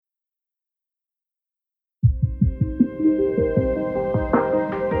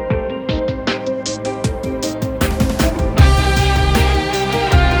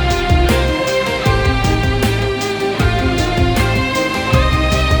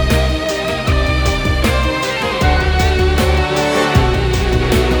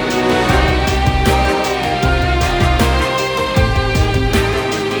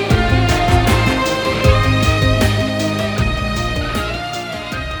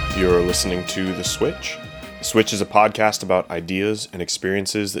You're listening to The Switch. The Switch is a podcast about ideas and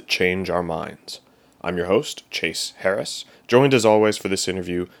experiences that change our minds. I'm your host, Chase Harris, joined as always for this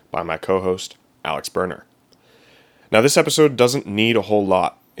interview by my co-host, Alex Berner. Now, this episode doesn't need a whole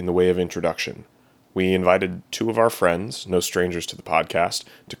lot in the way of introduction. We invited two of our friends, no strangers to the podcast,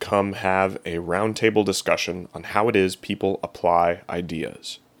 to come have a roundtable discussion on how it is people apply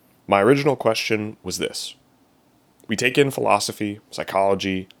ideas. My original question was this. We take in philosophy,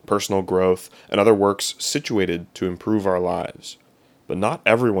 psychology, personal growth, and other works situated to improve our lives, but not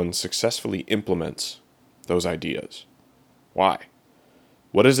everyone successfully implements those ideas. Why?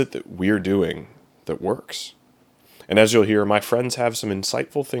 What is it that we're doing that works? And as you'll hear, my friends have some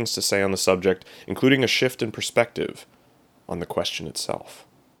insightful things to say on the subject, including a shift in perspective on the question itself.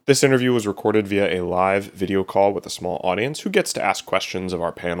 This interview was recorded via a live video call with a small audience who gets to ask questions of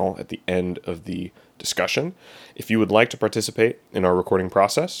our panel at the end of the discussion. If you would like to participate in our recording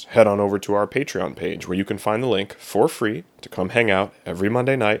process, head on over to our Patreon page where you can find the link for free to come hang out every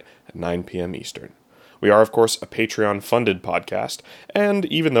Monday night at 9 p.m. Eastern. We are, of course, a Patreon-funded podcast, and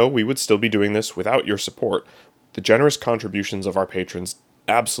even though we would still be doing this without your support, the generous contributions of our patrons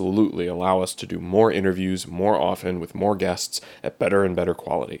absolutely allow us to do more interviews more often with more guests at better and better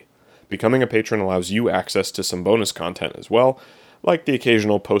quality. Becoming a patron allows you access to some bonus content as well, like the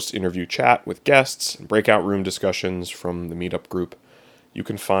occasional post-interview chat with guests and breakout room discussions from the meetup group. You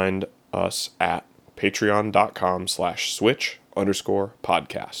can find us at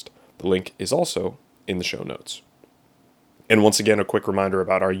patreon.com/switch_podcast. The link is also in the show notes. And once again, a quick reminder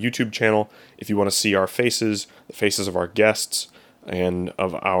about our YouTube channel. If you want to see our faces, the faces of our guests, and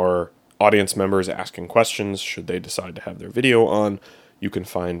of our audience members asking questions, should they decide to have their video on, you can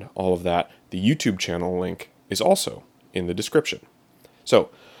find all of that. The YouTube channel link is also in the description.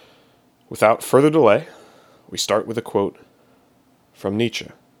 So, without further delay, we start with a quote from Nietzsche,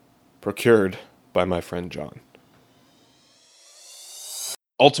 procured by my friend John.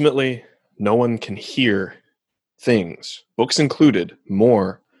 Ultimately, no one can hear things, books included,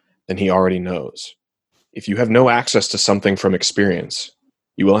 more than he already knows. If you have no access to something from experience,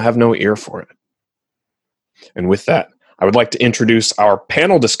 you will have no ear for it. And with that, I would like to introduce our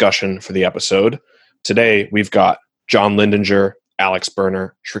panel discussion for the episode. Today, we've got John Lindinger, Alex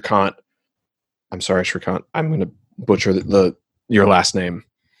Berner, Shrikant. I'm sorry, Shrikant. I'm going to butcher your last name.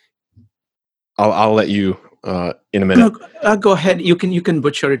 I'll let you in a minute. No, go ahead. You can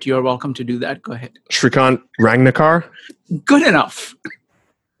butcher it. You're welcome to do that. Go ahead. Shrikant Rangnekar. Good enough.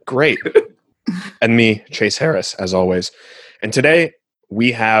 Great. And me, Chase Harris, as always. And today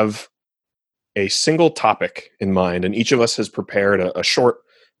we have a single topic in mind, and each of us has prepared a short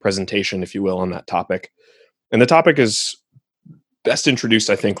presentation, if you will, on that topic. And the topic is best introduced,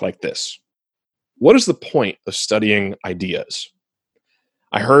 I think, like this. What is the point of studying ideas?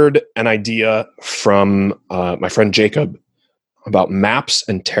 I heard an idea from my friend Jacob about maps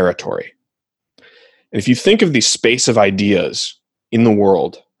and territory. And if you think of the space of ideas in the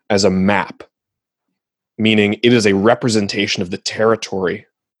world as a map, meaning it is a representation of the territory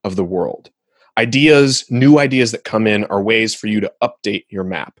of the world. Ideas, new ideas that come in are ways for you to update your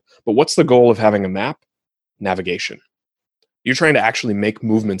map. But what's the goal of having a map? Navigation. You're trying to actually make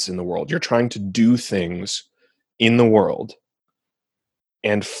movements in the world. You're trying to do things in the world.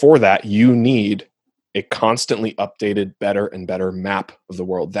 And for that, you need a constantly updated, better and better map of the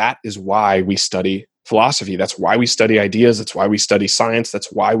world. That is why we study philosophy. That's why we study ideas. That's why we study science.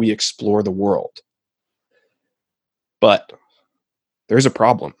 That's why we explore the world. But there's a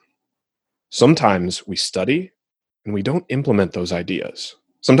problem. Sometimes we study and we don't implement those ideas.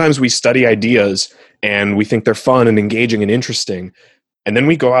 Sometimes we study ideas and we think they're fun and engaging and interesting, and then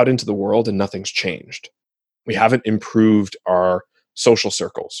we go out into the world and nothing's changed. We haven't improved our social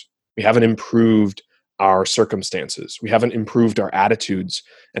circles. We haven't improved our circumstances. We haven't improved our attitudes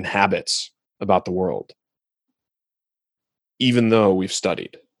and habits about the world, even though we've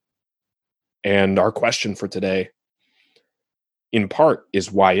studied. And our question for today, in part,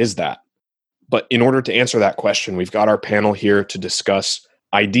 is why is that? But in order to answer that question, we've got our panel here to discuss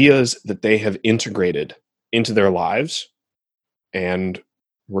ideas that they have integrated into their lives. And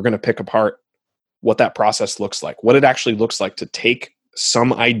we're going to pick apart what that process looks like, what it actually looks like to take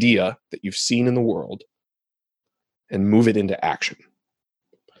some idea that you've seen in the world and move it into action.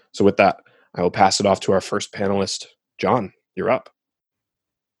 So with that, I will pass it off to our first panelist. John, you're up.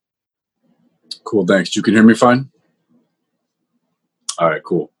 Cool, thanks. You can hear me fine? All right,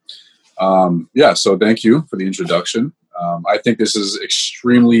 cool. So thank you for the introduction. I think this is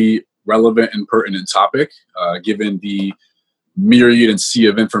extremely relevant and pertinent topic, given the myriad and sea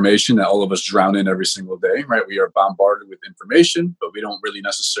of information that all of us drown in every single day, right? We are bombarded with information, but we don't really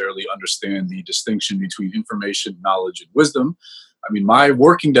necessarily understand the distinction between information, knowledge, and wisdom. I mean, my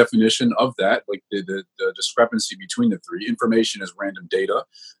working definition of that, like the discrepancy between the three: information is random data.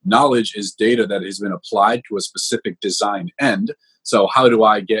 Knowledge is data that has been applied to a specific design end. So how do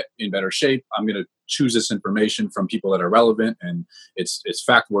I get in better shape? I'm going to choose this information from people that are relevant and it's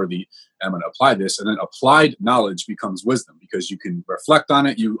fact worthy. I'm going to apply this. And then applied knowledge becomes wisdom because you can reflect on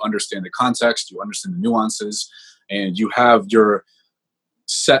it. You understand the context, you understand the nuances, and you have your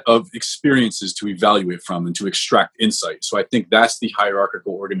set of experiences to evaluate from and to extract insight. So I think that's the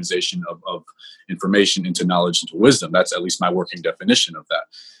hierarchical organization of information into knowledge, into wisdom. That's at least my working definition of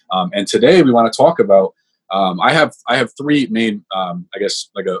that. And today we want to talk about, I have three main,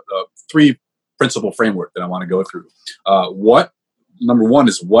 three principle framework that I want to go through. Number one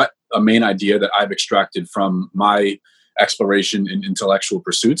is what a main idea that I've extracted from my exploration in intellectual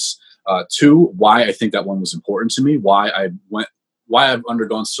pursuits. Two, why I think that one was important to me, why I've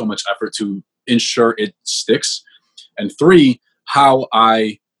undergone so much effort to ensure it sticks. And three, how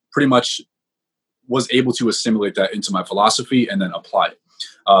I pretty much was able to assimilate that into my philosophy and then apply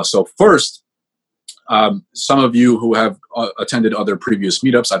it. So first, some of you who have attended other previous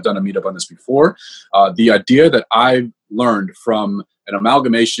meetups, I've done a meetup on this before. The idea that I learned from an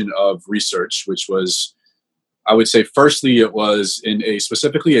amalgamation of research, which was, I would say, firstly, it was in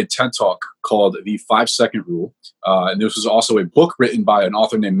specifically a TED Talk called The 5-Second Rule. And this was also a book written by an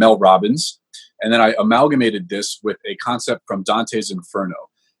author named Mel Robbins. And then I amalgamated this with a concept from Dante's Inferno.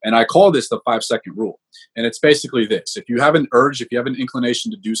 And I call this the 5-second rule. And it's basically this: if you have an urge, if you have an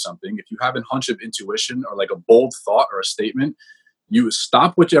inclination to do something, if you have a hunch of intuition or like a bold thought or a statement, you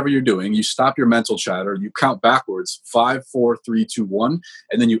stop whichever you're doing, you stop your mental chatter, you count backwards, 5, 4, 3, 2, 1,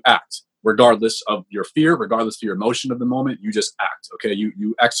 and then you act. Regardless of your fear, regardless of your emotion of the moment, you just act, okay?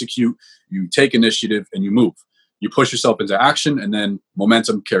 You execute, you take initiative, and you move. You push yourself into action, and then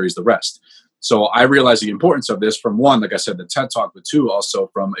momentum carries the rest. So I realized the importance of this from one, like I said, the TED Talk, but two, also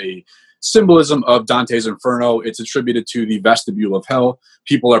from a symbolism of Dante's Inferno. It's attributed to the vestibule of hell.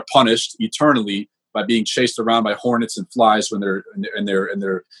 People are punished eternally by being chased around by hornets and flies when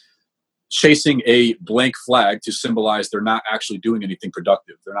they're chasing a blank flag to symbolize they're not actually doing anything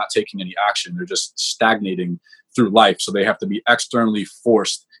productive. They're not taking any action. They're just stagnating through life. So they have to be externally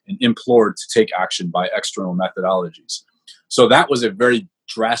forced and implored to take action by external methodologies. So that was a very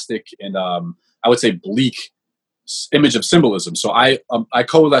drastic and I would say bleak image of symbolism. So I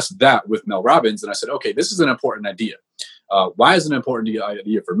coalesced that with Mel Robbins and I said, okay, this is an important idea. Why is it an important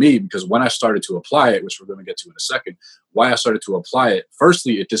idea for me? Because when I started to apply it, which we're going to get to in a second, why I started to apply it,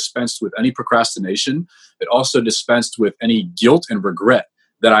 firstly, it dispensed with any procrastination. It also dispensed with any guilt and regret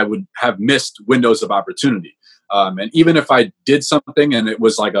that I would have missed windows of opportunity. And even if I did something and it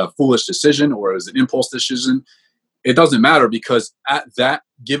was like a foolish decision or it was an impulse decision, it doesn't matter because at that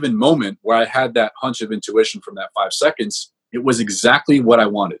given moment where I had that hunch of intuition from that 5 seconds, it was exactly what I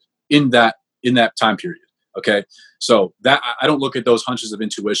wanted in that time period. Okay. So that I don't look at those hunches of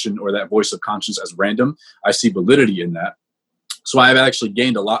intuition or that voice of conscience as random. I see validity in that. So I've actually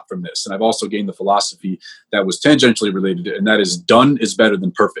gained a lot from this. And I've also gained the philosophy that was tangentially related to it, and that is done is better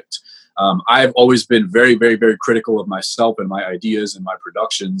than perfect. I've always been very, very, very critical of myself and my ideas and my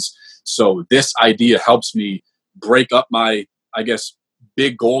productions. So this idea helps me break up my, I guess,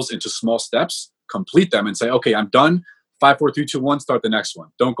 big goals into small steps, complete them and say, okay, I'm done. 5, 4, 3, 2, 1, start the next one.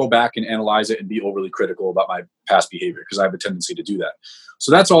 Don't go back and analyze it and be overly critical about my past behavior because I have a tendency to do that.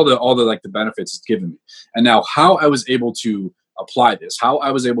 So that's all the like the benefits it's given me. And now how I was able to apply this, how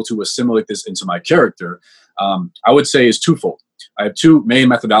I was able to assimilate this into my character, I would say is twofold. I have two main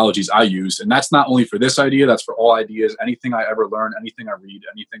methodologies I use, and that's not only for this idea, that's for all ideas. Anything I ever learn, anything I read,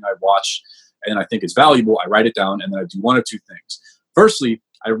 anything I watch, and I think it's valuable, I write it down, and then I do one of two things. Firstly,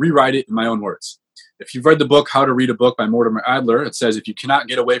 I rewrite it in my own words. If you've read the book, How to Read a Book by Mortimer Adler, it says if you cannot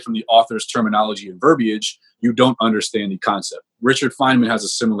get away from the author's terminology and verbiage, you don't understand the concept. Richard Feynman has a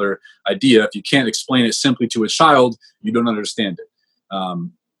similar idea. If you can't explain it simply to a child, you don't understand it.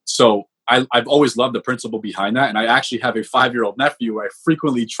 So I've always loved the principle behind that. And I actually have a 5-year-old nephew where I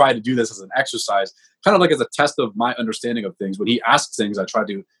frequently try to do this as an exercise, kind of like as a test of my understanding of things. When he asks things, I try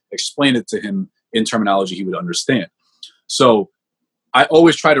to explain it to him in terminology he would understand. So I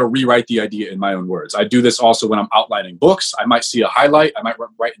always try to rewrite the idea in my own words. I do this also when I'm outlining books. I might see a highlight. I might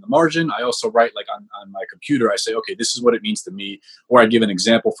write in the margin. I also write like on my computer. I say, okay, this is what it means to me. Or I give an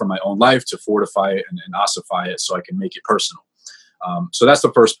example from my own life to fortify it and ossify it so I can make it personal. So that's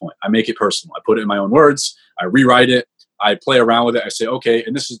the first point. I make it personal. I put it in my own words. I rewrite it. I play around with it. I say, okay,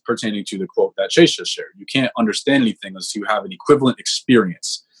 and this is pertaining to the quote that Chase just shared. You can't understand anything unless you have an equivalent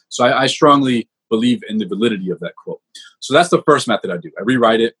experience. So I strongly believe in the validity of that quote. So that's the first method I do. I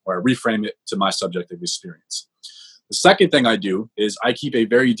rewrite it or I reframe it to my subjective experience. The second thing I do is I keep a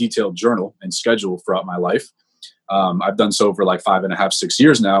very detailed journal and schedule throughout my life. I've done so for like 5.5, 6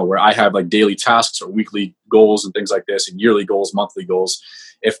 years now, where I have like daily tasks or weekly goals and things like this, and yearly goals, monthly goals.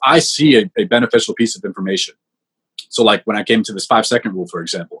 If I see a beneficial piece of information, so like when I came to this 5-second rule, for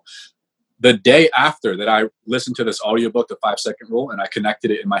example, the day after that I listened to this audiobook, the 5-second rule, and I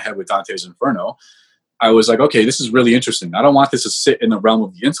connected it in my head with Dante's Inferno, I was like, okay, this is really interesting. I don't want this to sit in the realm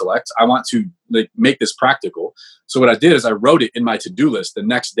of the intellect. I want to like make this practical. So what I did is I wrote it in my to-do list the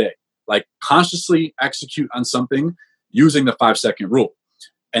next day, like consciously execute on something using the 5-second rule.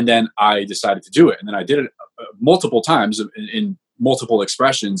 And then I decided to do it. And then I did it multiple times in multiple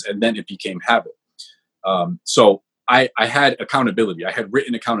expressions, and then it became habit. So I had accountability. I had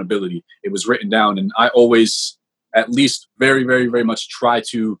written accountability. It was written down, and I always at least very, very, very much try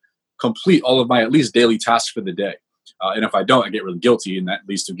to complete all of my at least daily tasks for the day. And if I don't, I get really guilty, and that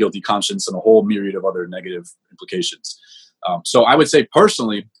leads to guilty conscience and a whole myriad of other negative implications. So I would say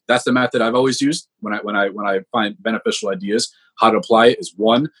personally, that's the method I've always used when I find beneficial ideas. How to apply it is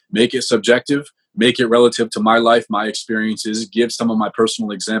 1, make it subjective, make it relative to my life, my experiences, give some of my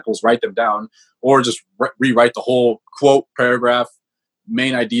personal examples, write them down, or just rewrite the whole quote, paragraph,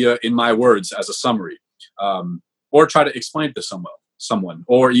 main idea in my words as a summary, or try to explain it to someone,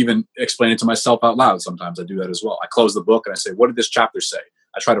 or even explain it to myself out loud. Sometimes I do that as well. I close the book and I say, what did this chapter say?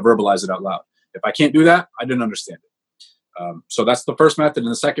 I try to verbalize it out loud. If I can't do that, I didn't understand it. So that's the first method.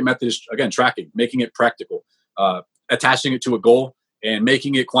 And the second method is, again, tracking, making it practical, attaching it to a goal and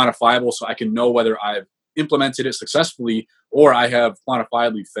making it quantifiable so I can know whether I've implemented it successfully or I have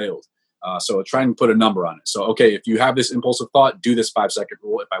quantifiably failed. So try and put a number on it. So, okay, if you have this impulsive thought, do this 5-second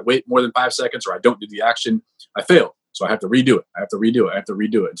rule. If I wait more than 5 seconds or I don't do the action, I fail. So I have to redo it. I have to redo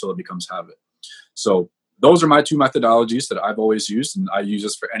it until it becomes habit. So those are my 2 methodologies that I've always used. And I use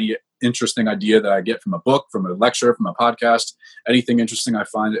this for any interesting idea that I get from a book, from a lecture, from a podcast, anything interesting I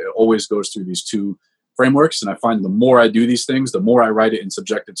find, it always goes through these 2 frameworks. And I find the more I do these things, the more I write it in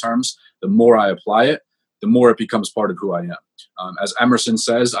subjective terms, the more I apply it, the more it becomes part of who I am. As Emerson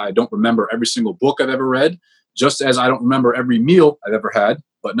says, I don't remember every single book I've ever read, just as I don't remember every meal I've ever had,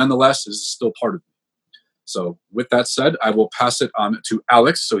 but nonetheless, this is still part of me. So with that said, I will pass it on to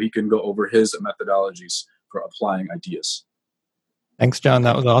Alex so he can go over his methodologies for applying ideas. Thanks, John.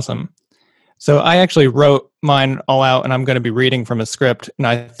 That was awesome. So I actually wrote mine all out, and I'm going to be reading from a script, and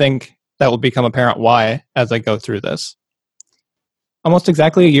I think that will become apparent why as I go through this. Almost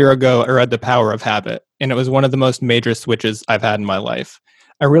exactly a year ago, I read The Power of Habit, and it was one of the most major switches I've had in my life.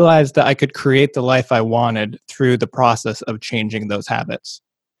 I realized that I could create the life I wanted through the process of changing those habits.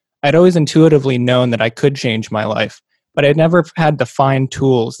 I'd always intuitively known that I could change my life, but I'd never had to find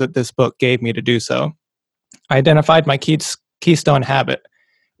tools that this book gave me to do so. I identified my keystone habit,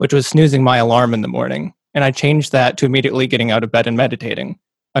 which was snoozing my alarm in the morning, and I changed that to immediately getting out of bed and meditating,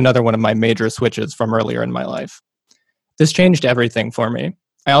 another one of my major switches from earlier in my life. This changed everything for me.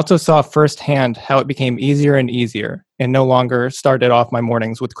 I also saw firsthand how it became easier and easier, and no longer started off my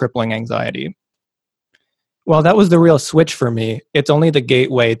mornings with crippling anxiety. While that was the real switch for me, it's only the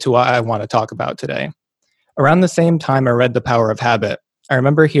gateway to what I want to talk about today. Around the same time I read The Power of Habit, I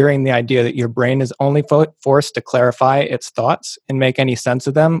remember hearing the idea that your brain is only forced to clarify its thoughts and make any sense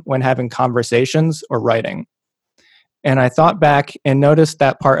of them when having conversations or writing. And I thought back and noticed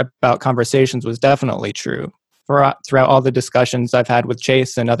that part about conversations was definitely true. Throughout all the discussions I've had with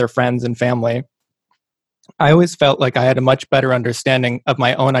Chase and other friends and family, I always felt like I had a much better understanding of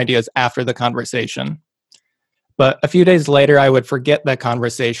my own ideas after the conversation. But a few days later, I would forget that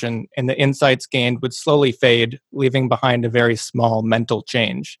conversation, and the insights gained would slowly fade, leaving behind a very small mental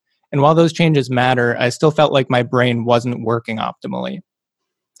change. And while those changes matter, I still felt like my brain wasn't working optimally.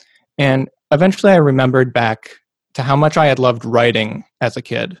 And eventually I remembered back to how much I had loved writing as a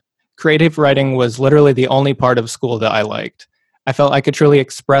kid. Creative writing was literally the only part of school that I liked. I felt I could truly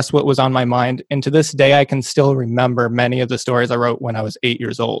express what was on my mind, and to this day I can still remember many of the stories I wrote when I was 8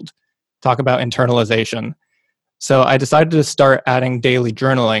 years old. Talk about internalization. So I decided to start adding daily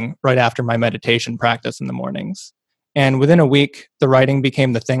journaling right after my meditation practice in the mornings. And within a week, the writing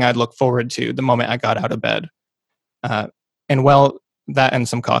became the thing I'd look forward to the moment I got out of bed. That and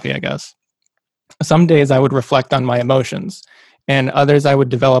some coffee, I guess. Some days I would reflect on my emotions, and others I would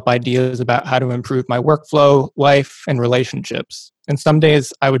develop ideas about how to improve my workflow, life, and relationships. And some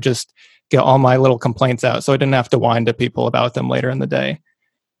days I would just get all my little complaints out so I didn't have to whine to people about them later in the day.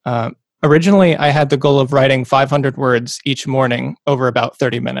 Originally, I had the goal of writing 500 words each morning over about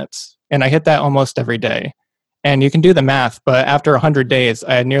 30 minutes, and I hit that almost every day. And you can do the math, but after 100 days,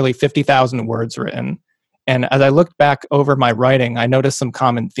 I had nearly 50,000 words written. And as I looked back over my writing, I noticed some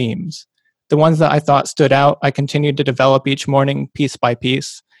common themes. The ones that I thought stood out, I continued to develop each morning piece by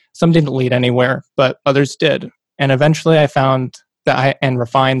piece. Some didn't lead anywhere, but others did. And eventually I found and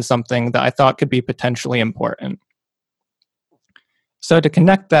refined something that I thought could be potentially important. So to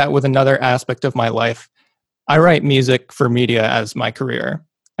connect that with another aspect of my life, I write music for media as my career.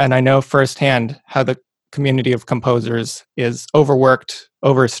 And I know firsthand how the community of composers is overworked,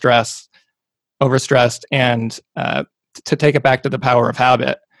 overstressed, and to take it back to the power of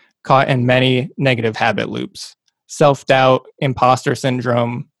habit, caught in many negative habit loops. Self-doubt, imposter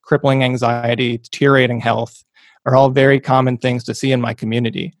syndrome, crippling anxiety, deteriorating health are all very common things to see in my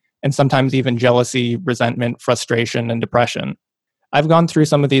community, and sometimes even jealousy, resentment, frustration, and depression. I've gone through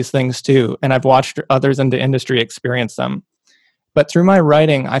some of these things too, and I've watched others in the industry experience them. But through my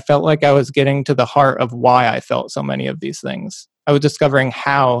writing, I felt like I was getting to the heart of why I felt so many of these things. I was discovering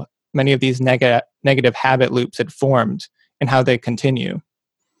how many of these negative habit loops had formed and how they continue.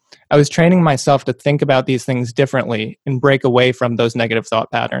 I was training myself to think about these things differently and break away from those negative thought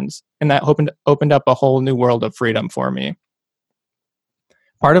patterns, and that opened up a whole new world of freedom for me.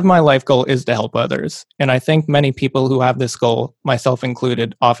 Part of my life goal is to help others, and I think many people who have this goal, myself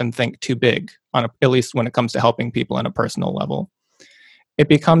included, often think too big, at least when it comes to helping people on a personal level. It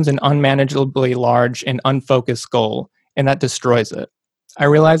becomes an unmanageably large and unfocused goal, and that destroys it. I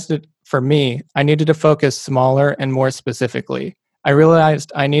realized that for me, I needed to focus smaller and more specifically. I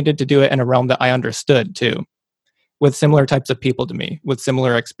realized I needed to do it in a realm that I understood too, with similar types of people to me, with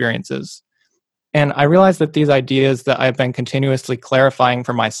similar experiences. And I realized that these ideas that I've been continuously clarifying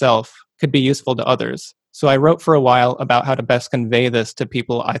for myself could be useful to others. So I wrote for a while about how to best convey this to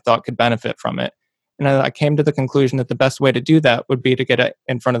people I thought could benefit from it. And I came to the conclusion that the best way to do that would be to get it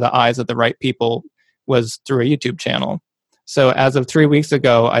in front of the eyes of the right people was through a YouTube channel. So as of 3 weeks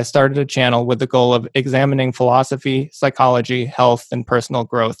ago, I started a channel with the goal of examining philosophy, psychology, health, and personal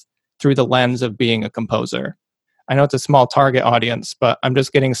growth through the lens of being a composer. I know it's a small target audience, but I'm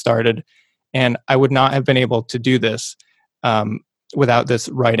just getting started. And I would not have been able to do this without this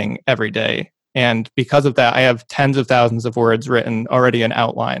writing every day. And because of that, I have tens of thousands of words written already in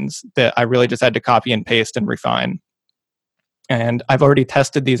outlines that I really just had to copy and paste and refine. And I've already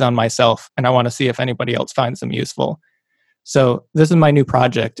tested these on myself, and I want to see if anybody else finds them useful. So this is my new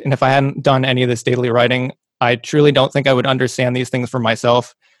project. And if I hadn't done any of this daily writing, I truly don't think I would understand these things for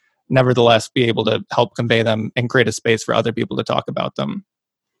myself, nevertheless be able to help convey them and create a space for other people to talk about them.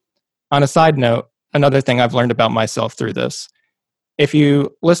 On a side note, another thing I've learned about myself through this, if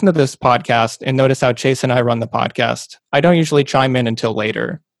you listen to this podcast and notice how Chase and I run the podcast, I don't usually chime in until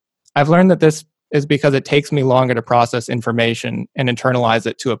later. I've learned that this is because it takes me longer to process information and internalize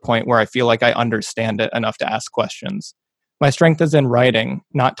it to a point where I feel like I understand it enough to ask questions. My strength is in writing,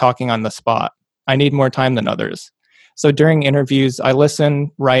 not talking on the spot. I need more time than others. So during interviews, I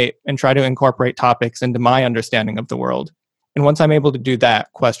listen, write, and try to incorporate topics into my understanding of the world. And once I'm able to do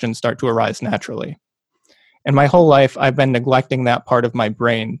that, questions start to arise naturally. And my whole life, I've been neglecting that part of my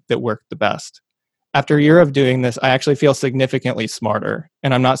brain that worked the best. After a year of doing this, I actually feel significantly smarter,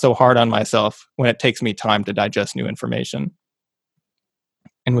 and I'm not so hard on myself when it takes me time to digest new information.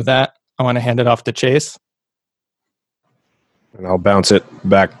 And with that, I want to hand it off to Chase. And I'll bounce it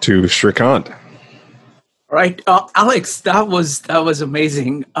back to Shrikant. All right, Alex, that was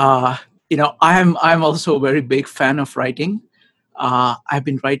amazing. I'm also a very big fan of writing. I've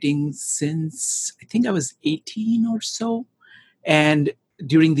been writing since I think I was 18 or so, and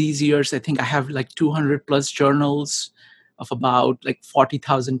during these years, I think I have like 200 plus journals of about like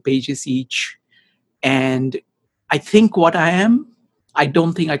 40,000 pages each. And I think what I am, I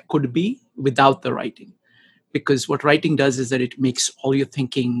don't think I could be without the writing, because what writing does is that it makes all your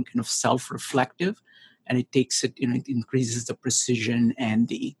thinking kind of self-reflective, and it takes it, it increases the precision and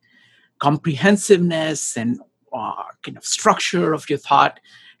the comprehensiveness and kind of structure of your thought.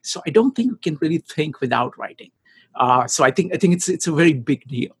 So I don't think you can really think without writing. So I think it's a very big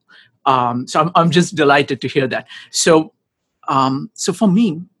deal. So I'm just delighted to hear that. So for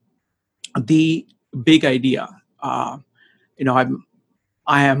me, the big idea, I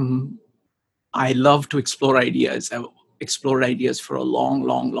love to explore ideas. I've explored ideas for a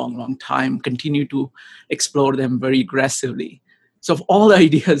long time, continue to explore them very aggressively. So of all the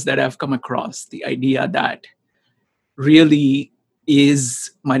ideas that I've come across, the idea that really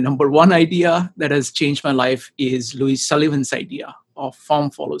is my number one idea that has changed my life is Louis Sullivan's idea of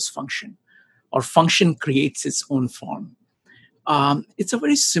form follows function, or function creates its own form. It's a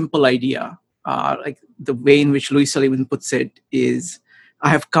very simple idea. Like the way in which Louis Sullivan puts it is, I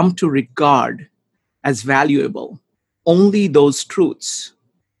have come to regard as valuable only those truths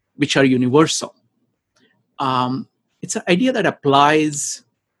which are universal. It's an idea that applies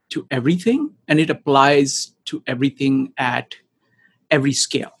to everything, and it applies to everything at every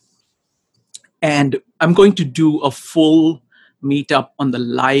scale. And I'm going to do a full meetup on the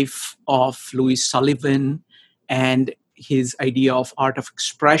life of Louis Sullivan and his idea of art of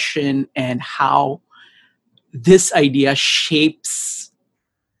expression and how this idea shapes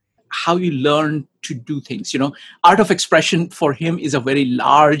how you learn to do things. Art of expression for him is a very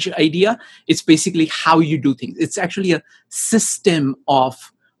large idea. It's basically how you do things. It's actually a system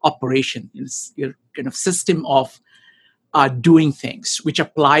of operation. It's your kind of system of doing things, which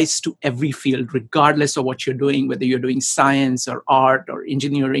applies to every field, regardless of what you're doing, whether you're doing science or art or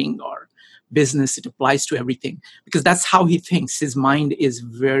engineering or business. It applies to everything because that's how he thinks. His mind is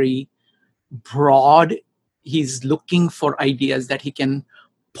very broad. He's looking for ideas that he can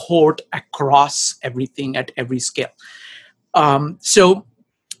port across everything at every scale. So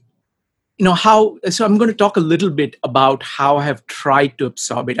I'm going to talk a little bit about how I have tried to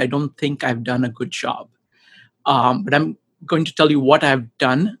absorb it. I don't think I've done a good job. But I'm going to tell you what I've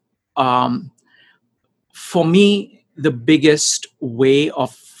done. For me, the biggest way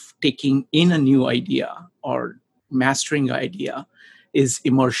of taking in a new idea or mastering an idea is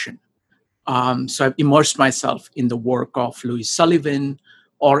immersion. So I've immersed myself in the work of Louis Sullivan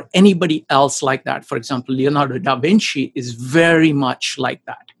or anybody else like that. For example, Leonardo da Vinci is very much like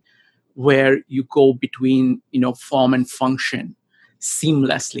that, where you go between form and function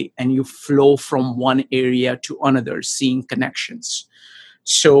seamlessly, and you flow from one area to another, seeing connections.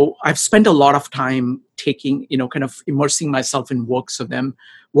 So I've spent a lot of time taking, kind of immersing myself in works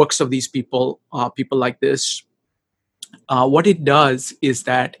of these people, people like this. What it does is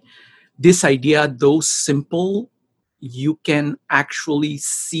that this idea, though simple, you can actually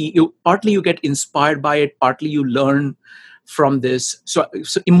see, partly you get inspired by it, partly you learn from this. So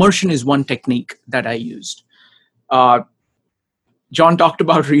immersion is one technique that I used. John talked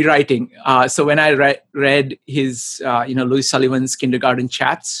about rewriting. So when I read his, Louis Sullivan's Kindergarten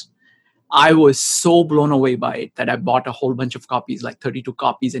Chats, I was so blown away by it that I bought a whole bunch of copies, like 32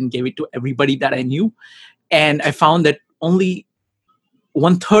 copies, and gave it to everybody that I knew. And I found that only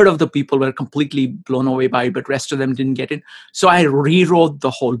 1/3 of the people were completely blown away by it, but rest of them didn't get it. So I rewrote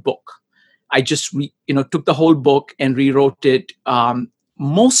the whole book. I just took the whole book and rewrote it,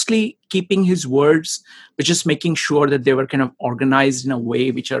 mostly keeping his words, but just making sure that they were kind of organized in a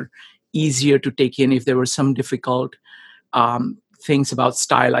way which are easier to take in. If there were some difficult things about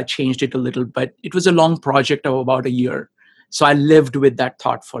style, I changed it a little, but it was a long project of about a year. So I lived with that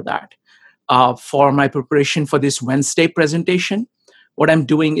thought for that. For my preparation for this Wednesday presentation, what I'm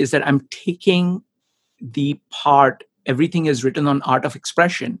doing is that I'm taking the part, everything is written on art of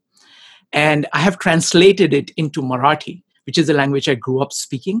expression, and I have translated it into Marathi, which is a language I grew up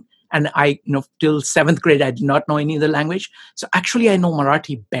speaking. And till 7th grade, I did not know any other language. So actually, I know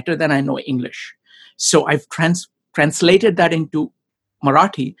Marathi better than I know English. So I've translated that into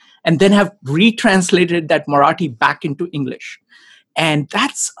Marathi and then have retranslated that Marathi back into English. And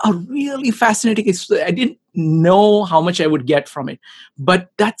that's a really fascinating experience. I didn't know how much I would get from it,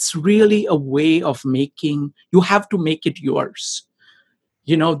 but that's really a way of you have to make it yours.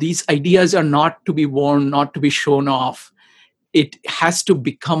 These ideas are not to be worn, not to be shown off. It has to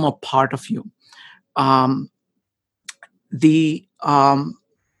become a part of you. The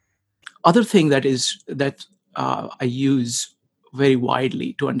other thing that I use very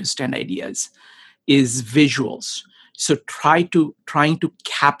widely to understand ideas is visuals. So trying to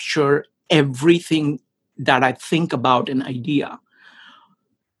capture everything that I think about an idea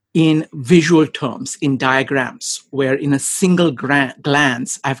in visual terms, in diagrams, where in a single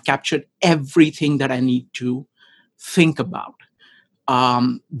glance, I've captured everything that I need to think about.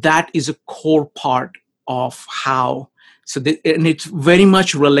 That is a core part of how, and it very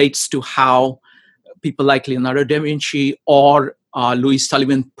much relates to how people like Leonardo da Vinci or Louis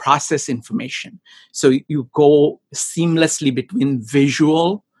Sullivan process information. So you go seamlessly between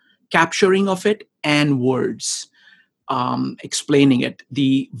visual capturing of it and words. Explaining it.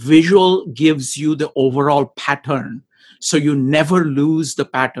 The visual gives you the overall pattern, so you never lose the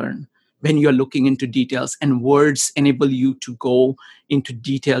pattern when you're looking into details, and words enable you to go into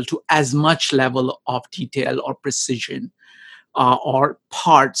detail to as much level of detail or precision or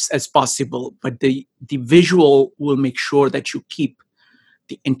parts as possible. But the visual will make sure that you keep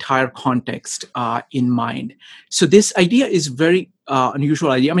the entire context in mind. So this idea is very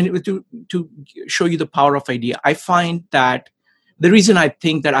unusual idea. I mean, to show you the power of idea, I find that the reason I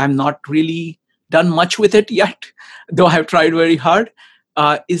think that I'm not really done much with it yet, though I've tried very hard,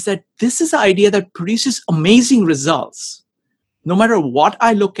 is that this is an idea that produces amazing results, no matter what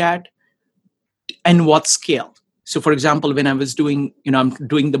I look at and what scale. So, for example, when I was doing, I'm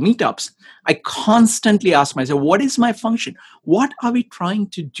doing the meetups, I constantly ask myself, what is my function? What are we trying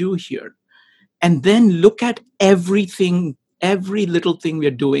to do here? And then look at everything, every little thing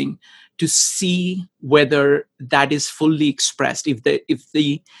we're doing to see whether that is fully expressed.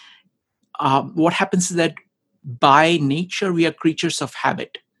 What happens is that by nature, we are creatures of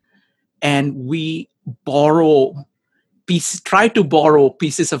habit, and we try to borrow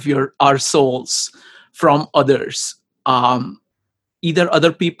pieces of our souls from others, either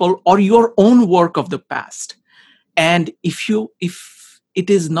other people or your own work of the past. And if it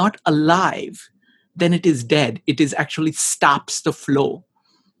is not alive, then it is dead. It is actually stops the flow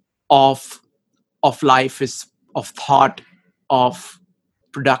of life, of thought, of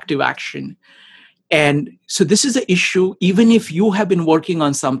productive action. And so this is an issue. Even if you have been working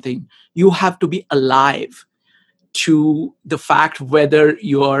on something, you have to be alive to the fact whether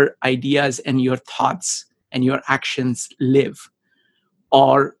your ideas and your thoughts and your actions live,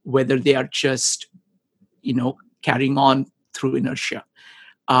 or whether they are just, carrying on through inertia.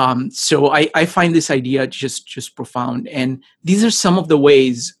 So I find this idea just profound, and these are some of the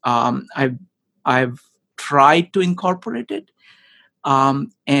ways I've tried to incorporate it,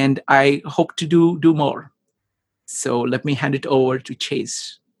 and I hope to do more. So let me hand it over to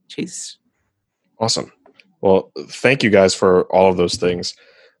Chase. Chase. Awesome. Well, thank you guys for all of those things.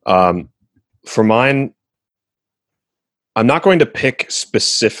 For mine, I'm not going to pick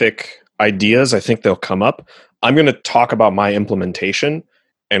specific ideas. I think they'll come up. I'm going to talk about my implementation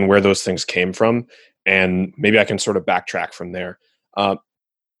and where those things came from, and maybe I can sort of backtrack from there.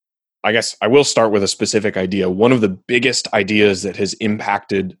 I guess I will start with a specific idea. One of the biggest ideas that has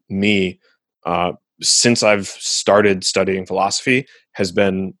impacted me since I've started studying philosophy has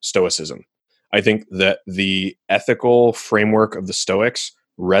been Stoicism. I think that the ethical framework of the Stoics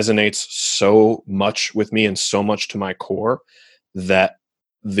resonates so much with me and so much to my core that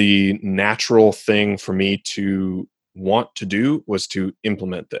the natural thing for me to want to do was to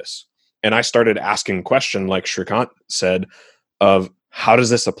implement this. And I started asking questions, like Shrikant said, of how does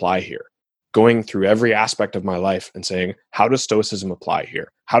this apply here? Going through every aspect of my life and saying, how does Stoicism apply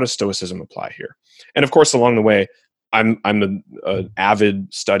here? How does Stoicism apply here? And of course, along the way, I'm an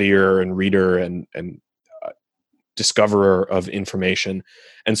avid studier and reader and discoverer of information.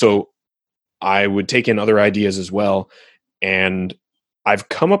 And so I would take in other ideas as well. And I've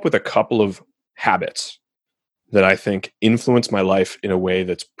come up with a couple of habits that I think influence my life in a way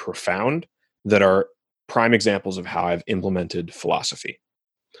that's profound, that are prime examples of how I've implemented philosophy.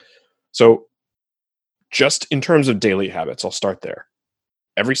 So just in terms of daily habits, I'll start there.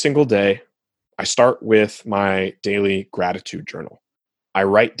 Every single day, I start with my daily gratitude journal. I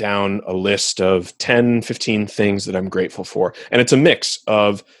write down a list of 10, 15 things that I'm grateful for. And it's a mix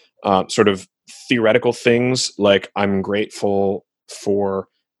of sort of theoretical things, like I'm grateful for,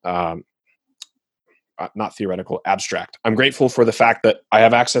 not theoretical, abstract. I'm grateful for the fact that I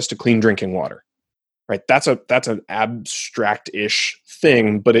have access to clean drinking water. Right? That's an abstract-ish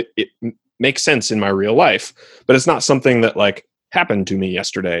thing, but it makes sense in my real life. But it's not something that like happened to me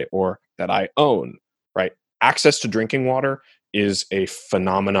yesterday or that I own. Right? Access to drinking water is a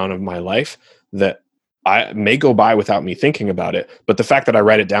phenomenon of my life that I may go by without me thinking about it, but the fact that I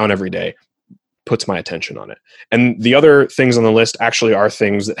write it down every day puts my attention on it. And the other things on the list actually are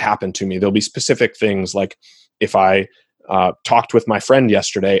things that happen to me. There'll be specific things, like if I talked with my friend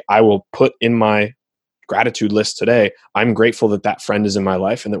yesterday, I will put in my gratitude list today, I'm grateful that that friend is in my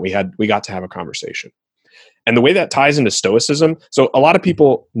life and that we got to have a conversation. And the way that ties into Stoicism, so a lot of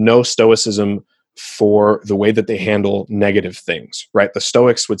people know Stoicism for the way that they handle negative things, right? The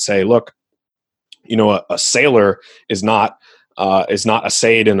Stoics would say, look, a sailor is not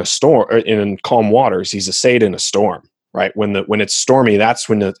assayed in a storm, or in calm waters. He's assayed in a storm, right? When it's stormy, that's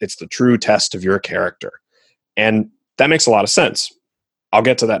when it's the true test of your character. And that makes a lot of sense. I'll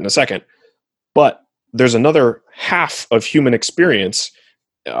get to that in a second. But there's another half of human experience,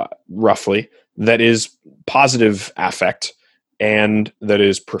 roughly, that is positive affect and that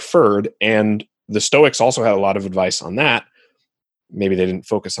is preferred. And the Stoics also had a lot of advice on that. Maybe they didn't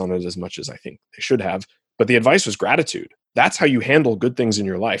focus on it as much as I think they should have. But the advice was gratitude. That's how you handle good things in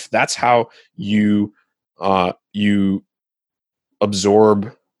your life. That's how you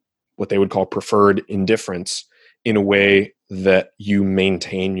absorb what they would call preferred indifference in a way that you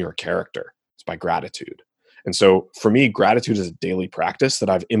maintain your character. It's by gratitude. And so for me, gratitude is a daily practice that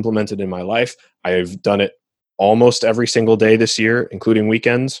I've implemented in my life. I've done it almost every single day this year, including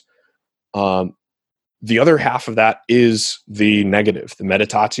weekends. The other half of that is the negative, the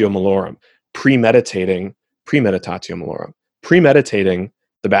meditatio malorum, premeditating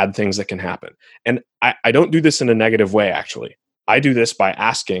the bad things that can happen. And I don't do this in a negative way, actually. I do this by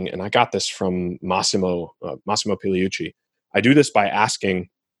asking, and I got this from Massimo Pigliucci. I do this by asking,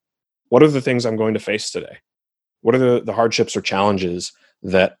 what are the things I'm going to face today? What are the hardships or challenges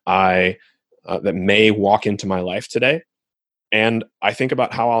that that may walk into my life today? And I think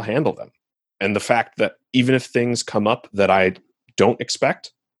about how I'll handle them. And the fact that even if things come up that I don't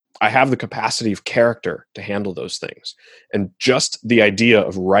expect, I have the capacity of character to handle those things. And just the idea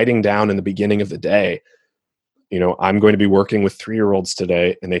of writing down in the beginning of the day, I'm going to be working with 3-year-olds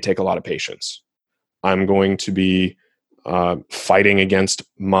today, and they take a lot of patience. I'm going to be fighting against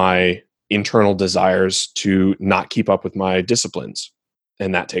my internal desires to not keep up with my disciplines.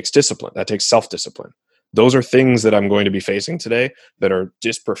 And that takes discipline. That takes self-discipline. Those are things that I'm going to be facing today that are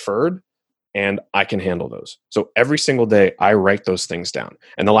dispreferred, and I can handle those. So every single day, I write those things down.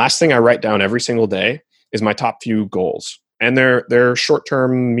 And the last thing I write down every single day is my top few goals. And they're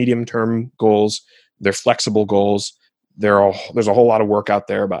short-term, medium-term goals. They're flexible goals. There's a whole lot of work out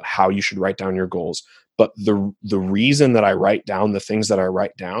there about how you should write down your goals. But the reason that I write down the things that I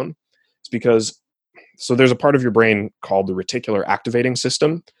write down is because, so there's a part of your brain called the reticular activating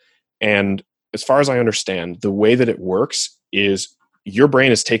system. And as far as I understand, the way that it works is your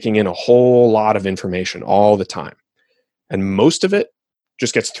brain is taking in a whole lot of information all the time. And most of it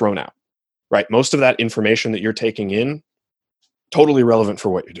just gets thrown out, right? Most of that information that you're taking in, totally relevant for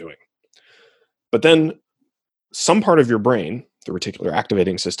what you're doing. But then some part of your brain, the reticular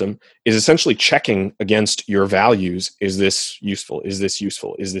activating system, is essentially checking against your values. Is this useful? Is this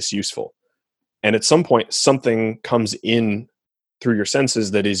useful? Is this useful? And at some point, something comes in through your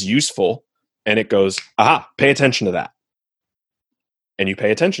senses that is useful, and it goes, aha, pay attention to that. And you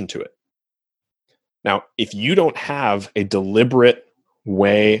pay attention to it. Now, if you don't have a deliberate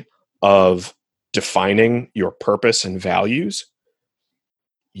way of defining your purpose and values,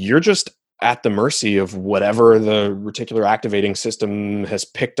 you're just at the mercy of whatever the reticular activating system has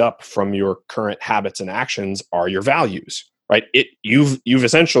picked up from your current habits and actions are your values, right? You've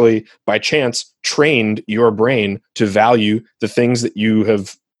essentially, by chance, trained your brain to value the things that you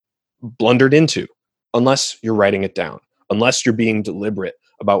have blundered into, unless you're writing it down, unless you're being deliberate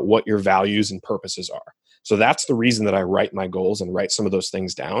about what your values and purposes are. So that's the reason that I write my goals and write some of those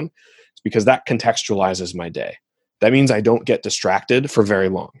things down. It's because that contextualizes my day. That means I don't get distracted for very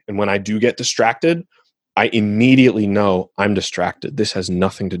long. And when I do get distracted, I immediately know I'm distracted. This has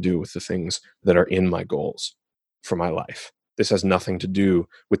nothing to do with the things that are in my goals for my life. This has nothing to do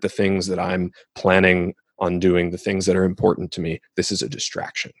with the things that I'm planning on doing, the things that are important to me. This is a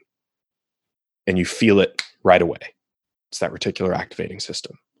distraction. And you feel it right away. It's that reticular activating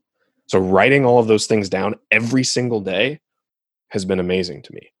system. So writing all of those things down every single day has been amazing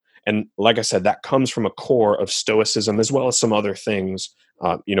to me. And like I said, that comes from a core of Stoicism as well as some other things,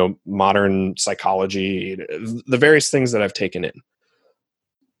 modern psychology, the various things that I've taken in.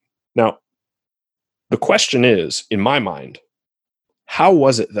 Now, the question is, in my mind, how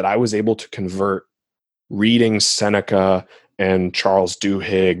was it that I was able to convert reading Seneca and Charles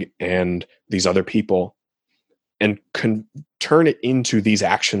Duhigg and these other people and turn it into these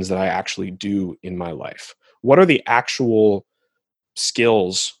actions that I actually do in my life? What are the actual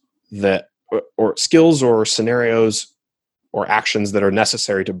skills or skills or scenarios or actions that are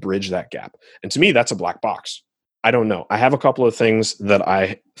necessary to bridge that gap? And to me, that's a black box. I don't know. I have a couple of things that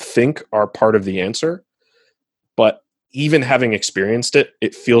I think are part of the answer, but even having experienced it,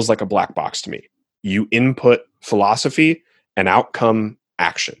 it feels like a black box to me. You input philosophy and outcome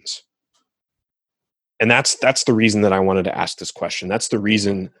actions. And that's the reason that I wanted to ask this question. That's the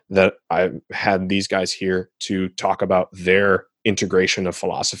reason that I had these guys here to talk about their integration of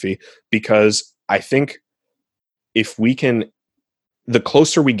philosophy, because I think the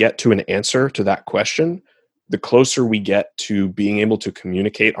closer we get to an answer to that question, the closer we get to being able to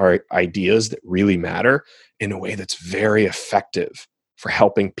communicate our ideas that really matter in a way that's very effective for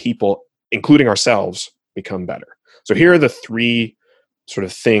helping people, including ourselves, become better. So here are the 3 sort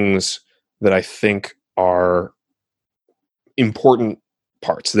of things that I think are important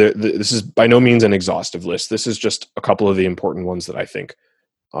parts. This is by no means an exhaustive list. This is just a couple of the important ones that I think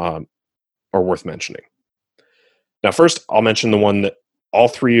are worth mentioning. Now, first, I'll mention the one that all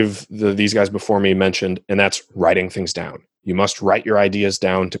 3 of these guys before me mentioned, and that's writing things down. You must write your ideas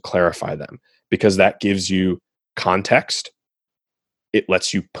down to clarify them, because that gives you context. It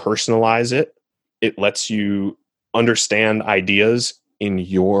lets you personalize it. It lets you understand ideas in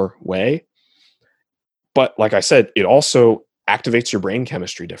your way. But like I said, it also activates your brain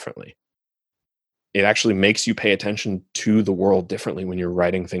chemistry differently. It actually makes you pay attention to the world differently when you're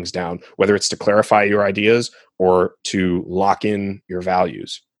writing things down, whether it's to clarify your ideas or to lock in your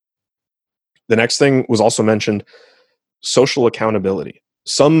values. The next thing was also mentioned, social accountability.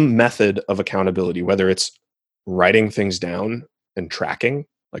 Some method of accountability, whether it's writing things down and tracking,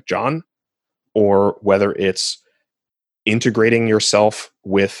 like John, or whether it's integrating yourself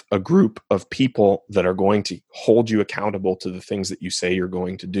with a group of people that are going to hold you accountable to the things that you say you're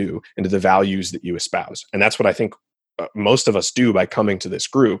going to do and to the values that you espouse. And that's what I think most of us do by coming to this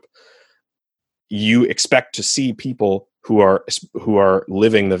group. You expect to see people who are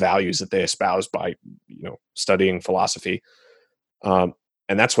living the values that they espouse by, studying philosophy. And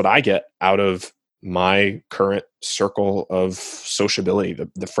that's what I get out of my current circle of sociability,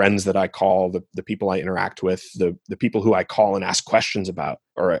 the friends that I call, the people I interact with, the people who I call and ask questions about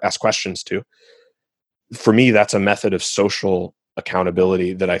or ask questions to. For me, that's a method of social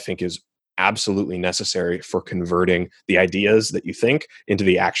accountability that I think is absolutely necessary for converting the ideas that you think into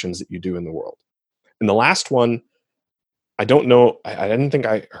the actions that you do in the world. And the last one, I don't know, I didn't think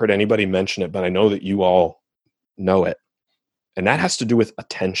I heard anybody mention it, but I know that you all know it. And that has to do with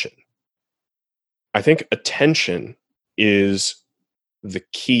attention. I think attention is the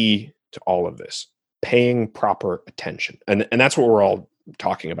key to all of this, paying proper attention. And that's what we're all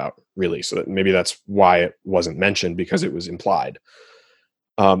talking about, really. So that maybe that's why it wasn't mentioned, because it was implied.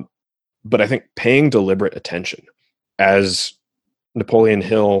 But I think paying deliberate attention, as Napoleon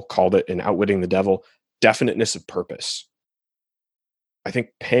Hill called it in Outwitting the Devil, definiteness of purpose. I think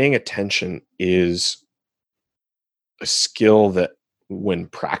paying attention is a skill that, when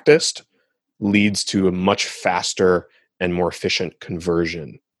practiced, leads to a much faster and more efficient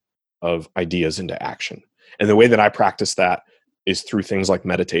conversion of ideas into action. And the way that I practice that is through things like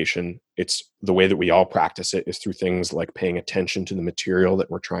meditation. It's the way that we all practice it is through things like paying attention to the material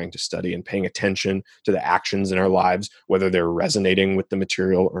that we're trying to study and paying attention to the actions in our lives, whether they're resonating with the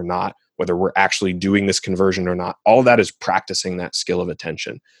material or not, whether we're actually doing this conversion or not. All that is practicing that skill of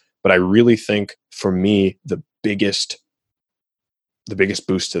attention. But I really think, for me, the biggest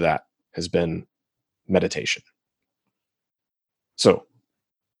boost to that has been meditation. So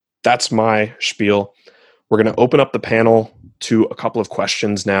that's my spiel. We're going to open up the panel to a couple of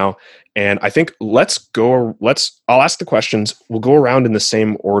questions now. And I think I'll ask the questions. We'll go around in the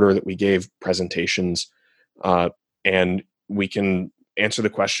same order that we gave presentations, and we can answer the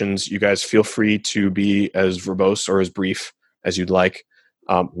questions. You guys feel free to be as verbose or as brief as you'd like.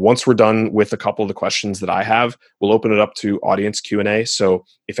 Once we're done with a couple of the questions that I have, we'll open it up to audience Q&A. So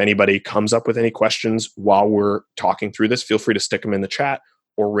if anybody comes up with any questions while we're talking through this, feel free to stick them in the chat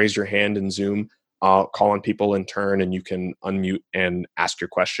or raise your hand in Zoom. I'll call on people in turn and you can unmute and ask your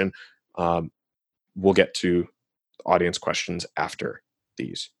question. We'll get to audience questions after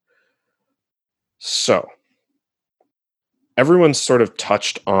these. So everyone's sort of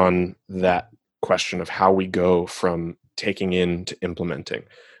touched on that question of how we go from taking in to implementing.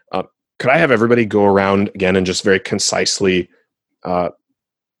 Could I have everybody go around again and just very concisely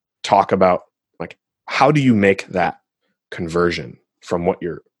talk about, like, how do you make that conversion from what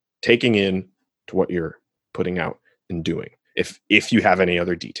you're taking in to what you're putting out and doing, if you have any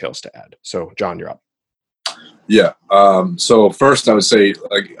other details to add? So John, you're up. Yeah. So first I would say,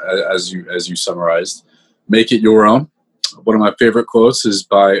 like, as you summarized, make it your own. One of my favorite quotes is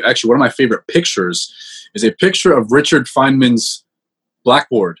one of my favorite pictures is a picture of Richard Feynman's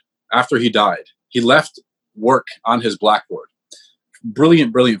blackboard after he died. He left work on his blackboard.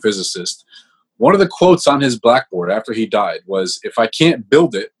 Brilliant physicist. One of the quotes on his blackboard after he died was, "If I can't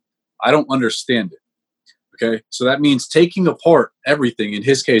build it, I don't understand it." Okay, so that means taking apart everything, in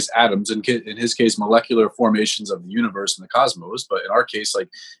his case atoms, in his case molecular formations of the universe and the cosmos, but in our case, like,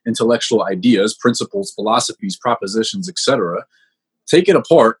 intellectual ideas, principles, philosophies, propositions, etc. Take it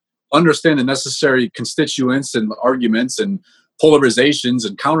apart, understand the necessary constituents and arguments and polarizations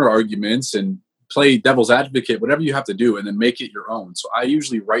and counter arguments, and play devil's advocate, whatever you have to do, and then make it your own. So I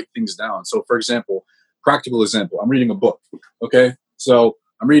usually write things down. So for example, practical example, I'm reading a book. Okay, so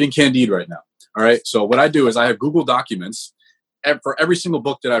I'm reading Candide right now. All right. So what I do is I have Google Documents for every single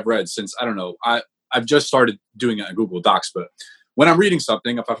book that I've read since, I don't know, I've just started doing it in Google Docs. But when I'm reading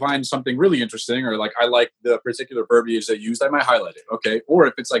something, if I find something really interesting, or like I like the particular verbiage they used, I might highlight it. Okay. Or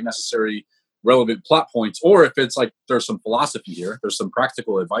if it's like necessary, relevant plot points, or if it's like there's some philosophy here, there's some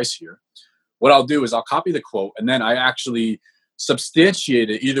practical advice here, what I'll do is I'll copy the quote and then I actually substantiate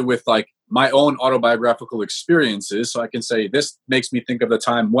it either with like my own autobiographical experiences. So I can say, this makes me think of the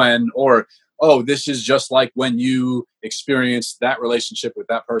time when, or, oh, this is just like when you experienced that relationship with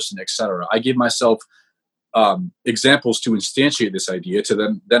that person, etc. I give myself examples to instantiate this idea,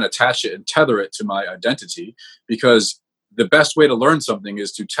 to then attach it and tether it to my identity, because the best way to learn something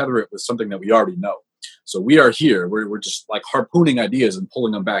is to tether it with something that we already know. So we are here, we're just like harpooning ideas and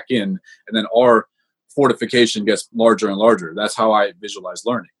pulling them back in, and then our fortification gets larger and larger. That's how I visualize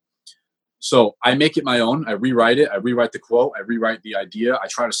learning. So I make it my own. I rewrite it. I rewrite the quote. I rewrite the idea. I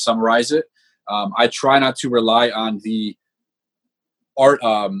try to summarize it. I try not to rely on the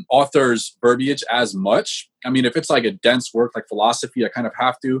author's verbiage as much. I mean, if it's like a dense work like philosophy, I kind of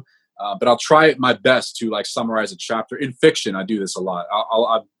have to. But I'll try my best to like summarize a chapter. In fiction, I do this a lot.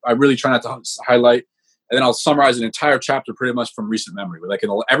 I really try not to highlight, and then I'll summarize an entire chapter pretty much from recent memory. Like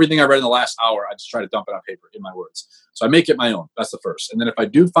everything I read in the last hour, I just try to dump it on paper in my words. So I make it my own. That's the first. And then if I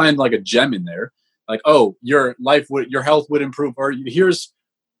do find like a gem in there, like, oh, your health would improve, or here's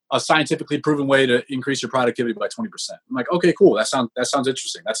a scientifically proven way to increase your productivity by 20%. I'm like, okay, cool. That sounds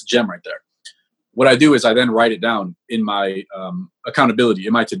interesting. That's a gem right there. What I do is I then write it down in my accountability,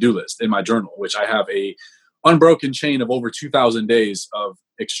 in my to-do list, in my journal, which I have a unbroken chain of over 2,000 days of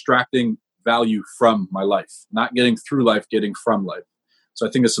extracting value from my life, not getting through life, getting from life. So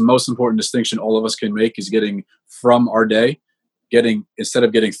I think it's the most important distinction all of us can make is getting from our day, instead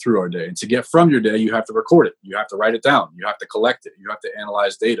of getting through our day. And to get from your day, you have to record it. You have to write it down. You have to collect it. You have to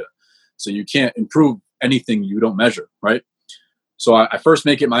analyze data. So you can't improve anything you don't measure, right? So I first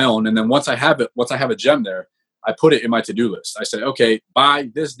make it my own. And then once I have a gem there, I put it in my to-do list. I say, okay, by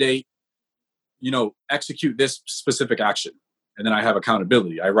this date, execute this specific action. And then I have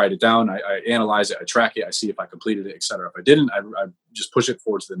accountability. I write it down. I analyze it. I track it. I see if I completed it, et cetera. If I didn't, I just push it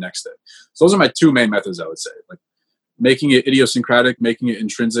forward to the next day. So those are my two main methods, I would say. Like making it idiosyncratic, making it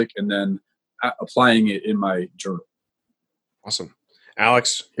intrinsic, and then applying it in my journal. Awesome.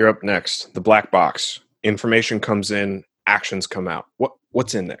 Alex, you're up next. The black box. Information comes in, actions come out.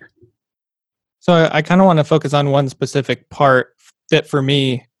 What's in there? So I kind of want to focus on one specific part that for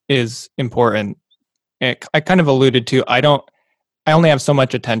me is important. I kind of alluded to, I only have so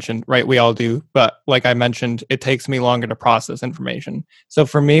much attention, right? We all do. But like I mentioned, it takes me longer to process information. So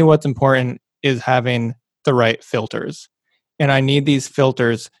for me, what's important is having the right filters. And I need these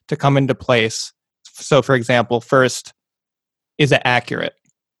filters to come into place. So for example, first, is it accurate,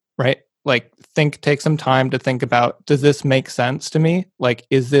 right? Like take some time to think about, does this make sense to me? Like,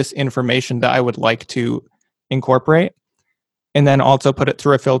 is this information that I would like to incorporate? And then also put it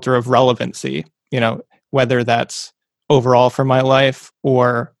through a filter of relevancy, whether that's overall for my life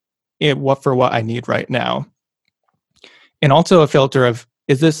or for what I need right now. And also a filter of,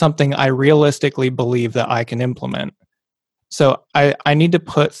 is this something I realistically believe that I can implement? So I need to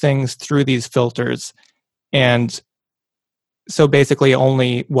put things through these filters. And so basically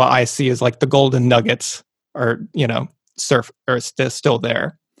only what I see is like the golden nuggets are, still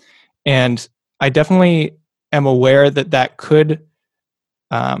there. And I definitely am aware that could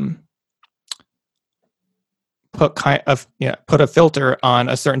put a filter on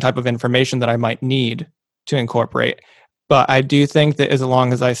a certain type of information that I might need to incorporate. But I do think that as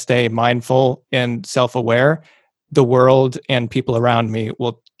long as I stay mindful and self-aware, the world and people around me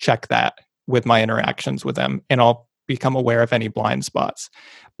will check that with my interactions with them, and I'll become aware of any blind spots.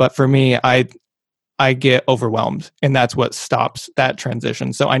 But for me, I get overwhelmed, and that's what stops that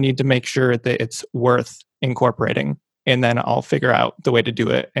transition. So I need to make sure that it's worth incorporating, and then I'll figure out the way to do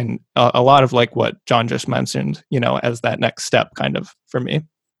it. And a lot of like what John just mentioned, as that next step kind of for me.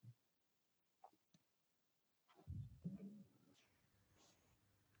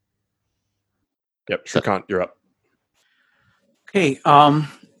 Yep, Shrikant, you're up. Okay,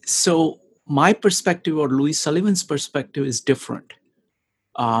 so my perspective or Louis Sullivan's perspective is different.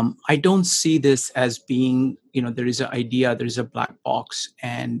 I don't see this as being, there is an idea, there is a black box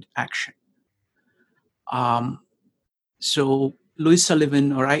and action. So Louis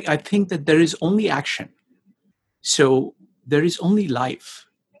Sullivan, or I think that there is only action. So there is only life.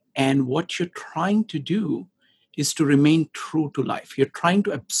 And what you're trying to do is to remain true to life. You're trying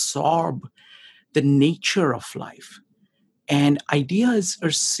to absorb the nature of life. And ideas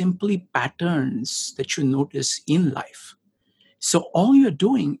are simply patterns that you notice in life. So all you're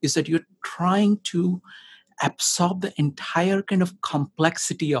doing is that you're trying to absorb the entire kind of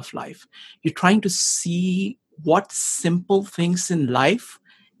complexity of life. You're trying to see what simple things in life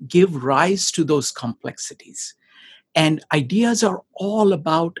give rise to those complexities. And ideas are all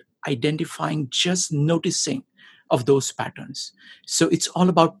about identifying, just noticing of those patterns. So it's all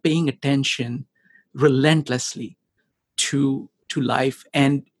about paying attention relentlessly to life.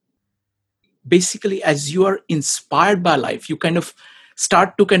 And basically, as you are inspired by life, you kind of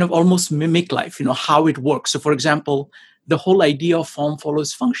start to kind of almost mimic life, how it works. So for example, the whole idea of form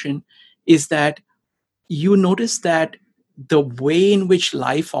follows function is that you notice that the way in which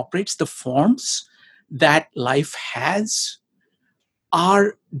life operates, the forms that life has,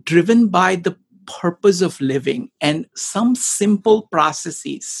 are driven by the purpose of living, and some simple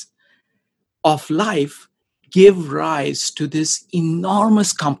processes of life give rise to this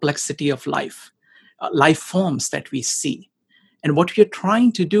enormous complexity of life forms that we see. And what you're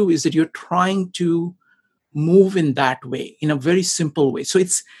trying to do is that you're trying to move in that way, in a very simple way. So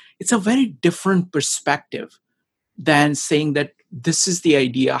it's a very different perspective than saying that this is the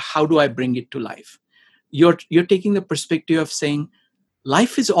idea, how do I bring it to life? You're taking the perspective of saying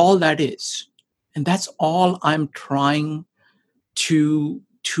life is all that is, and that's all I'm trying to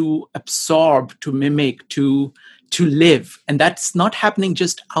absorb, to mimic, to live. And that's not happening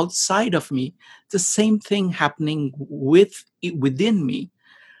just outside of me. It's the same thing happening within me,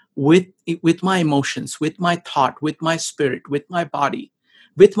 with my emotions, with my thought, with my spirit, with my body,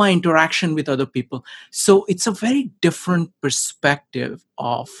 with my interaction with other people. So it's a very different perspective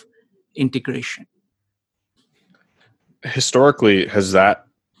of integration. Historically, has that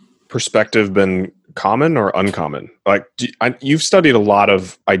perspective been common or uncommon? Like, you've studied a lot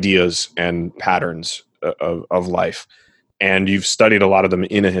of ideas and patterns of life, and you've studied a lot of them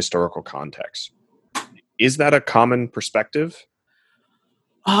in a historical context. Is that a common perspective?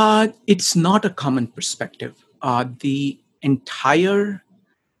 It's not a common perspective. The entire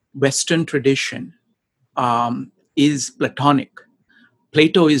Western tradition is Platonic.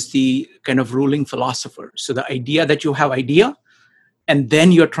 Plato is the kind of ruling philosopher. So the idea that you have idea, and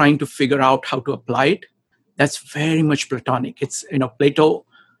then you're trying to figure out how to apply it, that's very much Platonic. It's, Plato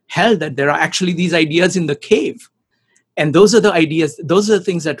held that there are actually these ideas in the cave, and those are the ideas, those are the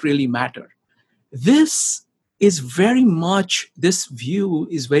things that really matter. This view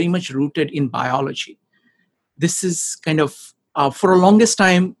is very much rooted in biology. This is kind of, for the longest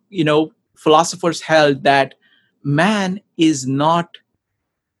time, philosophers held that man is not,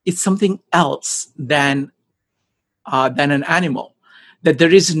 it's something else than an animal. That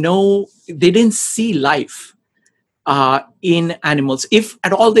there is they didn't see life in animals. If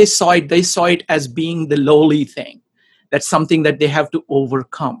at all they saw it as being the lowly thing. That's something that they have to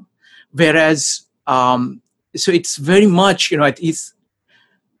overcome. Whereas, so it's very much,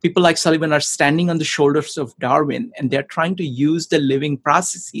 people like Sullivan are standing on the shoulders of Darwin, and they're trying to use the living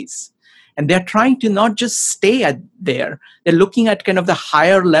processes. And they're trying to not just stay there. They're looking at kind of the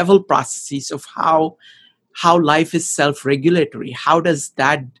higher level processes of how life is self-regulatory. How does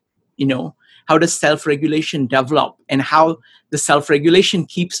self-regulation develop, and how the self-regulation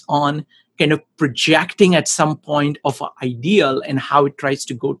keeps on kind of projecting at some point of an ideal, and how it tries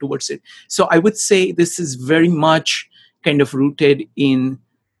to go towards it. So I would say this is very much kind of rooted in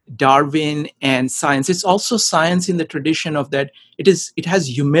Darwin and science. It's also science in the tradition of that it has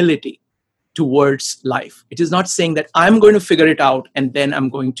humility towards life. It is not saying that I'm going to figure it out and then I'm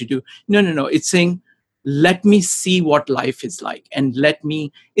going to do. No. It's saying, let me see what life is like, and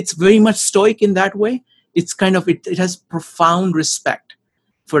it's very much stoic in that way. It's kind of, it has profound respect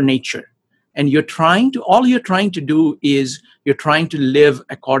for nature. And all you're trying to do is you're trying to live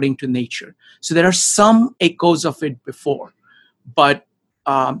according to nature. So there are some echoes of it before, but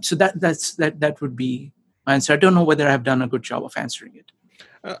so that would be my answer. I don't know whether I've done a good job of answering it.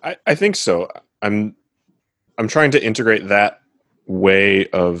 I think so. I'm trying to integrate that way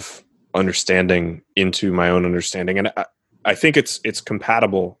of understanding into my own understanding, and I think it's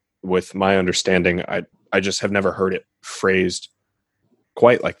compatible with my understanding. I just have never heard it phrased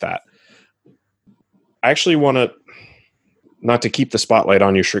quite like that. I actually want to, not to keep the spotlight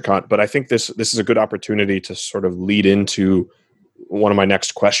on you, Shrikant, but I think this is a good opportunity to sort of lead into one of my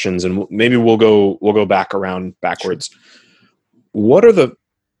next questions, and maybe we'll go backwards. Sure. What are the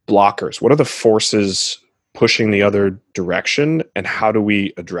blockers? What are the forces pushing the other direction, and how do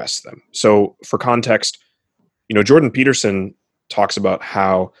we address them? So for context, Jordan Peterson talks about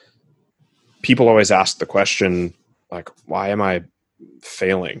how people always ask the question, like, why am I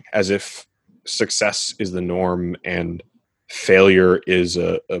failing? As if success is the norm and failure is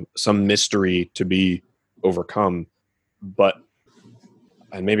some mystery to be overcome.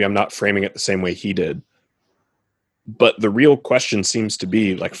 And maybe I'm not framing it the same way he did, but the real question seems to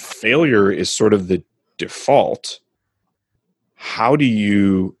be, like, failure is sort of the default. How do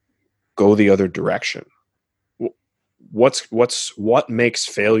you go the other direction? What makes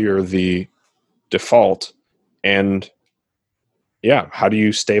failure the default? And how do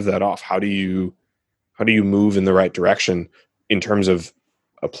you stave that off? How do you move in the right direction in terms of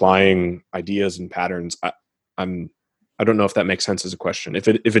applying ideas and patterns? I'm I don't know if that makes sense as a question. If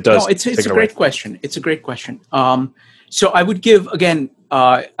it does, No, it's take a it away. great question. It's a great question. So I would give again.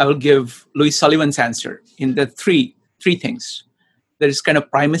 I will give Louis Sullivan's answer in the three things. There is kind of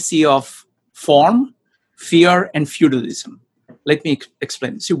primacy of form, fear, and feudalism. Let me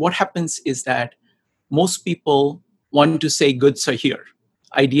explain. See, what happens is that most people want to say goods are here,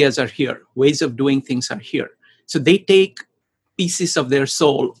 ideas are here, ways of doing things are here. So they take pieces of their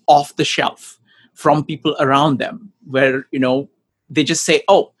soul off the shelf from people around them, where they just say,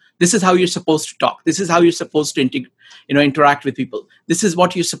 "Oh, this is how you're supposed to talk. This is how you're supposed to interact with people. This is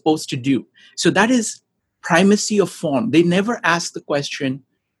what you're supposed to do." So that is primacy of form. They never ask the question,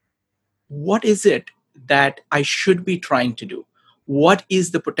 what is it that I should be trying to do? What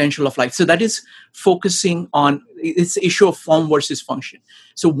is the potential of life? So that is focusing on, it's the issue of form versus function.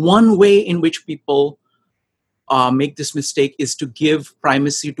 So one way in which people make this mistake is to give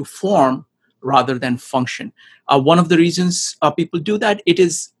primacy to form rather than function. One of the reasons people do that, it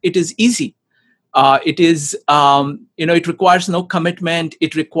is easy. It is it requires no commitment.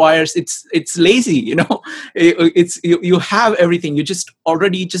 It requires, it's lazy. You have everything. You just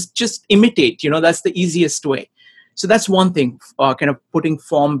already just imitate. That's the easiest way. So that's one thing, kind of putting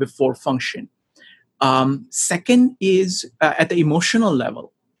form before function. Second is at the emotional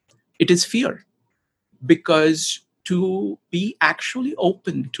level, it is fear, because to be actually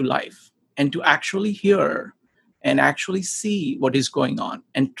open to life and to actually hear and actually see what is going on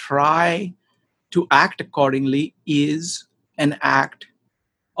and try to act accordingly is an act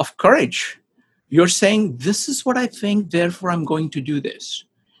of courage. You're saying, this is what I think, therefore I'm going to do this.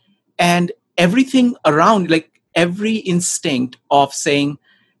 And everything around, like every instinct of saying,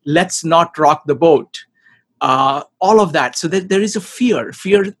 let's not rock the boat, all of that. So that there is a fear.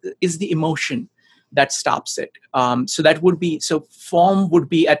 Fear is the emotion that stops it. So form would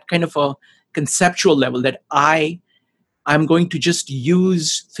be at kind of a conceptual level, that I'm going to just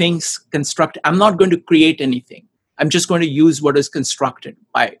use things construct. I'm not going to create anything. I'm just going to use what is constructed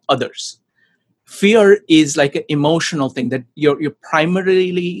by others. Fear is like an emotional thing, that you're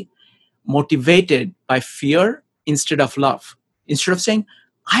primarily motivated by fear instead of love. Instead of saying,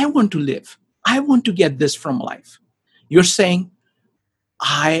 I want to live, I want to get this from life, you're saying,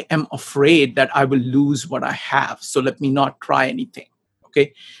 I am afraid that I will lose what I have, so let me not try anything.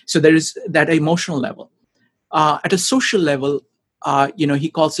 Okay, so there is that emotional level. At a social level, he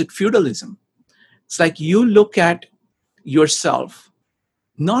calls it feudalism. It's like you look at yourself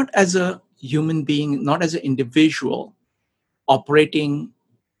not as a human being, not as an individual operating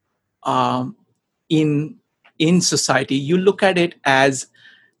in society. You look at it as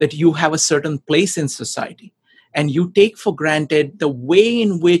that you have a certain place in society, and you take for granted the way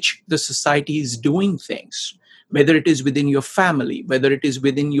in which the society is doing things, whether it is within your family, whether it is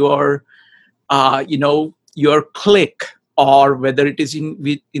within your your clique, or whether it is in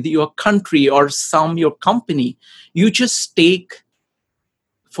your country or your company. You just take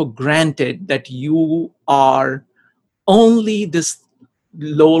for granted that you are only this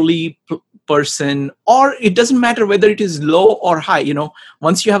lowly person, or it doesn't matter whether it is low or high.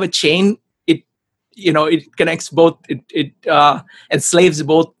 Once you have a chain, it connects both, it enslaves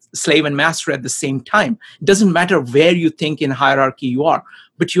both slave and master at the same time. It doesn't matter where you think in hierarchy you are,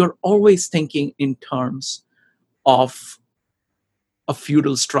 but you're always thinking in terms of a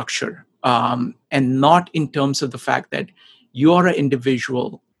feudal structure, and not in terms of the fact that you're an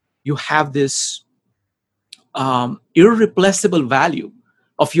individual. You have this irreplaceable value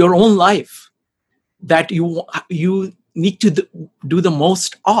of your own life that you need to do the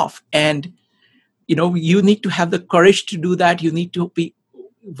most of, and you need to have the courage to do that. You need to be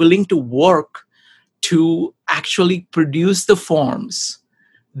willing to work to actually produce the forms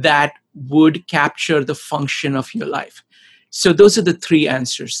that would capture the function of your life. So those are the three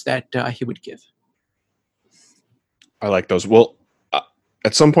answers that he would give. I like those. Well,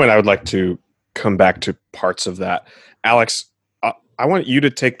 at some point I would like to come back to parts of that. Alex, I want you to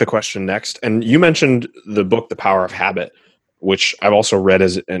take the question next. And you mentioned the book, The Power of Habit, which I've also read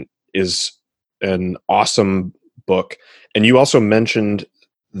is an awesome book. And you also mentioned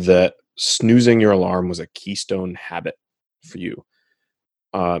that snoozing your alarm was a keystone habit for you.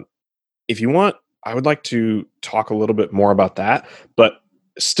 If you want, I would like to talk a little bit more about that, but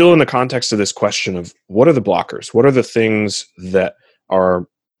still in the context of this question of what are the blockers? What are the things that are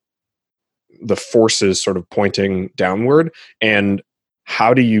the forces sort of pointing downward, and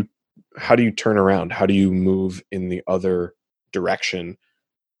how do you turn around? How do you move in the other direction,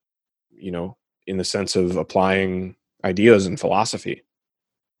 in the sense of applying ideas and philosophy?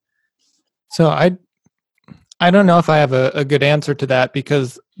 So I don't know if I have a good answer to that,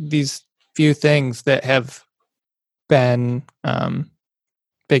 because these few things that have been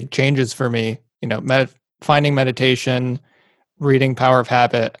big changes for me. You know, finding meditation, reading Power of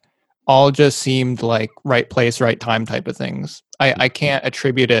Habit, all just seemed like right place, right time type of things. I can't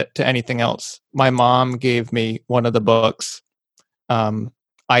attribute it to anything else. My mom gave me one of the books.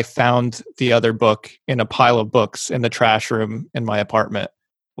 I found the other book in a pile of books in the trash room in my apartment.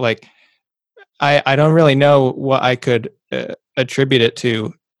 Like, I don't really know what I could attribute it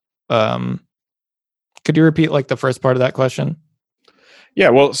to. Could you repeat like the first part of that question? Yeah,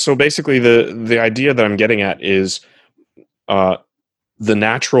 well, so basically the idea that I'm getting at is the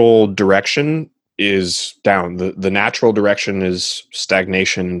natural direction is down. The natural direction is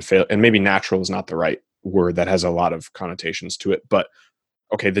stagnation and fail. And maybe natural is not the right word. That has a lot of connotations to it. But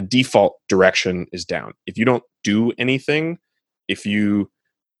okay, the default direction is down. If you don't do anything, if you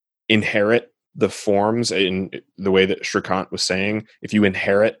inherit the forms in the way that Shrikant was saying, if you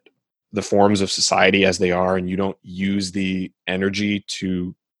inherit the forms of society as they are and you don't use the energy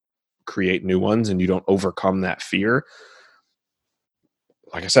to create new ones and you don't overcome that fear,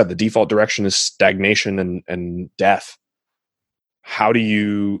 like I said, the default direction is stagnation and death. How do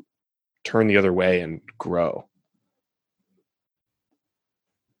you turn the other way and grow?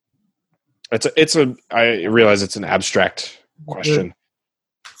 I realize it's an abstract question.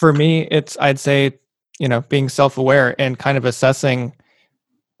 For me, I'd say, being self-aware and kind of assessing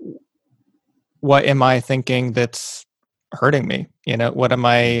what am I thinking that's hurting me? What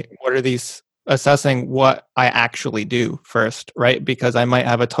are these, assessing what I actually do first, right? Because I might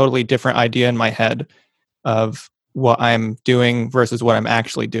have a totally different idea in my head of what I'm doing versus what I'm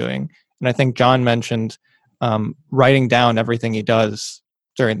actually doing. And I think John mentioned writing down everything he does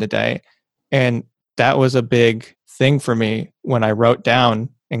during the day. And that was a big thing for me when I wrote down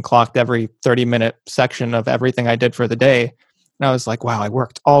and clocked every 30-minute section of everything I did for the day. And I was like, wow, I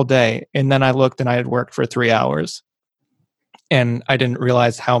worked all day. And then I looked and I had worked for 3 hours. And I didn't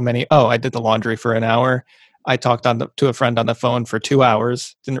realize how many, I did the laundry for an hour. I talked to a friend on the phone for 2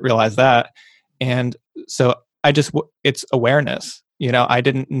 hours. Didn't realize that. And so it's awareness. I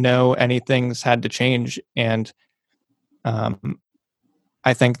didn't know any things had to change. And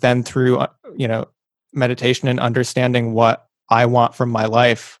I think then through, meditation and understanding what I want from my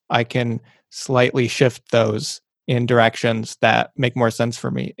life, I can slightly shift those in directions that make more sense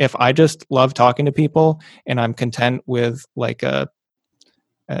for me. If I just love talking to people and I'm content with like a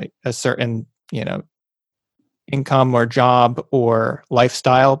certain, income or job or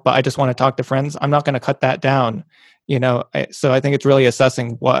lifestyle, but I just want to talk to friends, I'm not going to cut that down. So I think it's really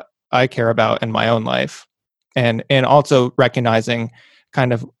assessing what I care about in my own life, and also recognizing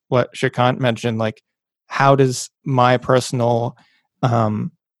kind of what Shrikant mentioned, like how does my personal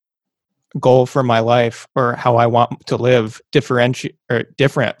goal for my life or how I want to live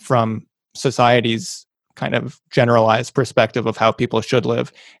different from society's kind of generalized perspective of how people should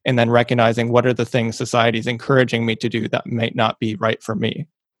live, and then recognizing what are the things society's encouraging me to do that might not be right for me.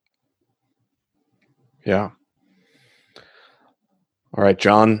 Yeah. All right,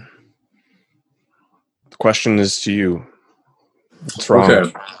 John. The question is to you. What's wrong?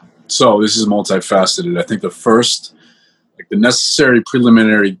 Okay. So this is multifaceted. I think the first, the necessary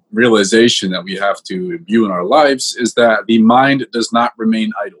preliminary realization that we have to view in our lives is that the mind does not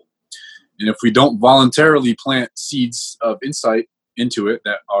remain idle. And if we don't voluntarily plant seeds of insight into it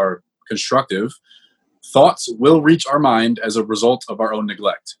that are constructive, thoughts will reach our mind as a result of our own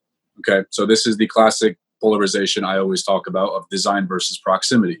neglect. Okay, so this is the classic polarization I always talk about of design versus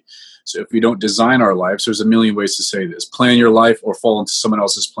proximity. So if we don't design our lives, there's a million ways to say this. Plan your life or fall into someone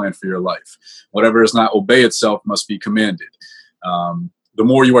else's plan for your life. Whatever does not obey itself must be commanded. The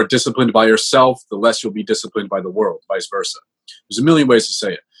more you are disciplined by yourself, the less you'll be disciplined by the world, vice versa. There's a million ways to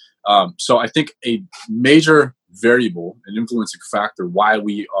say it. So I think a major variable, an influencing factor why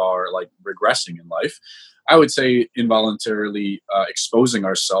we are regressing in life, I would say involuntarily exposing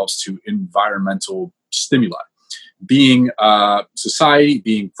ourselves to environmental stimuli, being society,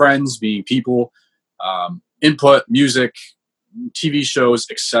 being friends, being people, input, music, TV shows,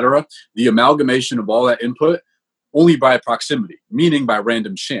 etc. The amalgamation of all that input only by proximity, meaning by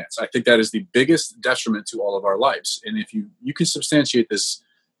random chance. I think that is the biggest detriment to all of our lives. And if you can substantiate this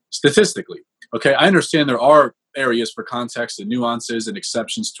statistically, okay, I understand there are areas for context and nuances and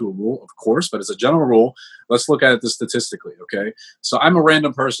exceptions to a rule, of course, but as a general rule, let's look at it statistically, okay? So I'm a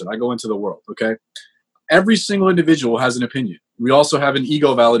random person. I go into the world, okay? Every single individual has an opinion. We also have an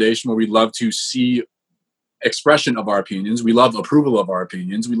ego validation where we love to see expression of our opinions. We love approval of our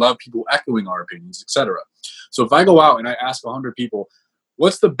opinions. We love people echoing our opinions, etc. So if I go out and I ask 100 people,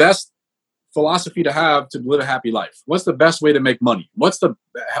 what's the best philosophy to have to live a happy life? What's the best way to make money? What's the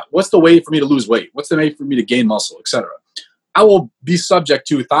way for me to lose weight? What's the way for me to gain muscle, etc.? I will be subject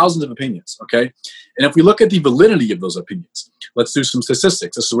to thousands of opinions, okay? And if we look at the validity of those opinions, let's do some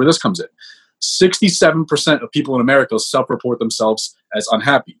statistics. This is where this comes in. 67% of people in America self-report themselves as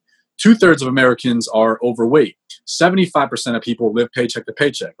unhappy. 2/3 of Americans are overweight. 75% of people live paycheck to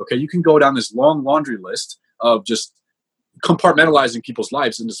paycheck, okay? You can go down this long laundry list of just compartmentalizing people's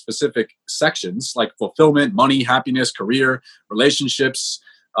lives into specific sections like fulfillment, money, happiness, career, relationships,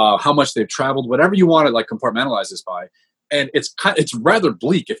 how much they've traveled, whatever you want to like compartmentalize this by. And it's rather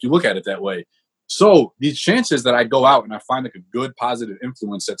bleak if you look at it that way. So the chances that I go out and I find like a good positive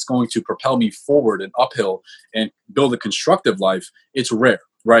influence that's going to propel me forward and uphill and build a constructive life, it's rare,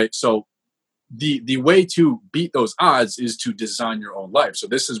 right? So the way to beat those odds is to design your own life. So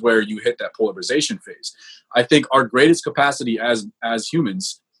this is where you hit that polarization phase. I think our greatest capacity as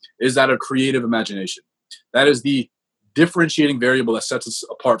humans is that of creative imagination. That is the differentiating variable that sets us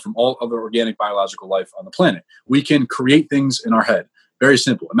apart from all other organic biological life on the planet. We can create things in our head. Very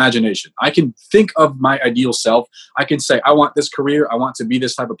simple. Imagination. I can think of my ideal self. I can say, I want this career. I want to be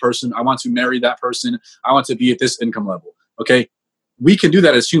this type of person. I want to marry that person. I want to be at this income level. Okay. We can do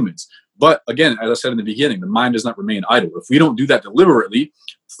that as humans. But again, as I said in the beginning, the mind does not remain idle. If we don't do that deliberately,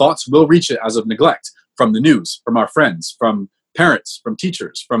 thoughts will reach it as of neglect from the news, from our friends, from parents, from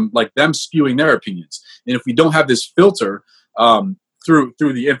teachers, from like them spewing their opinions. And if we don't have this filter through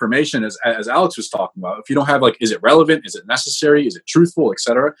the information, as Alex was talking about, if you don't have like, is it relevant? Is it necessary? Is it truthful,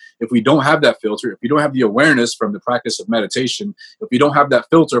 etc.? If we don't have that filter, if we don't have the awareness from the practice of meditation, if we don't have that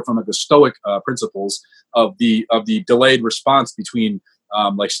filter from like the Stoic principles of the delayed response between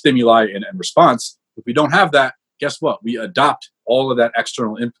like stimuli and response, if we don't have that, guess what? We adopt all of that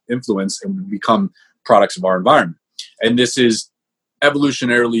external influence and we become products of our environment. And this is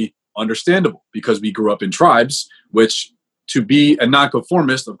evolutionarily understandable because we grew up in tribes, which to be a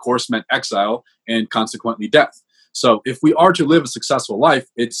nonconformist, of course, meant exile and consequently death. So if we are to live a successful life,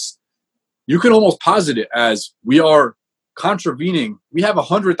 you can almost posit it as we are contravening. We have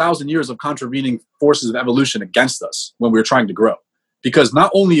 100,000 years of contravening forces of evolution against us when we're trying to grow. Because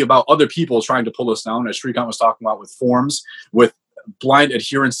not only about other people trying to pull us down, as Shrikant was talking about, with forms, with blind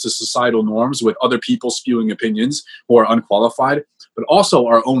adherence to societal norms, with other people spewing opinions who are unqualified, but also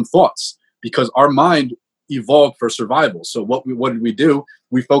our own thoughts, because our mind evolved for survival. So what did we do?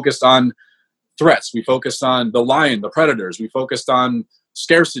 We focused on threats. We focused on the lion, the predators. We focused on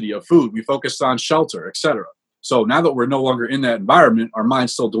scarcity of food. We focused on shelter, etc. So now that we're no longer in that environment, our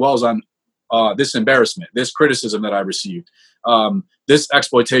mind still dwells on this embarrassment, this criticism that I received, this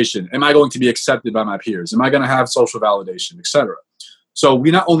exploitation. Am I going to be accepted by my peers? Am I going to have social validation, etc.? So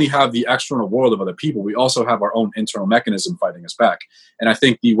we not only have the external world of other people, we also have our own internal mechanism fighting us back. And I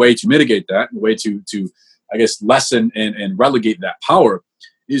think the way to mitigate that, the way to I guess, lessen and relegate that power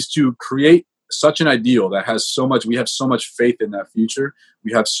is to create such an ideal that has so much, we have so much faith in that future.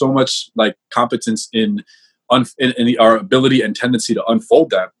 We have so much like competence in our ability and tendency to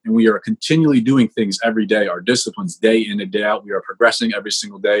unfold that. And we are continually doing things every day, our disciplines day in and day out. We are progressing every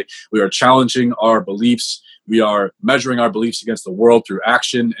single day. We are challenging our beliefs. We are measuring our beliefs against the world through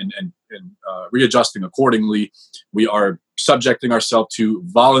action and readjusting accordingly. We are subjecting ourselves to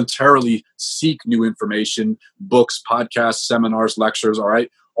voluntarily seek new information, books, podcasts, seminars, lectures, all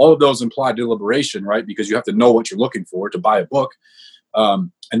right? All of those imply deliberation, right? Because you have to know what you're looking for to buy a book.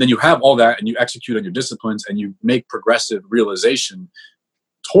 And then you have all that and you execute on your disciplines and you make progressive realization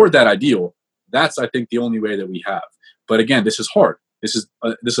toward that ideal. That's, I think, the only way that we have. But again, this is hard. This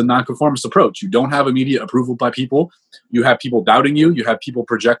is a nonconformist approach. You don't have immediate approval by people. You have people doubting you. You have people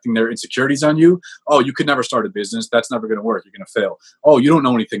projecting their insecurities on you. Oh, you could never start a business. That's never going to work. You're going to fail. Oh, you don't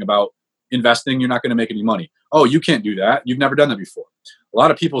know anything about investing. You're not going to make any money. Oh, you can't do that. You've never done that before. A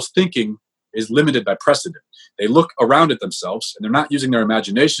lot of people's thinking is limited by precedent. They look around at themselves and they're not using their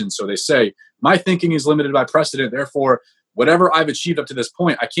imagination. So they say, my thinking is limited by precedent. Therefore, whatever I've achieved up to this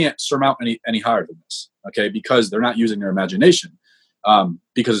point, I can't surmount any higher than this. Okay. Because they're not using their imagination.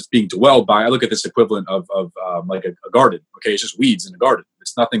 Because it's being dwelled by, I look at this equivalent of like a garden. Okay. It's just weeds in a garden.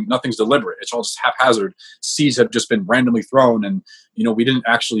 It's nothing's deliberate. It's all just haphazard. Seeds have just been randomly thrown. And, we didn't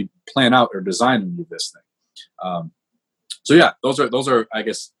actually plan out or design any of this thing. So yeah, those are, I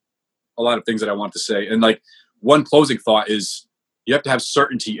guess, a lot of things that I want to say. And like one closing thought is you have to have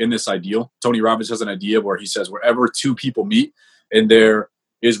certainty in this ideal. Tony Robbins has an idea where he says, wherever two people meet and there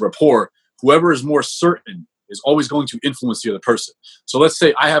is rapport, whoever is more certain is always going to influence the other person. So let's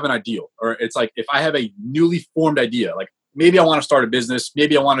say I have an ideal, or it's like if I have a newly formed idea, like maybe I want to start a business.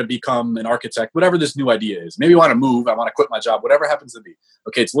 Maybe I want to become an architect, whatever this new idea is. Maybe I want to move. I want to quit my job, whatever happens to be.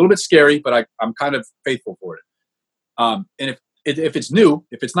 Okay, it's a little bit scary, but I'm kind of faithful for it. And if it's new,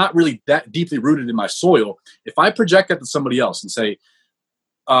 if it's not really that deeply rooted in my soil, if I project that to somebody else and say,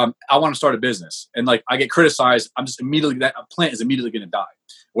 I want to start a business, and like I get criticized, I'm just immediately, that plant is immediately going to die.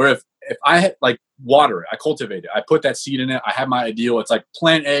 Where if I had, like, water it, I cultivate it, I put that seed in it, I have my ideal. It's like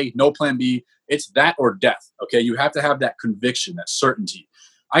plan A, no plan B. It's that or death. Okay, you have to have that conviction, that certainty.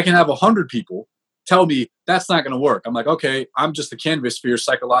 I can have 100 people tell me that's not going to work. I'm like, okay, I'm just a canvas for your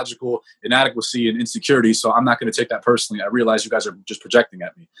psychological inadequacy and insecurity, so I'm not going to take that personally. I realize you guys are just projecting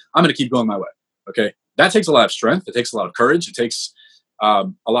at me. I'm going to keep going my way. Okay, that takes a lot of strength. It takes a lot of courage. It takes a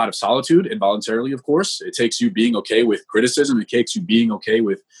lot of solitude, involuntarily, of course. It takes you being okay with criticism. It takes you being okay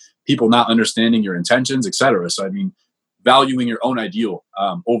with people not understanding your intentions, etc. So, I mean, valuing your own ideal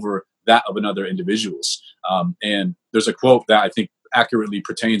over that of another individual's. And there's a quote that I think accurately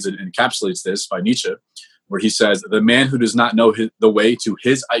pertains and encapsulates this by Nietzsche, where he says, "The man who does not know the way to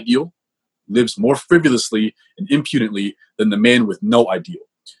his ideal lives more frivolously and impudently than the man with no ideal."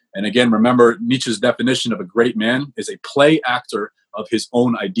 And again, remember, Nietzsche's definition of a great man is a play actor of his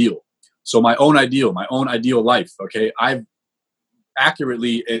own ideal. So my own ideal life, okay, I've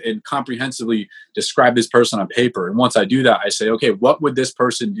accurately and comprehensively describe this person on paper. And once I do that, I say, okay, what would this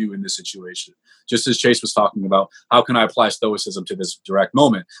person do in this situation? Just as Chase was talking about, how can I apply stoicism to this direct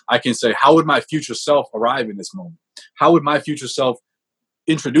moment? I can say, how would my future self arrive in this moment? How would my future self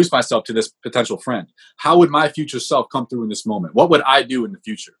introduce myself to this potential friend? How would my future self come through in this moment? What would I do in the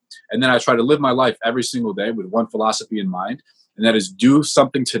future? And then I try to live my life every single day with one philosophy in mind, and that is do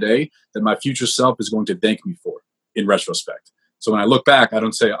something today that my future self is going to thank me for in retrospect. So when I look back, I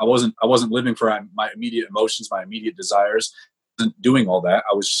don't say I wasn't living for my immediate emotions, my immediate desires. I wasn't doing all that.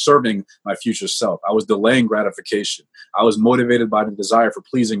 I was serving my future self. I was delaying gratification. I was motivated by the desire for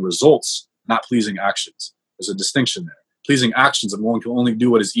pleasing results, not pleasing actions. There's a distinction there. Pleasing actions, I'm going to only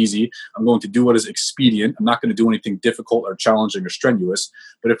do what is easy. I'm going to do what is expedient. I'm not going to do anything difficult or challenging or strenuous.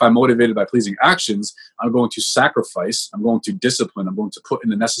 But if I'm motivated by pleasing actions, I'm going to sacrifice. I'm going to discipline. I'm going to put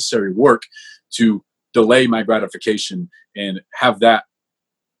in the necessary work to delay my gratification and have that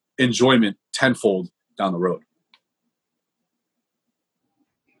enjoyment tenfold down the road.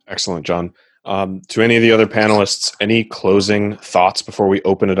 Excellent, John. To any of the other panelists, any closing thoughts before we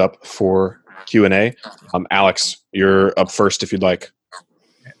open it up for Q&A? Alex, you're up first if you'd like.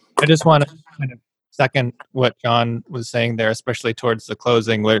 I just want to kind of second what John was saying there, especially towards the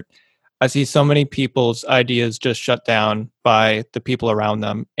closing, where I see so many people's ideas just shut down by the people around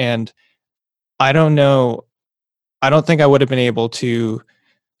them. And I don't know, I don't think I would have been able to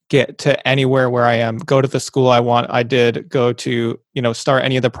get to anywhere where I am, go to the school I did, go to, start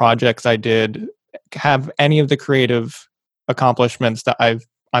any of the projects I did, have any of the creative accomplishments that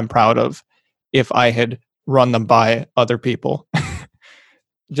I'm proud of if I had run them by other people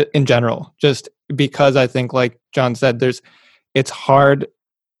in general, just because I think, like John said, it's hard.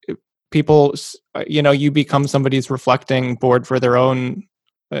 People, you become somebody's reflecting board for their own,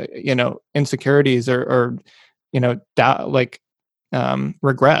 insecurities or doubt,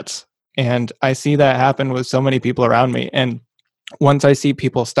 regrets. And I see that happen with so many people around me. And once I see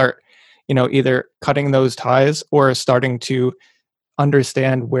people start, either cutting those ties or starting to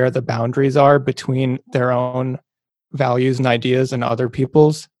understand where the boundaries are between their own values and ideas and other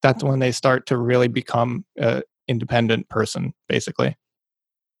people's, that's when they start to really become an independent person, basically.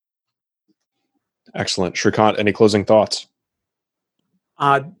 Excellent. Shrikant, any closing thoughts?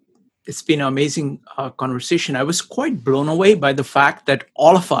 It's been an amazing conversation. I was quite blown away by the fact that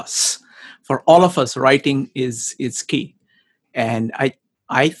for all of us, writing is key. And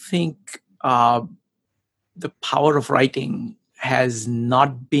I think the power of writing has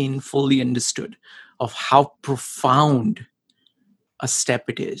not been fully understood of how profound a step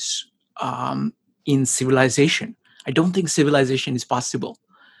it is in civilization. I don't think civilization is possible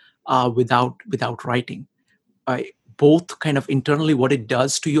without writing. Both kind of internally what it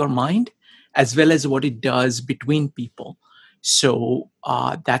does to your mind, as well as what it does between people. So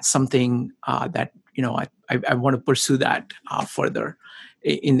that's something that I want to pursue that further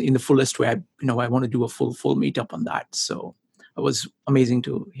in the fullest way. I want to do a full meetup on that. So it was amazing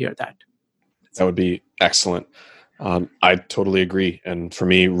to hear that. That would be excellent. I totally agree. And for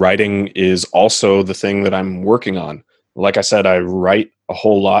me, writing is also the thing that I'm working on. Like I said, I write a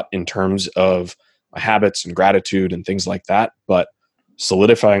whole lot in terms of my habits and gratitude and things like that. But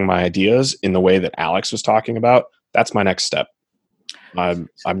solidifying my ideas in the way that Alex was talking about, that's my next step. I'm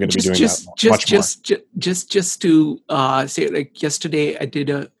going to be doing that much more. Just to say, like yesterday I did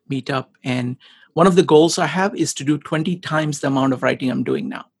a meetup and one of the goals I have is to do 20 times the amount of writing I'm doing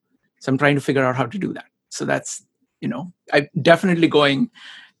now. So I'm trying to figure out how to do that. So that's, I'm definitely going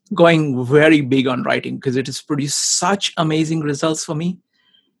very big on writing because it has produced such amazing results for me.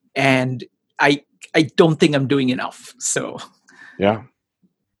 And I don't think I'm doing enough. So yeah.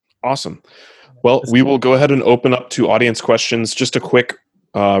 Awesome. Well, we will go ahead and open up to audience questions. Just a quick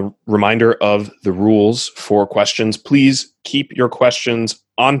reminder of the rules for questions. Please keep your questions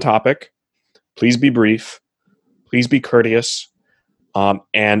on topic. Please be brief. Please be courteous.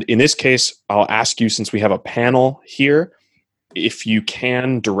 And in this case, I'll ask you, since we have a panel here, if you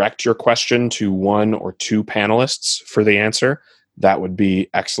can direct your question to one or two panelists for the answer, that would be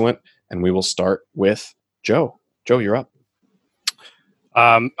excellent. And we will start with Joe. Joe, you're up.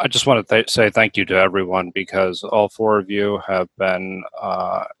 I just want to say thank you to everyone, because all four of you have been,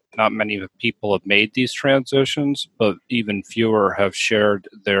 not many people have made these transitions, but even fewer have shared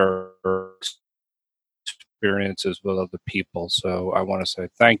their experiences with other people. So I want to say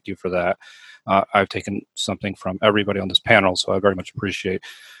thank you for that. I've taken something from everybody on this panel, so I very much appreciate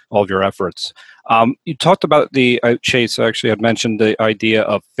all of your efforts. You talked about Chase actually had mentioned the idea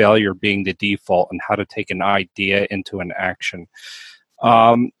of failure being the default and how to take an idea into an action.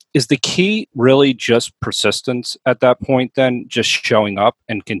 Is the key really just persistence at that point then? Just showing up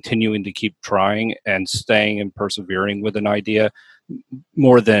and continuing to keep trying and staying and persevering with an idea,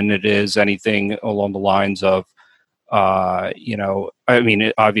 more than it is anything along the lines of, obviously,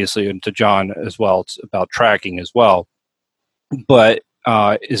 and to John as well, it's about tracking as well. But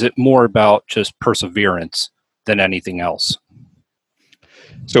is it more about just perseverance than anything else?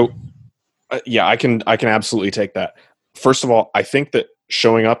 So, I can absolutely take that. First of all, I think that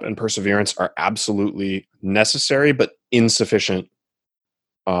showing up and perseverance are absolutely necessary, but insufficient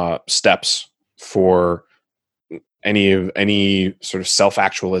steps for any sort of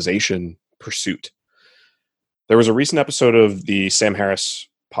self-actualization pursuit. There was a recent episode of the Sam Harris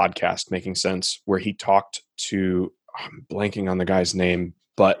podcast, Making Sense, where he talked to, I'm blanking on the guy's name,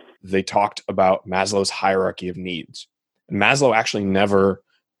 but they talked about Maslow's hierarchy of needs. And Maslow actually never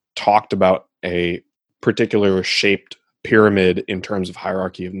talked about a particular shaped pyramid in terms of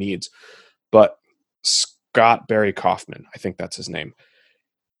hierarchy of needs, but Scott Barry Kaufman, I think that's his name,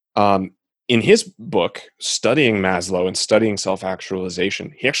 in his book, studying Maslow and studying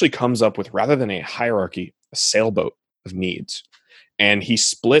self-actualization, he actually comes up with, rather than a hierarchy, a sailboat of needs. And he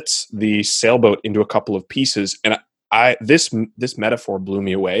splits the sailboat into a couple of pieces. And this metaphor blew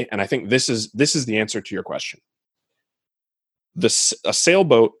me away. And I think this is the answer to your question. A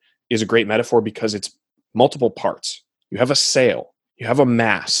sailboat is a great metaphor because it's multiple parts. You have a sail, you have a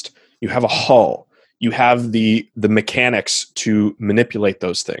mast, you have a hull, you have the mechanics to manipulate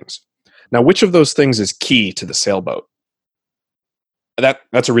those things. Now, which of those things is key to the sailboat?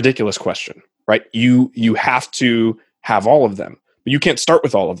 That's a ridiculous question, right? You have to have all of them, but you can't start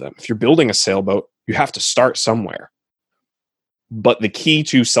with all of them. If you're building a sailboat, you have to start somewhere. But the key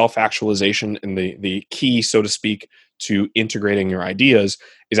to self-actualization and the key, so to speak, to integrating your ideas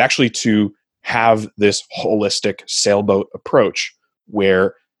is actually to have this holistic sailboat approach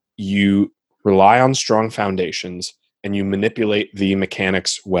where you rely on strong foundations and you manipulate the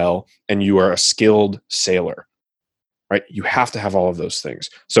mechanics well, and you are a skilled sailor, right? You have to have all of those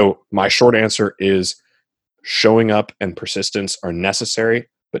things. So my short answer is showing up and persistence are necessary,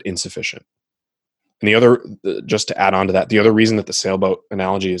 but insufficient. And the other, just to add on to that, the other reason that the sailboat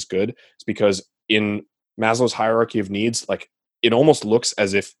analogy is good is because in Maslow's hierarchy of needs, like, it almost looks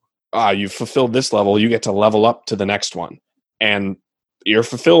as if you've fulfilled this level, you get to level up to the next one. And you're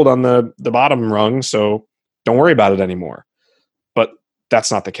fulfilled on the bottom rung, so don't worry about it anymore. But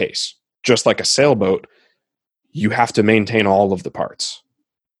that's not the case. Just like a sailboat, you have to maintain all of the parts.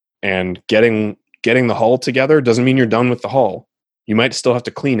 And getting the hull together doesn't mean you're done with the hull. You might still have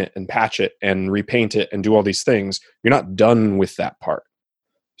to clean it and patch it and repaint it and do all these things. You're not done with that part.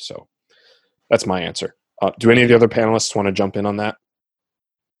 So that's my answer. Do any of the other panelists want to jump in on that?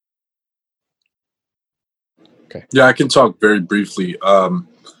 Okay. Yeah, I can talk very briefly. I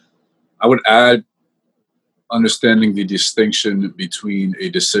would add understanding the distinction between a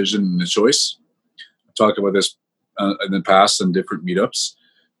decision and a choice. I've talked about this in the past in different meetups,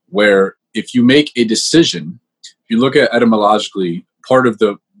 where if you make a decision, if you look at etymologically, part of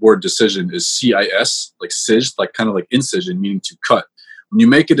the word decision is CIS, like cis, like kind of like incision, meaning to cut. When you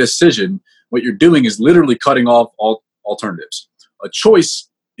make a decision, what you're doing is literally cutting off all alternatives. A choice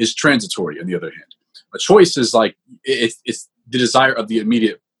is transitory, on the other hand. A choice is like, it's the desire of the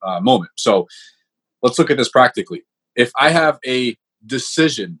immediate moment. So let's look at this practically. If I have a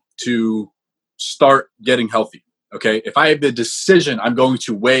decision to start getting healthy, okay, if I have the decision I'm going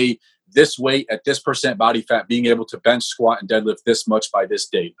to weigh this weight at this percent body fat, being able to bench, squat, and deadlift this much by this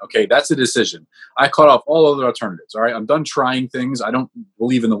date. Okay, that's a decision. I cut off all other alternatives. All right, I'm done trying things. I don't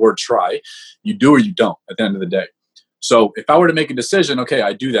believe in the word try. You do or you don't at the end of the day. So if I were to make a decision, okay,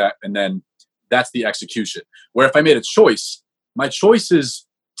 I do that, and then that's the execution. Where if I made a choice, my choice is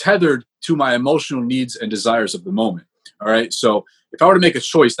tethered to my emotional needs and desires of the moment. All right, so if I were to make a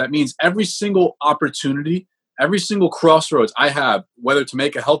choice, that means every single opportunity, every single crossroads I have, whether to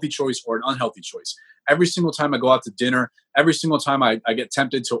make a healthy choice or an unhealthy choice, every single time I go out to dinner, every single time I get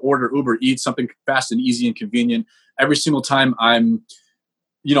tempted to order Uber Eats, something fast and easy and convenient, every single time I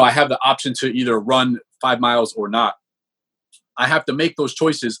have the option to either run 5 miles or not, I have to make those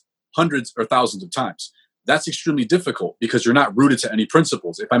choices hundreds or thousands of times. That's extremely difficult because you're not rooted to any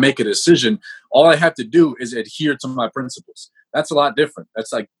principles. If I make a decision, all I have to do is adhere to my principles. That's a lot different.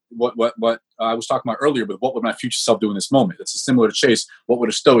 That's like what I was talking about earlier, but what would my future self do in this moment? It's similar to Chase. What would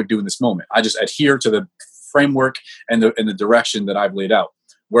a Stoic do in this moment? I just adhere to the framework and the direction that I've laid out.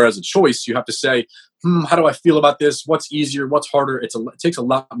 Whereas a choice, you have to say, how do I feel about this? What's easier? What's harder? It takes a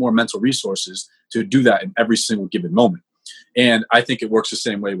lot more mental resources to do that in every single given moment. And I think it works the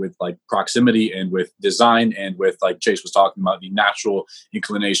same way with like proximity and with design and with, like Chase was talking about, the natural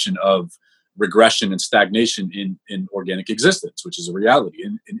inclination of regression and stagnation in organic existence, which is a reality,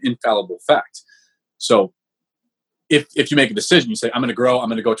 an infallible fact. So if you make a decision, you say, I'm going to grow, I'm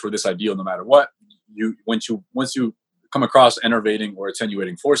going to go toward this ideal no matter what. Once you come across enervating or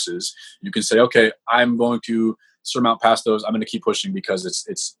attenuating forces, you can say, okay, I'm going to surmount past those. I'm going to keep pushing because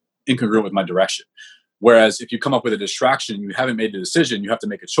it's incongruent with my direction. Whereas if you come up with a distraction, you haven't made the decision, you have to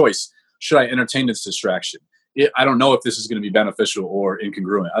make a choice. Should I entertain this distraction? I don't know if this is going to be beneficial or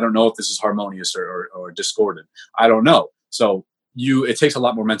incongruent. I don't know if this is harmonious or discordant. I don't know. So it takes a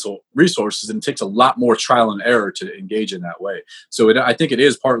lot more mental resources, and it takes a lot more trial and error to engage in that way. So I think it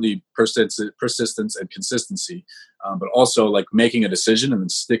is partly persistence and consistency, but also like making a decision and then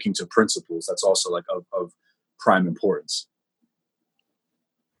sticking to principles. That's also like of prime importance.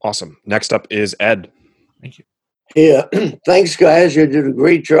 Awesome. Next up is Ed. Thank you. Yeah, thanks, guys. You did a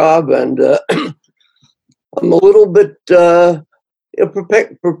great job, and I'm a little bit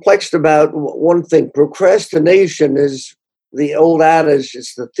perplexed about one thing. Procrastination is the old adage,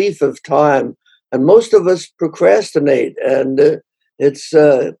 it's the thief of time, and most of us procrastinate, and it's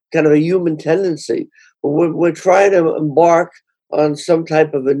kind of a human tendency. But we're trying to embark on some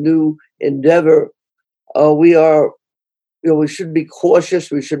type of a new endeavor. We should be cautious.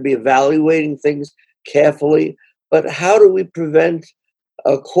 We should be evaluating things carefully. But how do we prevent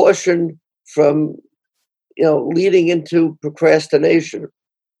caution from, leading into procrastination?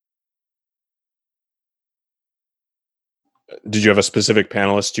 Did you have a specific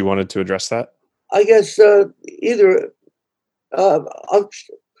panelist you wanted to address that? I guess either.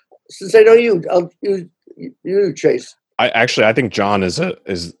 Since I know you, you Chase. I think John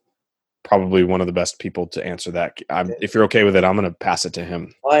is probably one of the best people to answer that. If you're okay with it, I'm going to pass it to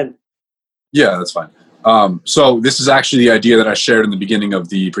him. Fine. Yeah, that's fine. So this is actually the idea that I shared in the beginning of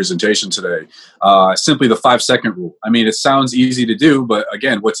the presentation today. Simply the 5-second rule. I mean, it sounds easy to do, but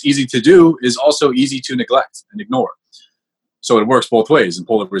again, what's easy to do is also easy to neglect and ignore. So it works both ways in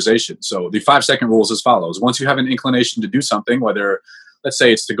polarization. So the 5-second rule is as follows. Once you have an inclination to do something, whether, let's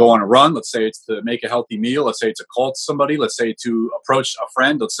say it's to go on a run, let's say it's to make a healthy meal, let's say it's to call somebody, let's say to approach a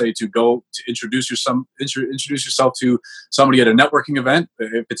friend, let's say to go to introduce yourself to somebody at a networking event,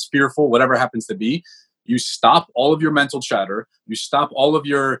 if it's fearful, whatever happens to be, you stop all of your mental chatter, you stop all of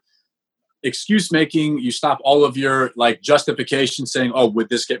your excuse making, you stop all of your like justification saying, oh, would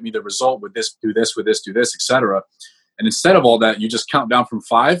this get me the result? Would this do this? Would this do this, etc. And instead of all that, you just count down from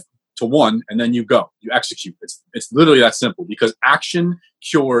 5 to 1, and then you go. You execute. It's literally that simple, because action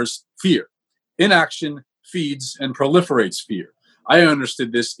cures fear. Inaction feeds and proliferates fear. I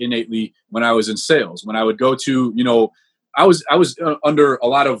understood this innately when I was in sales. When I would go to, I was under a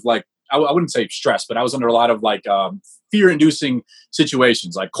lot of like, I wouldn't say stress, but I was under a lot of like fear-inducing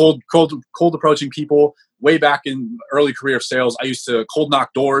situations, like cold approaching people. Way back in early career of sales, I used to cold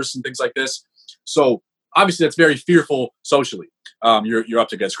knock doors and things like this. So obviously, that's very fearful socially. You're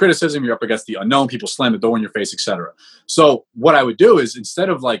up against criticism. You're up against the unknown. People slam the door in your face, etc. So what I would do is, instead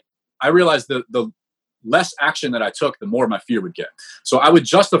of like, I realized the less action that I took, the more my fear would get. So I would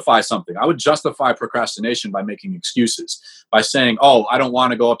justify something. I would justify procrastination by making excuses, by saying, oh, I don't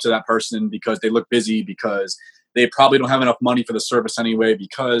want to go up to that person because they look busy, because they probably don't have enough money for the service anyway,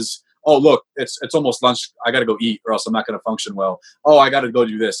 because, oh, look, it's almost lunch. I got to go eat or else I'm not going to function well. Oh, I got to go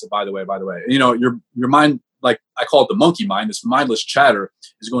do this. By the way, your mind like I call it the monkey mind, this mindless chatter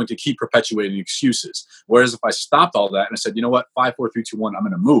is going to keep perpetuating excuses. Whereas if I stopped all that and I said, you know what, 5, 4, 3, 2, 1, I'm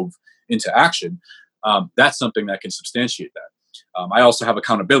going to move into action, that's something that can substantiate that. I also have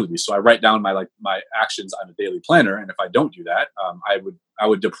accountability, so I write down my actions on a daily planner, and if I don't do that, I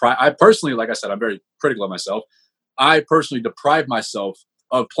would deprive. I personally, like I said, I'm very critical of myself. I personally deprive myself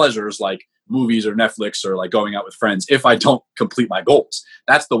of pleasures like movies or Netflix or like going out with friends if I don't complete my goals.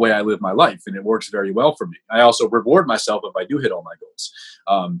 That's the way I live my life, and it works very well for me. I also reward myself if I do hit all my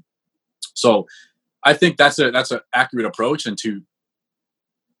goals. So I think that's an accurate approach, and to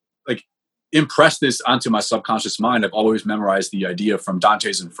like impress this onto my subconscious mind, I've always memorized the idea from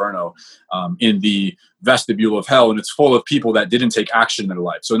Dante's Inferno, in the vestibule of hell, and it's full of people that didn't take action in their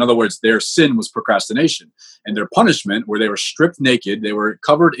life. So in other words, their sin was procrastination, and their punishment, where they were stripped naked, they were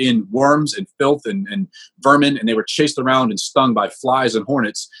covered in worms and filth and vermin, and they were chased around and stung by flies and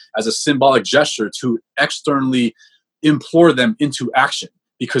hornets as a symbolic gesture to externally implore them into action,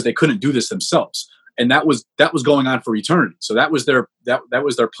 because they couldn't do this themselves. And that was going on for eternity. So that was their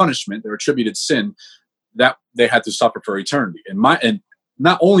punishment, their attributed sin that they had to suffer for eternity. And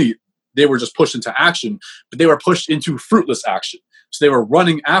not only they were just pushed into action, but they were pushed into fruitless action. So they were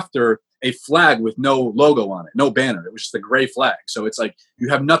running after a flag with no logo on it, no banner. It was just a gray flag. So it's like you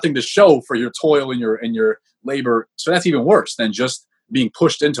have nothing to show for your toil and your labor. So that's even worse than just being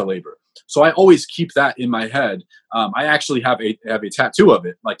pushed into labor. So I always keep that in my head. I actually have a tattoo of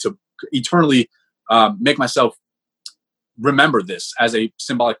it, like to eternally make myself remember this as a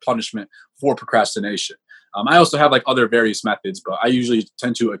symbolic punishment for procrastination. I also have like other various methods, but I usually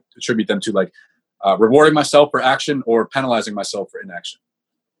tend to attribute them to like rewarding myself for action or penalizing myself for inaction.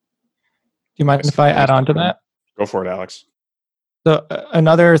 Do you mind if I add on to that? Go for it, Alex. So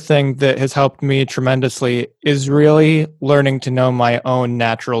another thing that has helped me tremendously is really learning to know my own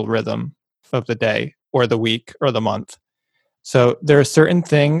natural rhythm of the day or the week or the month. So there are certain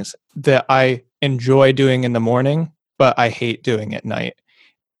things that I enjoy doing in the morning, but I hate doing at night.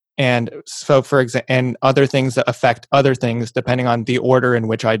 And so, for example, and other things that affect other things depending on the order in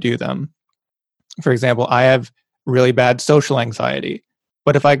which I do them. For example, I have really bad social anxiety,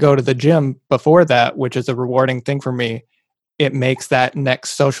 but if I go to the gym before that, which is a rewarding thing for me, it makes that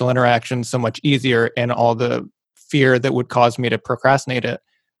next social interaction so much easier, and all the fear that would cause me to procrastinate it,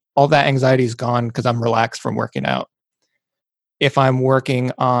 all that anxiety is gone because I'm relaxed from working out. If I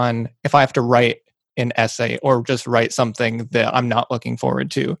have to write an essay or just write something that I'm not looking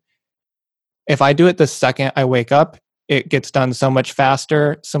forward to, if I do it the second I wake up, it gets done so much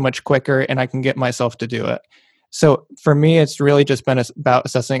faster, so much quicker, and I can get myself to do it. So for me, it's really just been about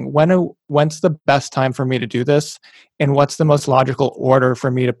assessing when's the best time for me to do this, and what's the most logical order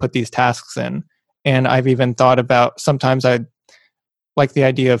for me to put these tasks in. And I've even thought about, sometimes I like the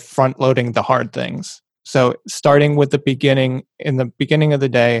idea of front loading the hard things. So starting with in the beginning of the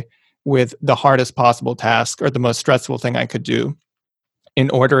day with the hardest possible task or the most stressful thing I could do, in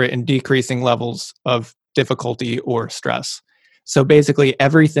order in decreasing levels of difficulty or stress. So basically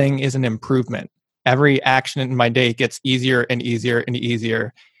everything is an improvement. Every action in my day gets easier and easier and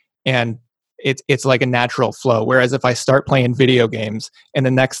easier. And it's like a natural flow. Whereas if I start playing video games and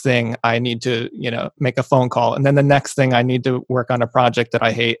the next thing I need to, make a phone call, and then the next thing I need to work on a project that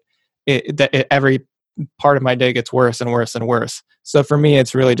I hate, every part of my day gets worse and worse and worse. So for me,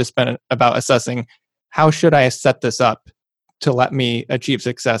 it's really just been about assessing, how should I set this up to let me achieve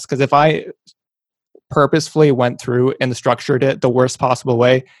success? Because if I purposefully went through and structured it the worst possible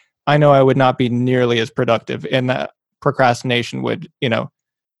way, I know I would not be nearly as productive, and that procrastination would,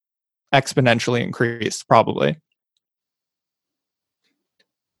 exponentially increase probably.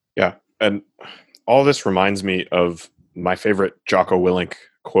 Yeah. And all this reminds me of my favorite Jocko Willink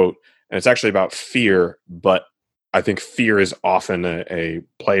quote. And it's actually about fear, but I think fear is often a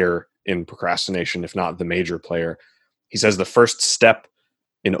player in procrastination, if not the major player. He says the first step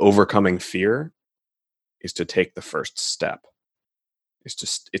in overcoming fear is to take the first step. It's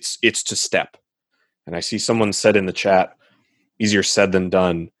to step. And I see someone said in the chat, easier said than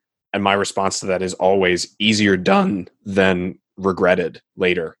done. And my response to that is always easier done than regretted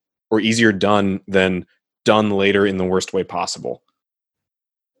later, or easier done than done later in the worst way possible.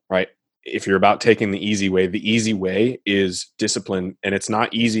 Right? If you're about taking the easy way is discipline. And it's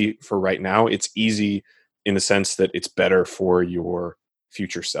not easy for right now. It's easy in the sense that it's better for your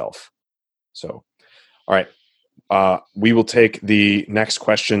future self. So, all right. We will take the next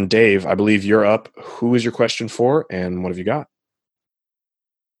question. Dave, I believe you're up. Who is your question for, and what have you got?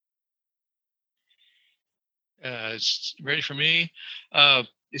 It's ready for me.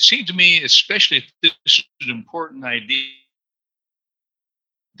 It seemed to me, especially if this is an important idea,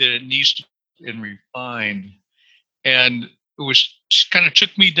 that it needs to and refined. And it was kind of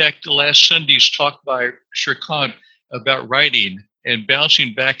took me back to last Sunday's talk by Shrikant about writing and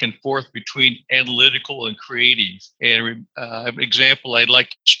bouncing back and forth between analytical and creative. And an example, I'd like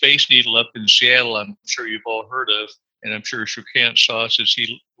Space Needle up in Seattle, I'm sure you've all heard of, and I'm sure Shrikant saw since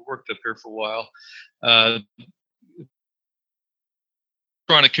he worked up here for a while. We're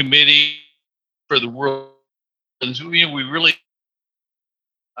on a committee for the world. And we really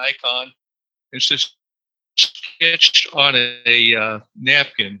icon. It's just sketched on a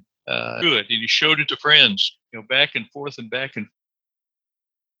napkin. Good, and he showed it to friends. Back and forth and back and.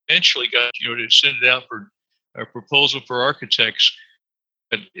 Eventually got to send it out for a proposal for architects,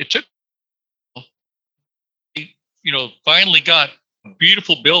 but it took. Finally got a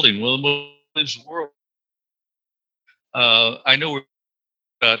beautiful building, one of the most in the world. I know we're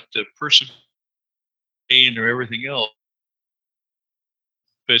about the person or everything else,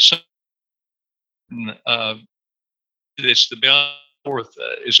 but it's the balance forth.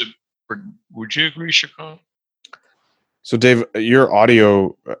 Is it? Would you agree, Shrikant? So, Dave, your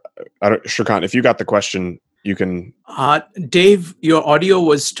audio, Shrikant, if you got the question, you can. Dave, your audio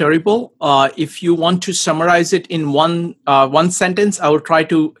was terrible. If you want to summarize it in one sentence, I will try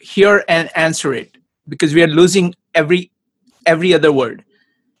to hear and answer it because we are losing every other word.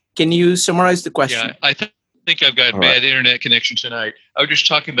 Can you summarize the question? Yeah, I think I've got bad internet connection tonight. I was just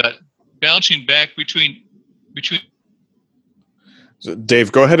talking about bouncing back between. So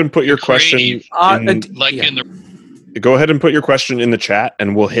Dave, go ahead and put your question. Go ahead and put your question in the chat,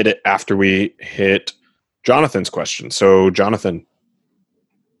 and we'll hit it after we hit Jonathan's question. So, Jonathan,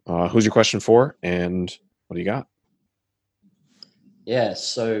 who's your question for, and what do you got? Yeah,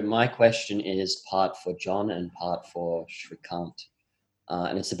 so my question is part for John and part for Shrikant.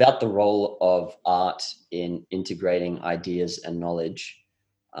 And it's about the role of art in integrating ideas and knowledge.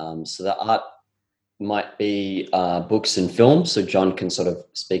 So the art might be books and films, so John can sort of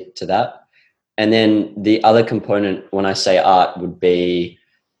speak to that. And then the other component, when I say art, would be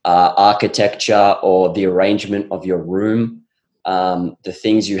architecture or the arrangement of your room, the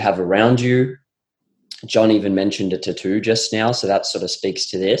things you have around you. John even mentioned a tattoo just now, so that sort of speaks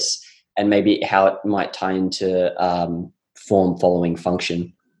to this, and maybe how it might tie into form following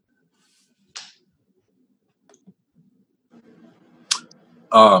function.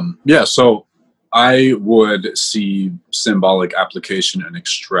 So I would see symbolic application and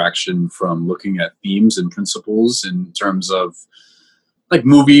extraction from looking at themes and principles in terms of like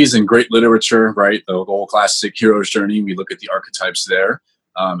movies and great literature, right? The whole classic hero's journey, we look at the archetypes there,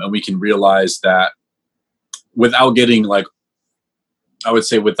 and we can realize that without getting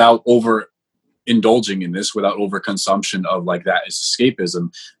without over indulging in this, without overconsumption of like that is escapism,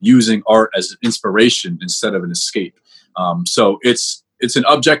 using art as an inspiration instead of an escape. So it's an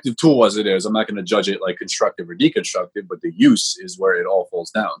objective tool as it is. I'm not going to judge it like constructive or deconstructive, but the use is where it all falls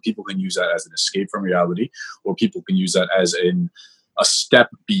down. People can use that as an escape from reality, or people can use that as a step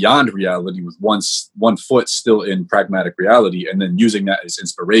beyond reality with one foot still in pragmatic reality, and then using that as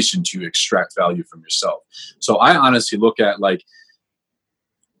inspiration to extract value from yourself. So I honestly look at like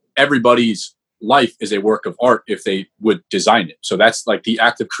everybody's life is a work of art if they would design it. So that's like the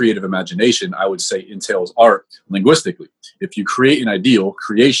act of creative imagination, I would say, entails art linguistically. If you create an ideal,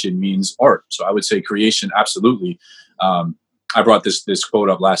 creation means art. So I would say creation, absolutely. I brought this quote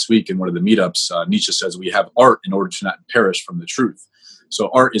up last week in one of the meetups. Nietzsche says, we have art in order to not perish from the truth. So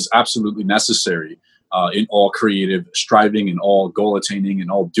art is absolutely necessary in all creative striving and all goal attaining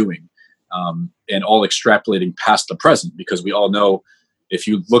and all doing, and all extrapolating past the present, because we all know if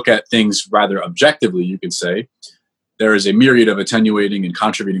you look at things rather objectively, you can say there is a myriad of attenuating and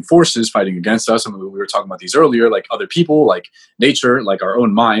contributing forces fighting against us. I mean, we were talking about these earlier, like other people, like nature, like our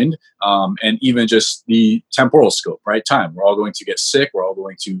own mind, and even just the temporal scope, right? Time. We're all going to get sick. We're all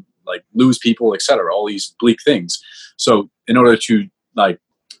going to like lose people, etc. All these bleak things. So in order to like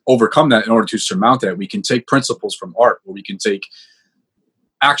overcome that, in order to surmount that, we can take principles from art, or we can take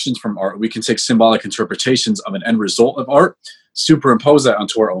actions from art. We can take symbolic interpretations of an end result of art, superimpose that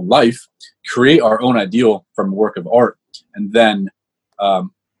onto our own life, create our own ideal from a work of art, and then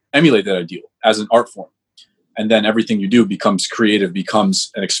emulate that ideal as an art form. And then everything you do becomes creative,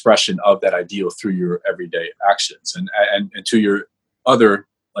 becomes an expression of that ideal through your everyday actions. And to your other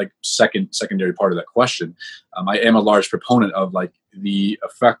like secondary part of that question, I am a large proponent of like the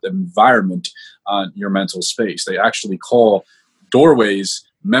effect of environment on your mental space. They actually call doorways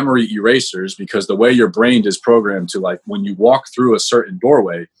memory erasers, because the way your brain is programmed to, like, when you walk through a certain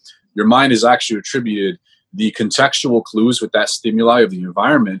doorway, your mind is actually attributed the contextual clues with that stimuli of the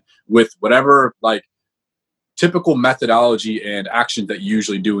environment with whatever like typical methodology and actions that you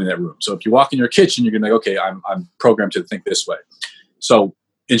usually do in that room. So if you walk in your kitchen, you're going to be like, okay, I'm programmed to think this way. So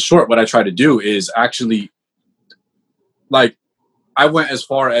in short, what I try to do is actually, like, I went as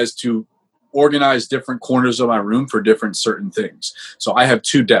far as to organize different corners of my room for different certain things. So I have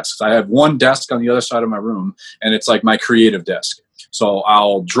 2 desks. I have one desk on the other side of my room, and it's like my creative desk. So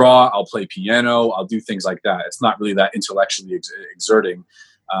I'll draw, I'll play piano, I'll do things like that. It's not really that intellectually exerting.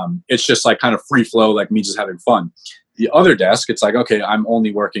 It's just like kind of free flow, like me just having fun. The other desk, it's like, okay, I'm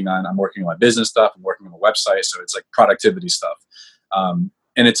working on my business stuff, I'm working on a website. So it's like productivity stuff. And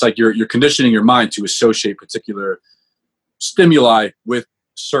it's like you're conditioning your mind to associate particular stimuli with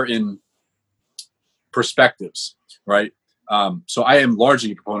certain perspectives, right? So I am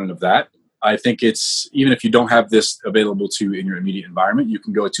largely a proponent of that. I think it's, even if you don't have this available to in your immediate environment, you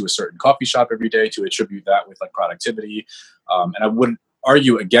can go to a certain coffee shop every day to attribute that with like productivity. And I wouldn't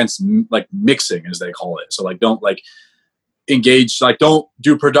argue against like mixing, as they call it. So like, don't like engage, like don't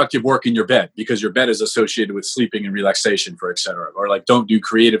do productive work in your bed because your bed is associated with sleeping and relaxation, for et cetera. Or like, don't do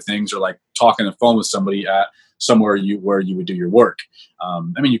creative things or like talk on the phone with somebody at somewhere where you would do your work.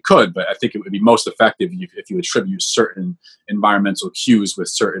 I mean, you could, but I think it would be most effective if you attribute certain environmental cues with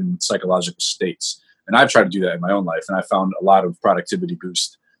certain psychological states. And I've tried to do that in my own life, and I found a lot of productivity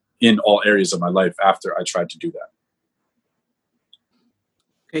boost in all areas of my life after I tried to do that.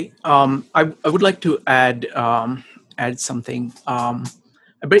 Okay, I would like to add something. I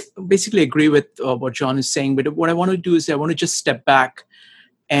basically agree with what John is saying, but what I want to do is I want to just step back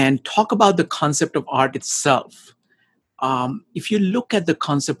and talk about the concept of art itself. If you look at the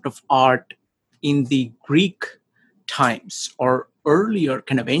concept of art in the Greek times or earlier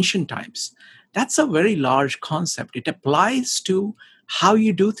kind of ancient times, that's a very large concept. It applies to how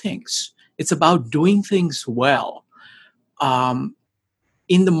you do things. It's about doing things well.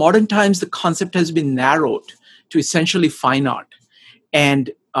 In the modern times, the concept has been narrowed to essentially fine art.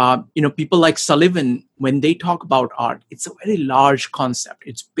 And people like Sullivan, when they talk about art, it's a very large concept.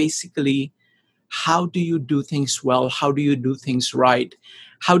 It's basically, how do you do things well? How do you do things right?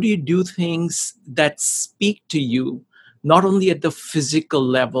 How do you do things that speak to you, not only at the physical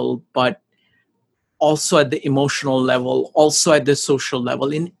level, but also at the emotional level, also at the social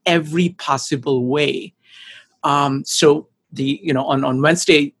level, in every possible way. So on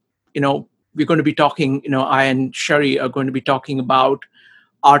Wednesday, we're going to be talking, I and Sherry are going to be talking about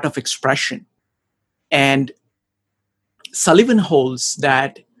art of expression. And Sullivan holds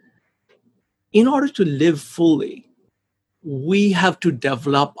that in order to live fully, we have to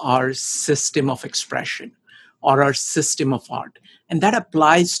develop our system of expression or our system of art. And that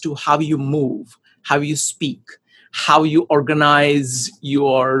applies to how you move, how you speak, how you organize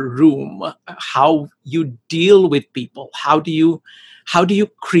your room, how you deal with people, how do you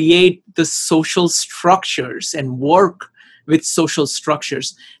create the social structures and work with social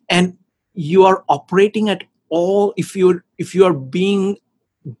structures. And you are operating at all, if you are being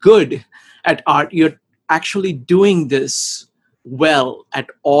good at art, you're actually doing this well at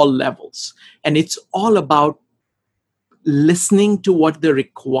all levels. And it's all about listening to what the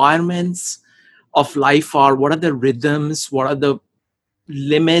requirements of life are, what are the rhythms, what are the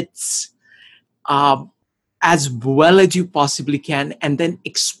limits, as well as you possibly can, and then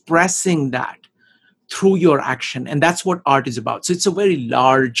expressing that through your action. And that's what art is about. So it's a very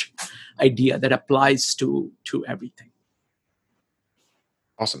large idea that applies to everything.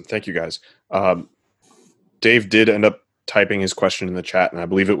 Awesome. Thank you, guys. Dave did end up typing his question in the chat, and I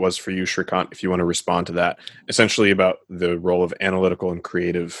believe it was for you, Shrikant, if you want to respond to that, essentially about the role of analytical and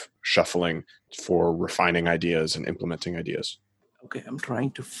creative shuffling for refining ideas and implementing ideas. Okay, I'm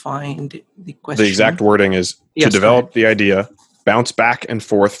trying to find the question. The exact wording is to develop the idea, bounce back and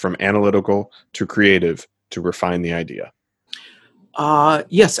forth from analytical to creative to refine the idea.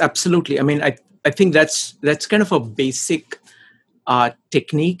 Yes, absolutely. I mean, I think that's kind of a basic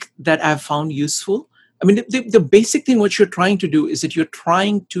technique that I've found useful. I mean, the basic thing what you're trying to do is that you're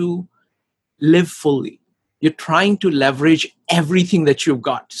trying to live fully. You're trying to leverage everything that you've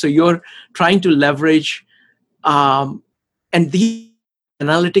got. So you're trying to leverage, and the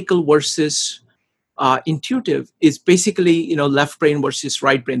analytical versus intuitive is basically, left brain versus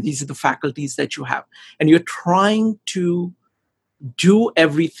right brain. These are the faculties that you have. And you're trying to do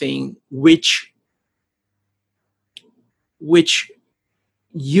everything which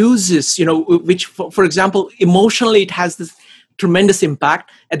uses, which, for example, emotionally, it has this tremendous impact.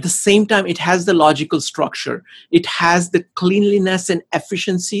 At the same time, it has the logical structure. It has the cleanliness and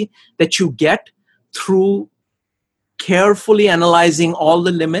efficiency that you get through carefully analyzing all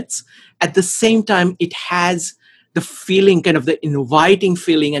the limits. At the same time, it has the feeling, kind of the inviting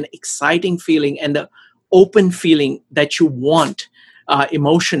feeling and exciting feeling and the open feeling that you want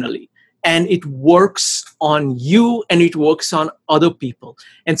emotionally. And it works on you and it works on other people.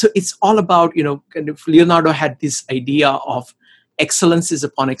 And so it's all about, kind of Leonardo had this idea of excellences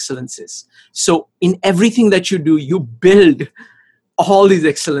upon excellences. So in everything that you do, you build all these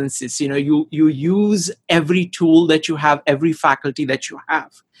excellences. You use every tool that you have, every faculty that you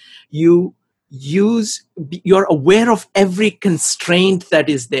have. You're aware of every constraint that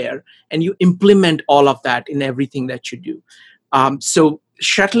is there, and you implement all of that in everything that you do. So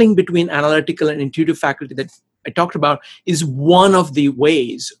shuttling between analytical and intuitive faculty that I talked about is one of the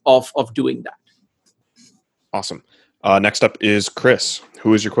ways of doing that. Awesome. Next up is Chris.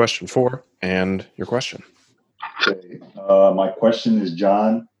 Who is your question for, and your question? Okay. My question is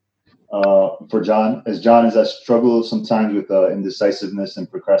John. For John, as I struggle sometimes with indecisiveness and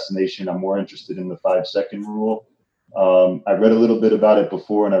procrastination, I'm more interested in the 5-second rule. I read a little bit about it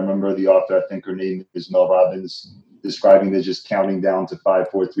before, and I remember the author, I think her name is Mel Robbins, describing it just counting down to 5,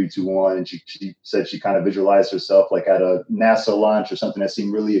 4, 3, 2, 1. And she said she kind of visualized herself like at a NASA launch or something that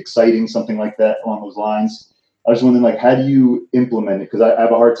seemed really exciting, something like that along those lines. I was wondering, like, how do you implement it? Because I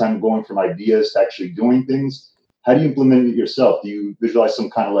have a hard time going from ideas to actually doing things. How do you implement it yourself? Do you visualize some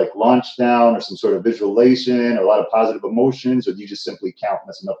kind of like launch down or some sort of visualization or a lot of positive emotions, or do you just simply count and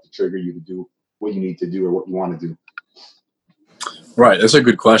that's enough to trigger you to do what you need to do or what you want to do? Right. That's a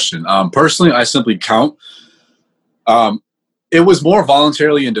good question. Personally, I simply count. It was more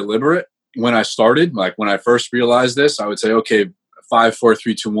voluntarily and deliberate when I started. Like when I first realized this, I would say, okay, 5, 4,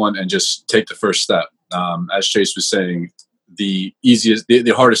 3, 2, 1, and just take the first step. As Chase was saying, the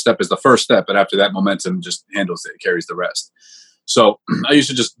hardest step is the first step, but after that, momentum just handles it, carries the rest. So I used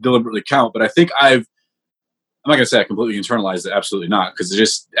to just deliberately count, but I think I'm not going to say I completely internalized it. Absolutely not.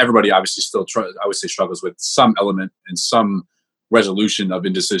 Because everybody obviously still, I would say, struggles with some element and some resolution of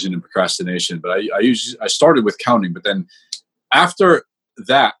indecision and procrastination. But I started with counting, but then after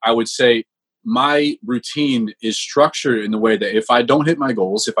that, I would say my routine is structured in the way that if I don't hit my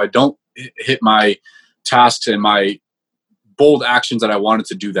goals, if I don't hit my tasks and my bold actions that I wanted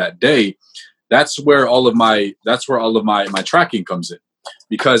to do that day, that's where all of my tracking comes in,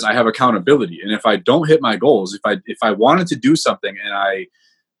 because I have accountability. And if I don't hit my goals, if I wanted to do something and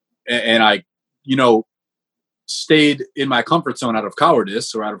I stayed in my comfort zone out of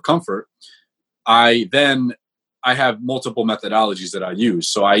cowardice or out of comfort, I have multiple methodologies that I use.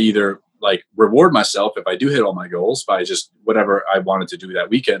 So I either like reward myself if I do hit all my goals by just whatever I wanted to do that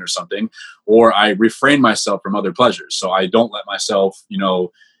weekend or something, or I refrain myself from other pleasures. So I don't let myself,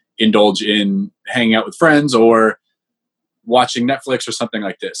 indulge in hanging out with friends or watching Netflix or something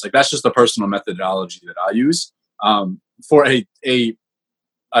like this. Like that's just the personal methodology that I use. For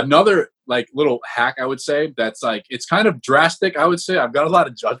another like little hack, I would say that's like, it's kind of drastic. I would say I've got a lot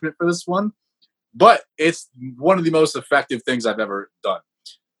of judgment for this one, but it's one of the most effective things I've ever done.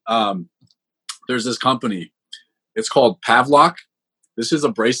 There's this company, it's called Pavlok. This is a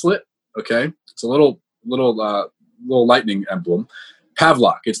bracelet. Okay. It's a little lightning emblem.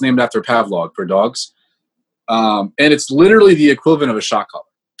 Pavlok. It's named after Pavlov for dogs. And it's literally the equivalent of a shock collar.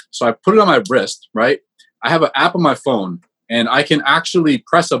 So I put it on my wrist, right? I have an app on my phone and I can actually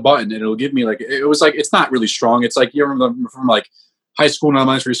press a button and it'll give me it's not really strong. It's like, you remember from like high school and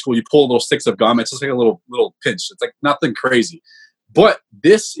elementary school, you pull little sticks of gum. It's just like a little pinch. It's like nothing crazy. But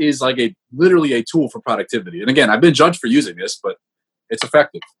this is like literally a tool for productivity. And again, I've been judged for using this, but it's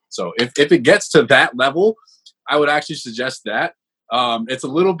effective. So if it gets to that level, I would actually suggest that. It's a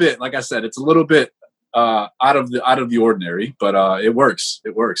little bit, like I said, it's a little bit out of the ordinary, but it works.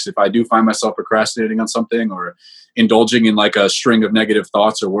 It works. If I do find myself procrastinating on something or indulging in like a string of negative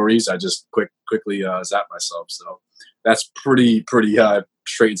thoughts or worries, I just quickly zap myself. So that's pretty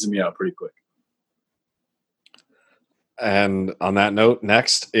straightens me out pretty quick. And on that note,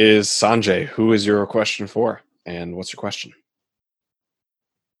 next is Sanjay. Who is your question for? And what's your question?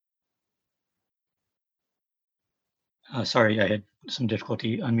 Sorry, I had some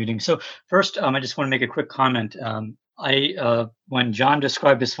difficulty unmuting. So first, I just want to make a quick comment. When John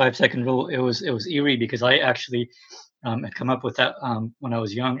described this 5-second rule, it was eerie because I actually had come up with that when I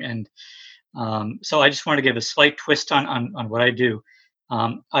was young, and so I just wanted to give a slight twist on what I do.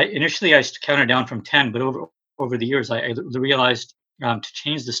 Initially I counted down from 10, but over the years I realized to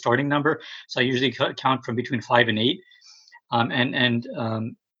change the starting number. So I usually count from between 5 and 8.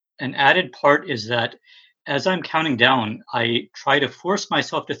 An added part is that as I'm counting down, I try to force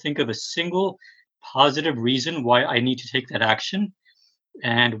myself to think of a single positive reason why I need to take that action.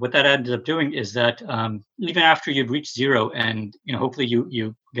 And what that ends up doing is that even after you've reached 0 and hopefully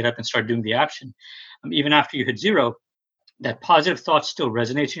you get up and start doing the action, even after you hit 0, that positive thought still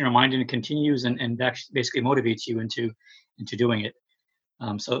resonates in your mind and it continues and basically motivates you into doing it.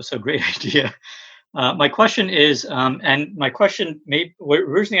 So great idea. My question is, and my question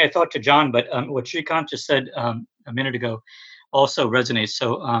originally I thought to John, but what Shrikant just said a minute ago also resonates.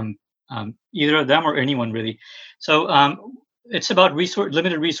 So either of them or anyone really. So it's about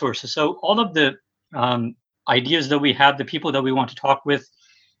limited resources. So all of the ideas that we have, the people that we want to talk with,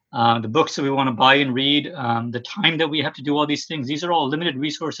 the books that we want to buy and read, the time that we have to do all these things, these are all limited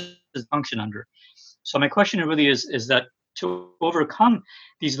resources to function under. So my question really is that to overcome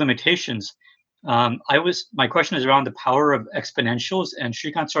these limitations, my question is around the power of exponentials, and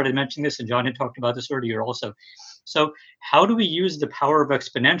Shrikant started mentioning this, and John had talked about this earlier also. So how do we use the power of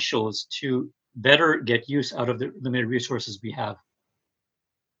exponentials to better get use out of the limited resources we have?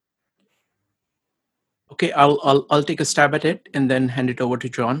 Okay, I'll take a stab at it and then hand it over to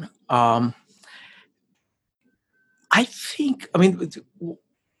John. I think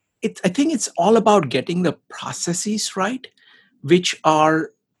it's all about getting the processes right, which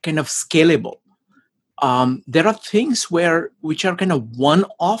are kind of scalable. There are things which are kind of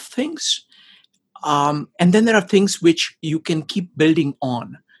one-off things, and then there are things which you can keep building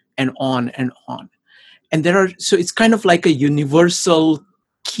on and on and on. And so it's kind of like a universal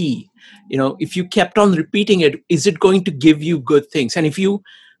key. If you kept on repeating it, is it going to give you good things? And if you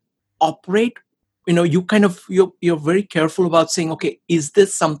operate, you're very careful about saying, okay, is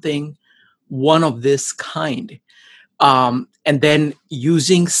this something one of this kind? And then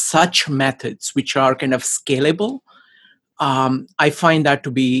using such methods which are kind of scalable, I find that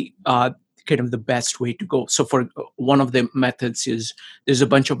to be kind of the best way to go. So for one of the methods there's a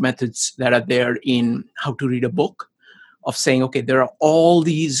bunch of methods that are there in How to Read a Book, of saying, okay, there are all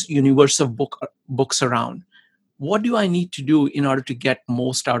these universe of books around. What do I need to do in order to get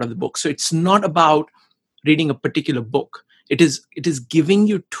most out of the book? So it's not about reading a particular book. It is giving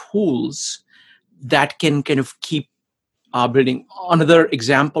you tools that can kind of keep building. Another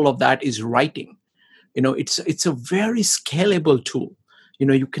example of that is writing. It's a very scalable tool.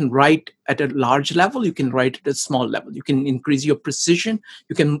 You can write at a large level, you can write at a small level, you can increase your precision,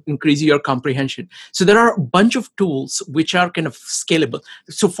 you can increase your comprehension. So there are a bunch of tools which are kind of scalable.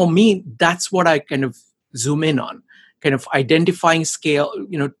 So for me, that's what I kind of zoom in on, kind of identifying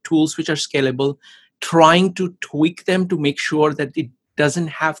tools which are scalable, trying to tweak them to make sure that it doesn't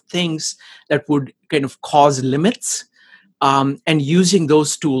have things that would kind of cause limits, and using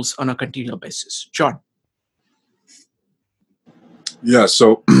those tools on a continual basis. John? Yeah,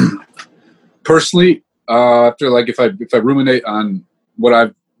 so personally, after if I ruminate on what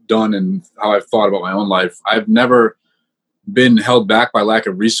I've done and how I've thought about my own life, I've never been held back by lack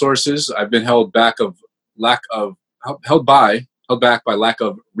of resources. I've been held back by lack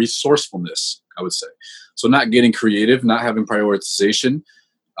of resourcefulness, I would say. So not getting creative, not having prioritization,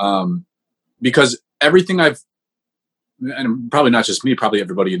 because everything and probably not just me, probably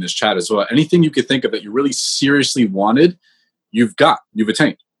everybody in this chat as well, anything you could think of that you really seriously wanted, you've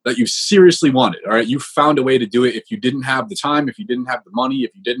attained, that you seriously wanted. All right. You found a way to do it. If you didn't have the time, if you didn't have the money,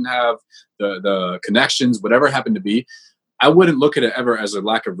 if you didn't have the connections, whatever it happened to be, I wouldn't look at it ever as a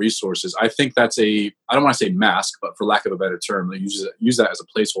lack of resources. I think that's I don't want to say mask, but for lack of a better term, use that as a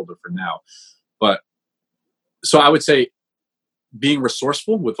placeholder for now. But so I would say being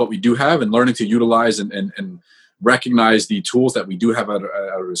resourceful with what we do have and learning to utilize and recognize the tools that we do have at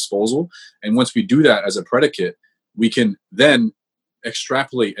our disposal. And once we do that as a predicate, we can then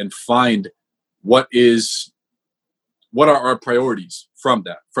extrapolate and find what are our priorities from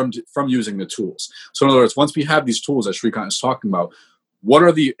that, from using the tools. So in other words, once we have these tools that Shrikant is talking about, what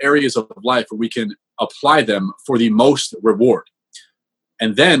are the areas of life where we can apply them for the most reward?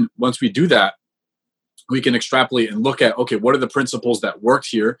 And then once we do that, we can extrapolate and look at, okay, what are the principles that worked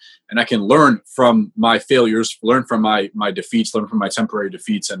here? And I can learn from my failures, learn from my defeats, learn from my temporary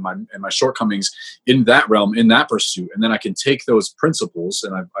defeats and my shortcomings in that realm, in that pursuit. And then I can take those principles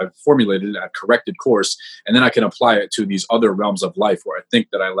and I've formulated a corrected course, and then I can apply it to these other realms of life where I think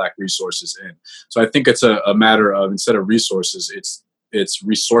that I lack resources in. So I think it's a matter of, instead of resources, it's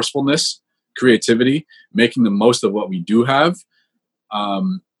resourcefulness, creativity, making the most of what we do have,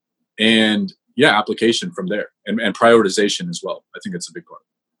 and application from there, and prioritization as well. I think it's a big part.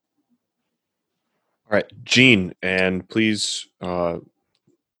 All right, Gene, and please tell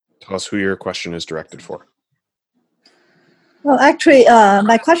us who your question is directed for. Well, actually,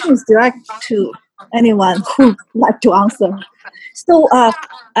 my question is direct to anyone who would like to answer. So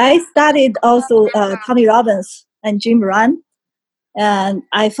I studied also Tony Robbins and Jim Rohn, and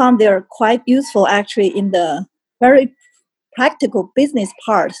I found they're quite useful actually in the very practical business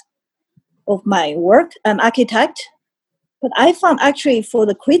part of my work. I'm an architect, But I found actually for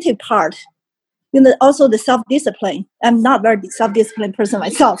the creative part, also the self-discipline. I'm not very self-disciplined person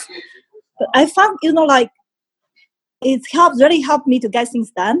myself, but I found, like, really helped me to get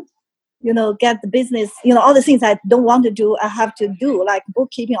things done. Get the business, all the things I don't want to do, I have to do, like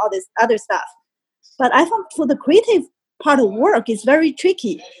bookkeeping, all this other stuff. But I found for the creative part of work, it's very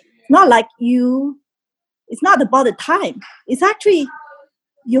tricky. It's not like it's not about the time. It's actually,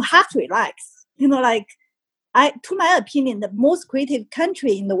 you have to relax. Like, to my opinion, the most creative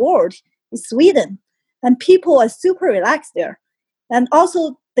country in the world is Sweden. And people are super relaxed there. And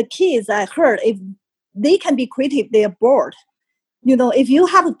also the kids, I heard, if they can be creative, they are bored. If you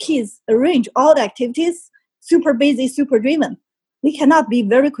have kids arrange all the activities, super busy, super driven, they cannot be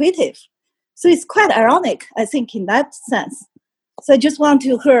very creative. So it's quite ironic, I think, in that sense. So I just want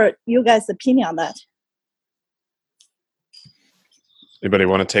to hear you guys' opinion on that. Anybody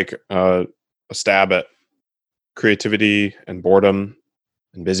want to take a stab at creativity and boredom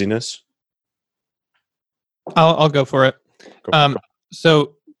and busyness? I'll go for it.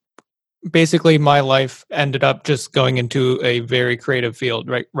 So basically, my life ended up just going into a very creative field,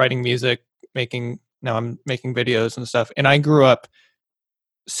 right? Writing music, now I'm making videos and stuff. And I grew up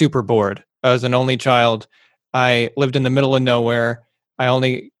super bored. I was an only child. I lived in the middle of nowhere. I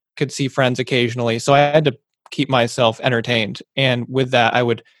only could see friends occasionally. So I had to keep myself entertained. And with that, I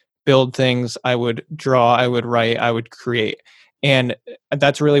would build things, I would draw, I would write, I would create. And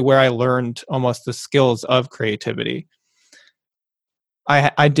that's really where I learned almost the skills of creativity.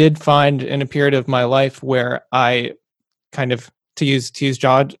 I did find in a period of my life where I kind of, to use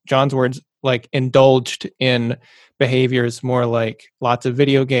John's words, like indulged in behaviors more like lots of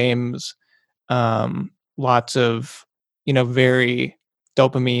video games, lots of, very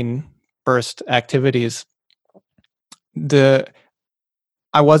dopamine burst activities.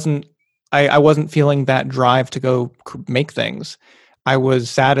 I wasn't feeling that drive to go make things. I was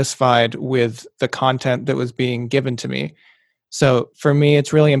satisfied with the content that was being given to me. So for me,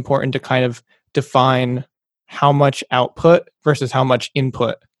 it's really important to kind of define how much output versus how much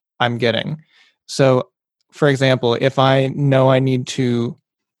input I'm getting. So, for example, if I know I need to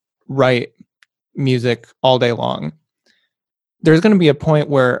write music all day long, there's going to be a point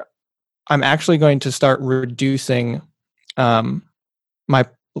where I'm actually going to start reducing my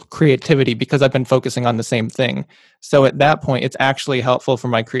creativity because I've been focusing on the same thing. So at that point, it's actually helpful for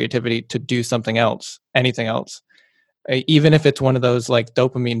my creativity to do something else, anything else. Even if it's one of those like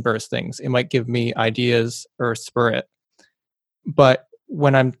dopamine burst things, it might give me ideas or spur it. But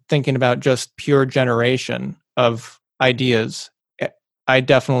when I'm thinking about just pure generation of ideas, I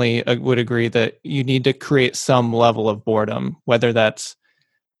definitely would agree that you need to create some level of boredom, whether that's,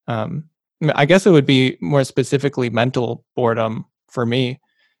 I guess it would be more specifically mental boredom for me.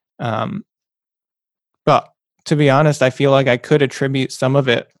 But to be honest, I feel like I could attribute some of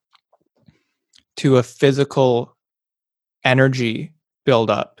it to a physical energy build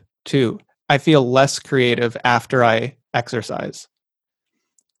up too. I feel less creative after I exercise.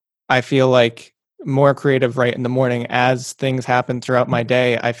 I feel like more creative right in the morning. As things happen throughout my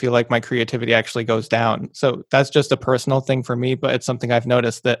day, I feel like my creativity actually goes down. So that's just a personal thing for me, but it's something I've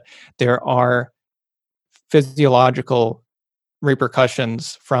noticed that there are physiological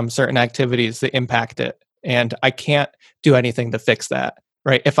repercussions from certain activities that impact it. And I can't do anything to fix that,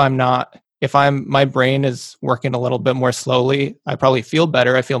 right? If my brain is working a little bit more slowly, I probably feel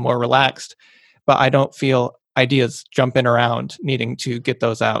better. I feel more relaxed, but I don't feel ideas jumping around needing to get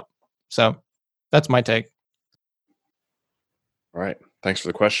those out. So that's my take. All right. Thanks for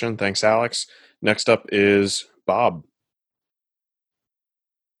the question. Thanks, Alex. Next up is Bob.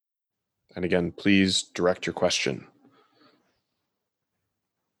 And again, please direct your question.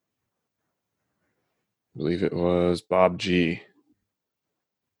 I believe it was Bob G.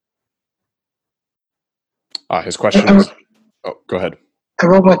 His question is... Oh, go ahead. I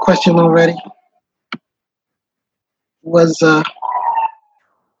wrote my question already. Was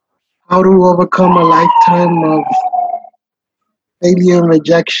how to overcome a lifetime of failure and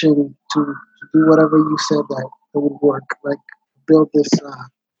rejection to do whatever you said that would work, like build this.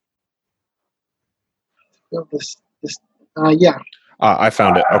 I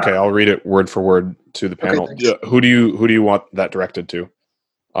found it. Okay, I'll read it word for word to the panel. Okay, who do you want that directed to?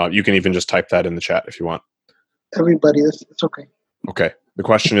 You can even just type that in the chat if you want. Everybody, it's okay. Okay. The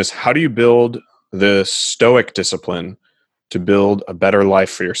question is, how do you build the stoic discipline to build a better life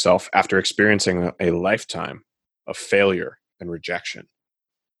for yourself after experiencing a lifetime of failure and rejection?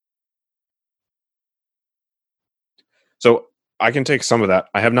 So I can take some of that.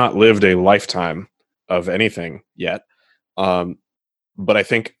 I have not lived a lifetime of anything yet. But I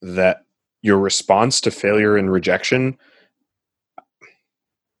think that your response to failure and rejection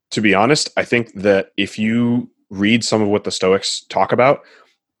To be honest, I think that if you read some of what the Stoics talk about,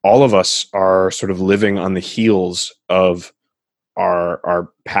 all of us are sort of living on the heels of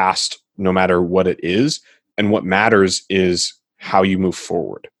our past, no matter what it is. And what matters is how you move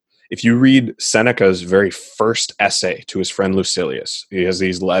forward. If you read Seneca's very first essay to his friend Lucilius, he has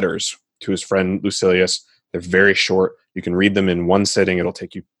these letters to his friend Lucilius. They're very short. You can read them in one sitting. It'll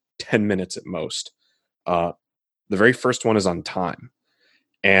take you 10 minutes at most. The very first one is on time.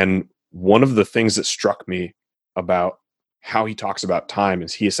 And one of the things that struck me about how he talks about time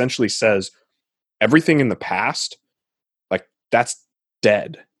is he essentially says everything in the past, like, that's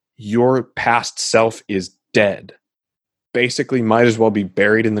dead. Your past self is dead. Basically, might as well be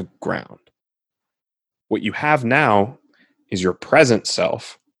buried in the ground. What you have now is your present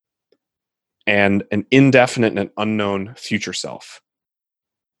self and an indefinite and an unknown future self.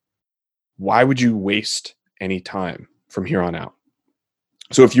 Why would you waste any time from here on out?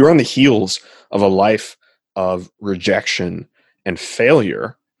 So if you're on the heels of a life of rejection and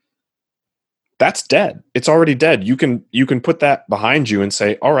failure, that's dead. It's already dead. You can put that behind you and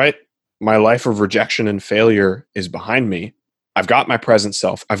say, all right, my life of rejection and failure is behind me. I've got my present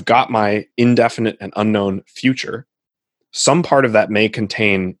self. I've got my indefinite and unknown future. Some part of that may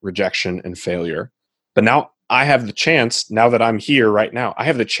contain rejection and failure, but now I have the chance, now that I'm here right now, I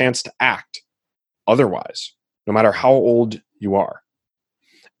have the chance to act otherwise, no matter how old you are.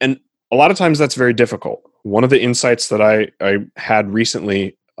 And a lot of times that's very difficult. One of the insights that I had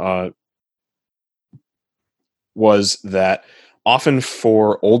recently was that often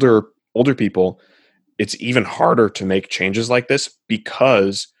for older people, it's even harder to make changes like this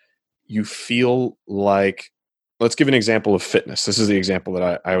because you feel like, let's give an example of fitness. This is the example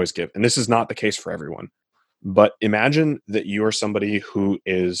that I always give. And this is not the case for everyone. But imagine that you are somebody who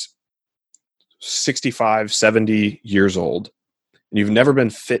is 65, 70 years old, and you've never been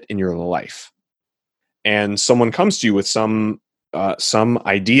fit in your life. And someone comes to you with some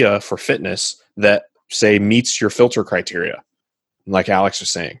idea for fitness that, say, meets your filter criteria. Like Alex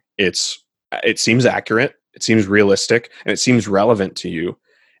was saying, it seems accurate, it seems realistic, and it seems relevant to you.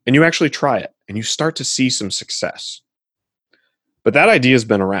 And you actually try it, and you start to see some success. But that idea has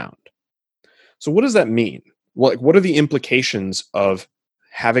been around. So what does that mean? Well, like, what are the implications of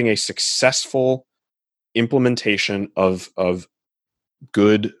having a successful implementation of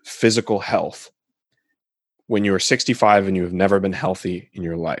good physical health when you are 65 and you have never been healthy in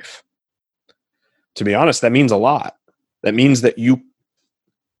your life? To be honest, that means a lot. That means that you,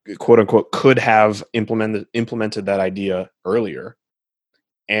 quote unquote, could have implemented that idea earlier.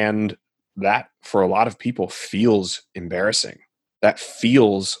 And that, for a lot of people, feels embarrassing. That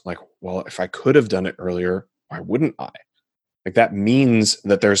feels like, well, if I could have done it earlier, why wouldn't I? Like, that means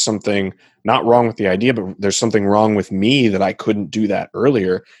that there's something not wrong with the idea, but there's something wrong with me that I couldn't do that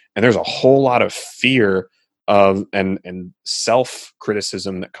earlier. And there's a whole lot of fear of and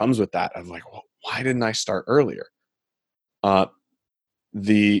self-criticism that comes with that, of like, well, why didn't I start earlier?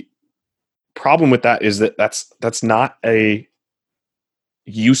 The problem with that is that that's not a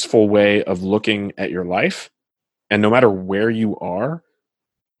useful way of looking at your life. And no matter where you are,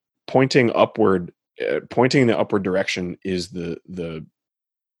 pointing in the upward direction is the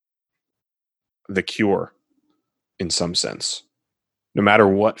cure in some sense. No matter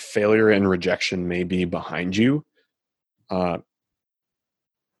what failure and rejection may be behind you,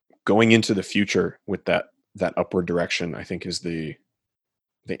 going into the future with that upward direction, I think, is the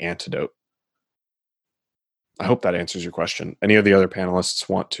antidote. I hope that answers your question. Any of the other panelists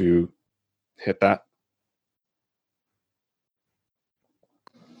want to hit that?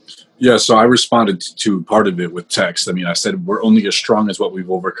 Yeah, so I responded to part of it with text. I mean, I said, we're only as strong as what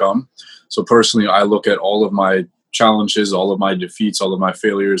we've overcome. So personally, I look at all of my challenges, all of my defeats, all of my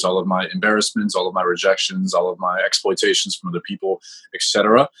failures, all of my embarrassments, all of my rejections, all of my exploitations from other people,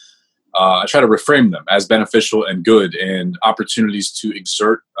 etc. I try to reframe them as beneficial and good, and opportunities to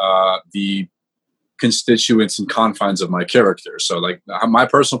exert the constituents and confines of my character. So like my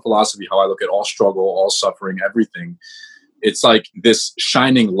personal philosophy, how I look at all struggle, all suffering, everything, it's like this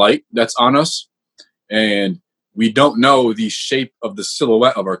shining light that's on us, and we don't know the shape of the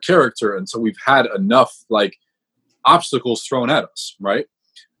silhouette of our character until we've had enough like obstacles thrown at us, right?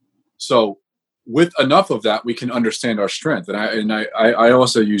 So with enough of that, we can understand our strength. And I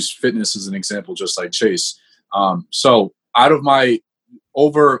also use fitness as an example, just like Chase. So out of my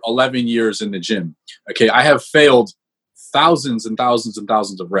over 11 years in the gym, okay, I have failed thousands and thousands and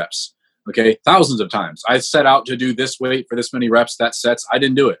thousands of reps. Okay, thousands of times. I set out to do this weight for this many reps, that sets. I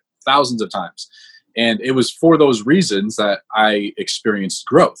didn't do it thousands of times. And it was for those reasons that I experienced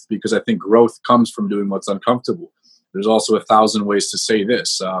growth, because I think growth comes from doing what's uncomfortable. There's also 1,000 ways to say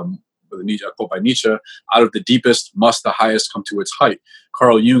this. With a quote by Nietzsche, out of the deepest must the highest come to its height.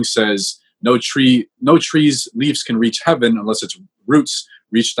 Carl Jung says, no tree's leaves can reach heaven unless its roots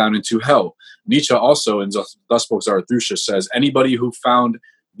reach down into hell. Nietzsche also, in Thus Spoke Zarathustra, says, anybody who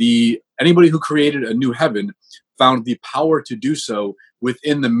created a new heaven found the power to do so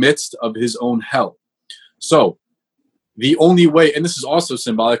within the midst of his own hell. So the only way, and this is also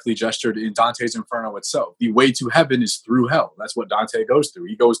symbolically gestured in Dante's Inferno itself, the way to heaven is through hell. That's what Dante goes through.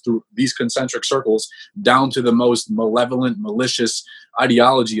 He goes through these concentric circles down to the most malevolent, malicious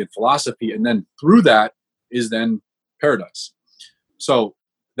ideology and philosophy, and then through that is then paradise. So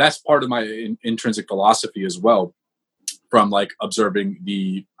that's part of my intrinsic philosophy as well, from like observing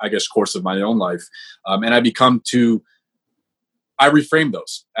the, I guess, course of my own life. And I reframe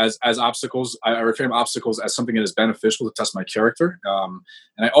those as obstacles. I reframe obstacles as something that is beneficial to test my character.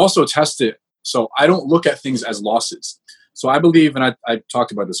 And I also test it, so I don't look at things as losses. So I believe, and I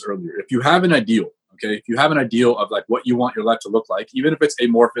talked about this earlier, if you have an ideal, okay, if you have an ideal of like what you want your life to look like, even if it's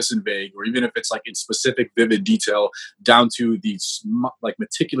amorphous and vague, or even if it's like in specific, vivid detail down to these like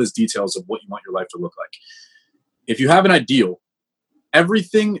meticulous details of what you want your life to look like. If you have an ideal,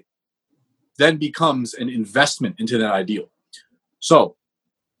 everything then becomes an investment into that ideal. So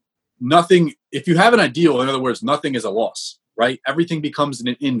if you have an ideal, in other words, nothing is a loss, right? Everything becomes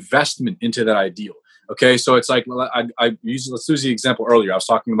an investment into that ideal. Okay. So it's like, let's use the example earlier. I was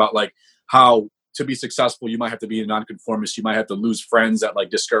talking about like how to be successful, you might have to be a nonconformist. You might have to lose friends that like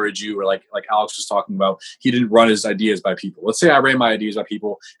discourage you, or like Alex was talking about, he didn't run his ideas by people. Let's say I ran my ideas by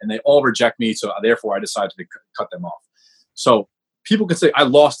people and they all reject me. So therefore I decided to cut them off. So people can say I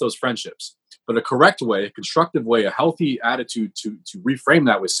lost those friendships. But a correct way, a constructive way, a healthy attitude to reframe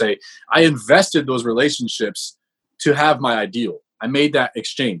that would say, I invested those relationships to have my ideal. I made that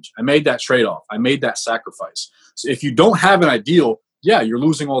exchange. I made that trade-off. I made that sacrifice. So if you don't have an ideal, yeah, you're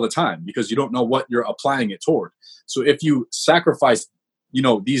losing all the time because you don't know what you're applying it toward. So if you sacrifice,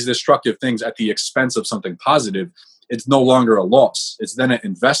 these destructive things at the expense of something positive, it's no longer a loss. It's then an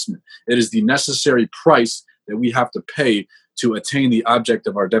investment. It is the necessary price that we have to pay to attain the object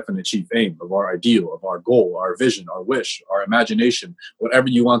of our definite chief aim, of our ideal, of our goal, our vision, our wish, our imagination, whatever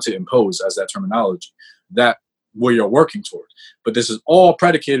you want to impose as that terminology, that where you're working toward. But this is all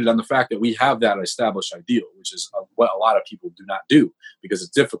predicated on the fact that we have that established ideal, which is what a lot of people do not do because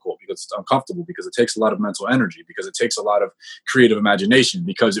it's difficult, because it's uncomfortable, because it takes a lot of mental energy, because it takes a lot of creative imagination,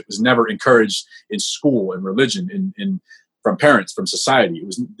 because it was never encouraged in school and religion, from parents, from society.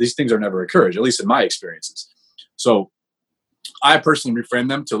 These things are never encouraged, at least in my experiences. So I personally reframe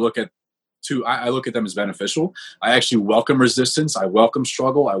them I look at them as beneficial. I actually welcome resistance. I welcome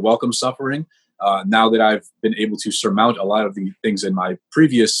struggle. I welcome suffering. Now that I've been able to surmount a lot of the things in my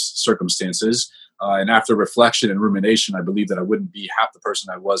previous circumstances, and after reflection and rumination, I believe that I wouldn't be half the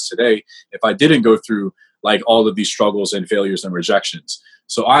person I was today if I didn't go through like all of these struggles and failures and rejections.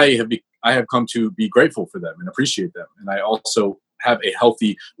 So I have come to be grateful for them and appreciate them. And I also have a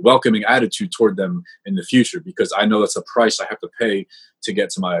healthy, welcoming attitude toward them in the future, because I know that's a price I have to pay to get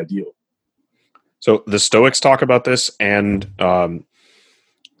to my ideal. So the Stoics talk about this, and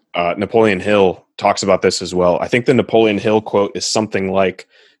Napoleon Hill talks about this as well. I think the Napoleon Hill quote is something like,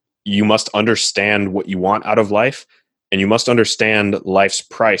 you must understand what you want out of life, and you must understand life's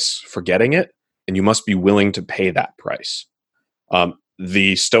price for getting it, and you must be willing to pay that price.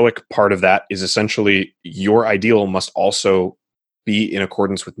 The Stoic part of that is essentially your ideal must also be in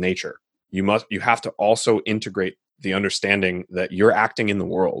accordance with nature. You have to also integrate the understanding that you're acting in the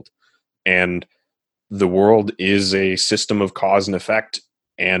world, and the world is a system of cause and effect,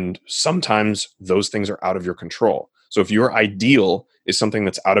 and sometimes those things are out of your control. So if your ideal is something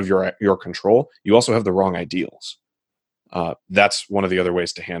that's out of your control, you also have the wrong ideals. That's one of the other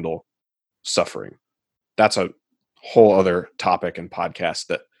ways to handle suffering. That's a whole other topic and podcast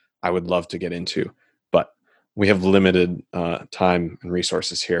that I would love to get into, but we have limited time and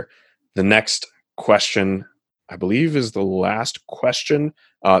resources here. The next question, I believe, is the last question,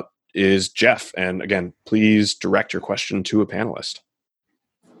 is Jeff. And again, please direct your question to a panelist.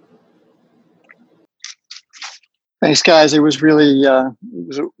 Thanks, guys. It was really,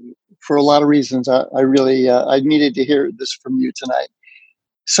 for a lot of reasons, I really needed to hear this from you tonight.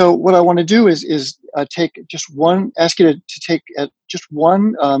 So what I want to do is take just one, ask you to take just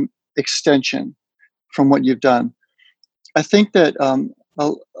one extension from what you've done. I think that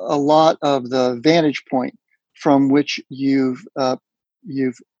a lot of the vantage point from which you've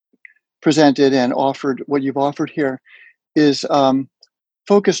presented and offered, what you've offered here, is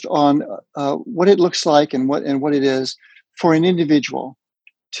focused on what it looks like and what it is for an individual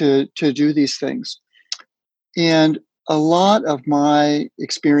to do these things. And a lot of my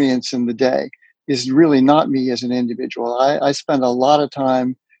experience in the day is really not me as an individual. I spend a lot of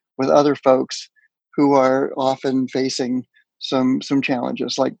time with other folks who are often facing some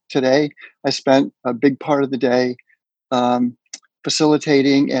challenges. Like today, I spent a big part of the day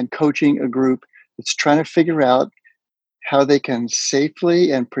facilitating and coaching a group that's trying to figure out how they can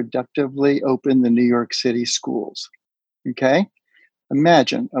safely and productively open the New York City schools. Okay?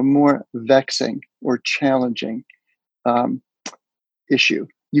 Imagine a more vexing or challenging issue.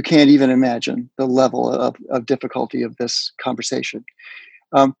 You can't even imagine the level of difficulty of this conversation.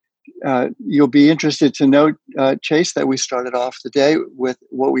 You'll be interested to note, Chase, that we started off the day with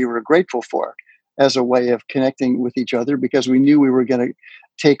what we were grateful for as a way of connecting with each other, because we knew we were going to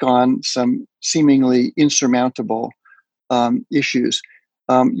take on some seemingly insurmountable issues.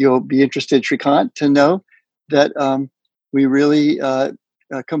 You'll be interested, Shrikant, to know that we really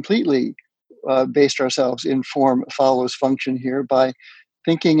completely based ourselves in form follows function here by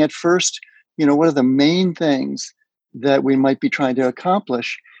thinking at first, what are the main things that we might be trying to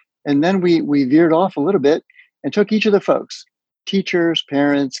accomplish? And then we veered off a little bit and took each of the folks, teachers,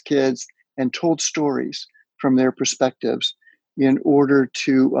 parents, kids, and told stories from their perspectives in order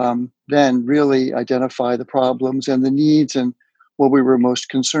to then really identify the problems and the needs and what we were most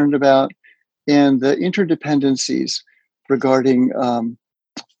concerned about, and the interdependencies regarding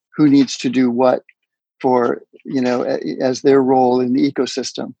who needs to do what for, as their role in the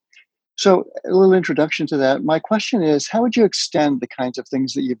ecosystem. So a little introduction to that. My question is, how would you extend the kinds of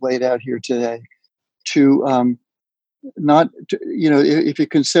things that you've laid out here today to if you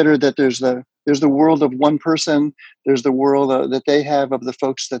consider that there's the world of one person, there's the world that they have of the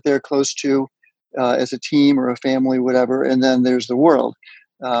folks that they're close to as a team or a family, whatever, and then there's the world,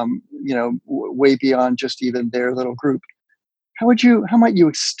 way beyond just even their little group. How might you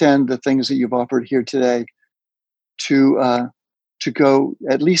extend the things that you've offered here today to go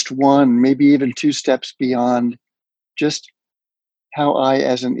at least one, maybe even two steps beyond just how I,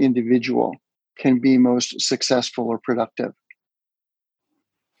 as an individual, can be most successful or productive?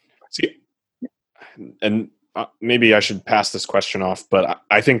 See, and maybe I should pass this question off, but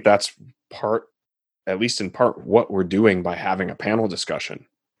I think that's at least in part, what we're doing by having a panel discussion,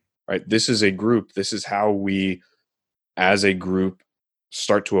 right? This is a group. This is how we, as a group,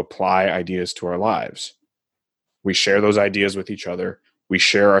 start to apply ideas to our lives. We share those ideas with each other. We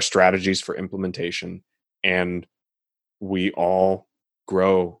share our strategies for implementation, and we all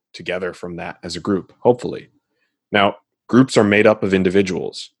grow together from that as a group, hopefully. Now, groups are made up of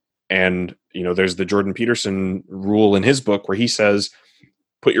individuals. And, there's the Jordan Peterson rule in his book where he says,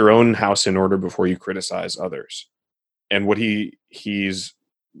 put your own house in order before you criticize others. And what he's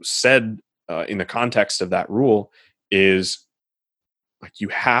said in the context of that rule is, like, you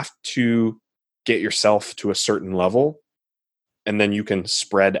have to get yourself to a certain level, and then you can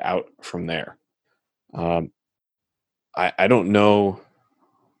spread out from there. I don't know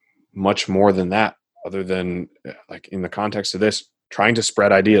much more than that, other than, like, in the context of this, trying to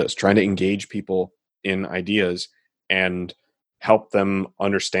spread ideas, trying to engage people in ideas and help them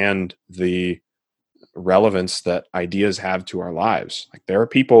understand the relevance that ideas have to our lives. Like, there are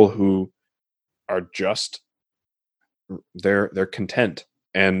people who are just, they're content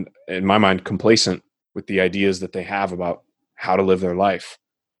and, in my mind, complacent with the ideas that they have about how to live their life.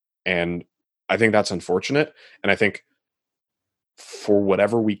 And I think that's unfortunate. And I think for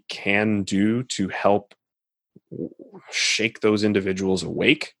whatever we can do to help shake those individuals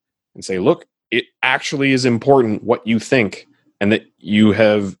awake and say, look, it actually is important what you think, and that you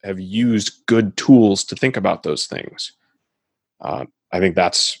have used good tools to think about those things. I think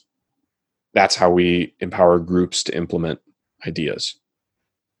that's how we empower groups to implement ideas.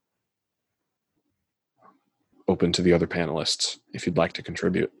 Open to the other panelists if you'd like to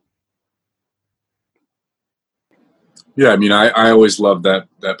contribute. Yeah, I always love that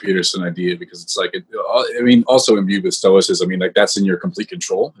Peterson idea, because it's like, also imbued with stoicism. Like, that's in your complete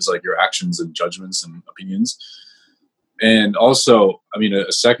control. It's like your actions and judgments and opinions. And also,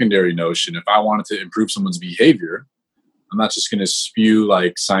 a secondary notion, if I wanted to improve someone's behavior, I'm not just going to spew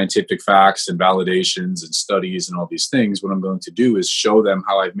like scientific facts and validations and studies and all these things. What I'm going to do is show them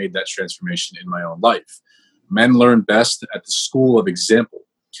how I've made that transformation in my own life. Men learn best at the school of example.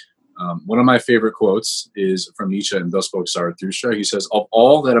 One of my favorite quotes is from Nietzsche in Thus Spoke Zarathustra. He says, of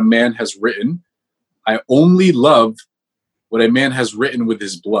all that a man has written, I only love what a man has written with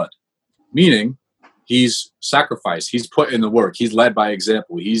his blood. Meaning, he's sacrificed, he's put in the work, he's led by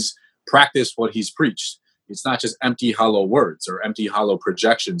example, he's practiced what he's preached. It's not just empty, hollow words or empty, hollow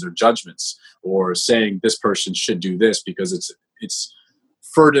projections or judgments or saying this person should do this because it's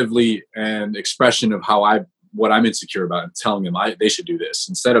furtively an expression of how I what I'm insecure about and telling them they should do this.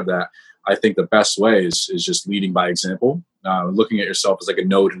 Instead of that, I think the best way is just leading by example, looking at yourself as like a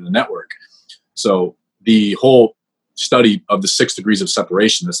node in the network. So the whole study of the 6 degrees of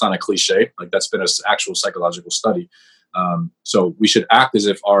separation, that's not a cliche, like that's been an actual psychological study. So we should act as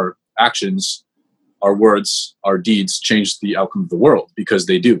if our actions, our words, our deeds change the outcome of the world, because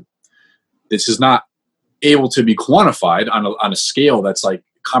they do. This is not able to be quantified on a scale that's like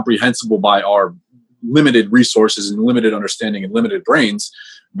comprehensible by our limited resources and limited understanding and limited brains,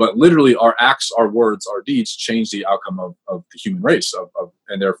 but literally our acts, our words, our deeds change the outcome of the human race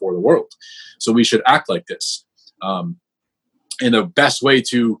and therefore the world. So we should act like this. And the best way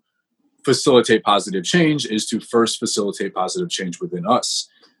to facilitate positive change is to first facilitate positive change within us.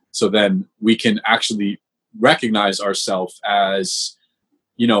 So then we can actually recognize ourselves as,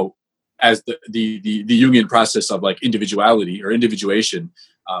 as the Jungian process of like individuality or individuation,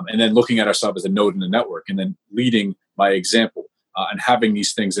 and then looking at ourselves as a node in the network, and then leading by example, and having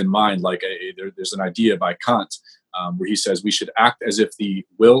these things in mind. Like there's an idea by Kant where he says we should act as if the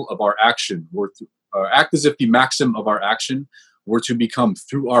will of our action act as if the maxim of our action were to become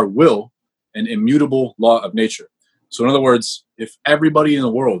through our will an immutable law of nature. So in other words, if everybody in the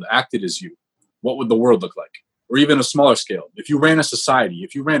world acted as you, what would the world look like? Or even a smaller scale, if you ran a society,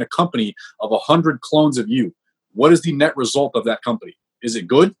 if you ran a company of 100 clones of you, what is the net result of that company? Is it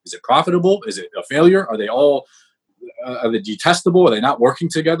good? Is it profitable? Is it a failure? Are they all are they detestable? Are they not working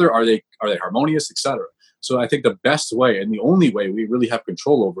together? Are they harmonious, etc.? So I think the best way and the only way we really have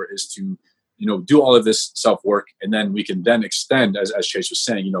control over it is to do all of this self-work, and then we can then extend, as Chase was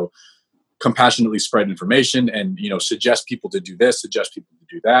saying, compassionately spread information and, suggest people to do this, suggest people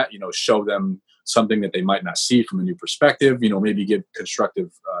to do that, show them something that they might not see from a new perspective, maybe give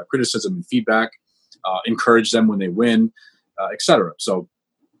constructive criticism and feedback, encourage them when they win, etc. So,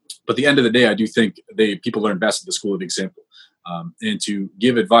 but at the end of the day, I do think people learn best at the school of example, and to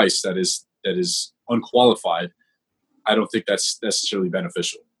give advice that is unqualified, I don't think that's necessarily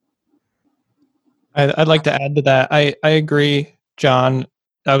beneficial. I'd like to add to that. I agree, John.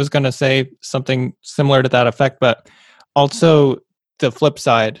 I was going to say something similar to that effect, but also the flip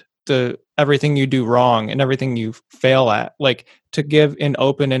side, everything you do wrong and everything you fail at, like to give an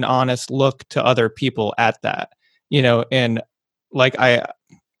open and honest look to other people at that, and like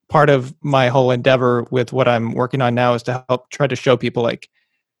part of my whole endeavor with what I'm working on now is to help try to show people like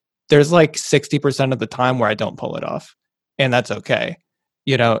there's like 60% of the time where I don't pull it off, and that's okay,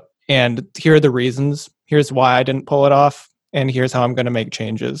 and here are the reasons. Here's why I didn't pull it off, and here's how I'm going to make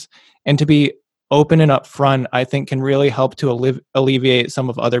changes. And to be open and upfront, I think can really help to alleviate some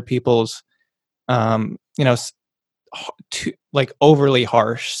of other people's, like overly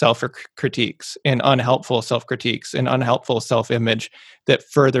harsh self-critiques and unhelpful self-critiques and unhelpful self-image that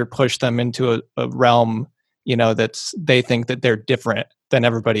further push them into a realm, they think that they're different than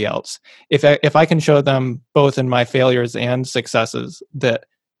everybody else. If I can show them both in my failures and successes that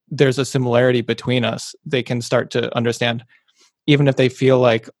there's a similarity between us, they can start to understand, even if they feel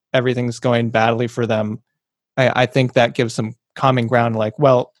like everything's going badly for them. I think that gives some common ground, like,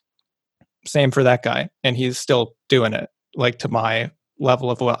 well, same for that guy, and he's still doing it, like to my level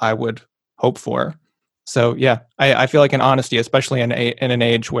of what I would hope for. So yeah, I feel like an honesty, especially in an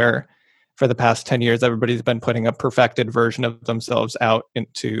age where for the past 10 years, everybody's been putting a perfected version of themselves out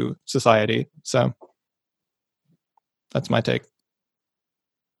into society. So that's my take.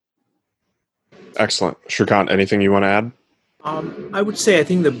 Excellent. Shrikant, anything you want to add? I would say I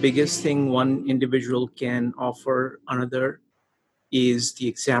think the biggest thing one individual can offer another is the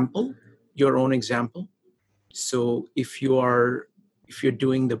example, your own example. So if you're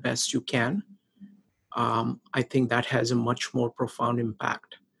doing the best you can, I think that has a much more profound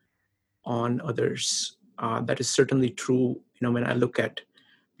impact on others. That is certainly true. When I look at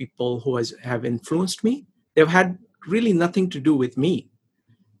people who have influenced me, they've had really nothing to do with me.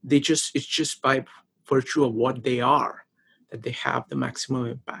 It's just by virtue of what they are that they have the maximum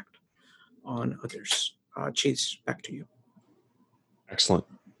impact on others. Chase, back to you. Excellent.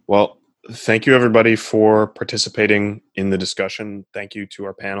 Well, thank you everybody for participating in the discussion. Thank you to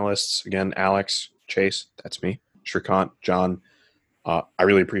our panelists. Again, Alex, Chase, that's me, Shrikant, John. I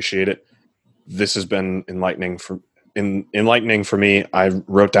really appreciate it. This has been enlightening for me. I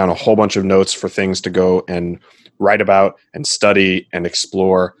wrote down a whole bunch of notes for things to go and write about and study and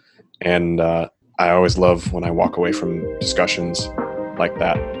explore. And I always love when I walk away from discussions like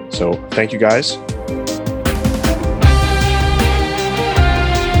that. So thank you guys.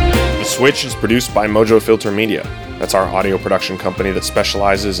 The Switch is produced by Mojo Filter Media. That's our audio production company that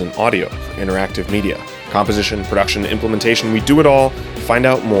specializes in audio for interactive media. composition, production, implementation. We do it all. Find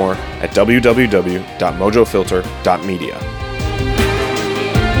out more at www.mojofilter.media.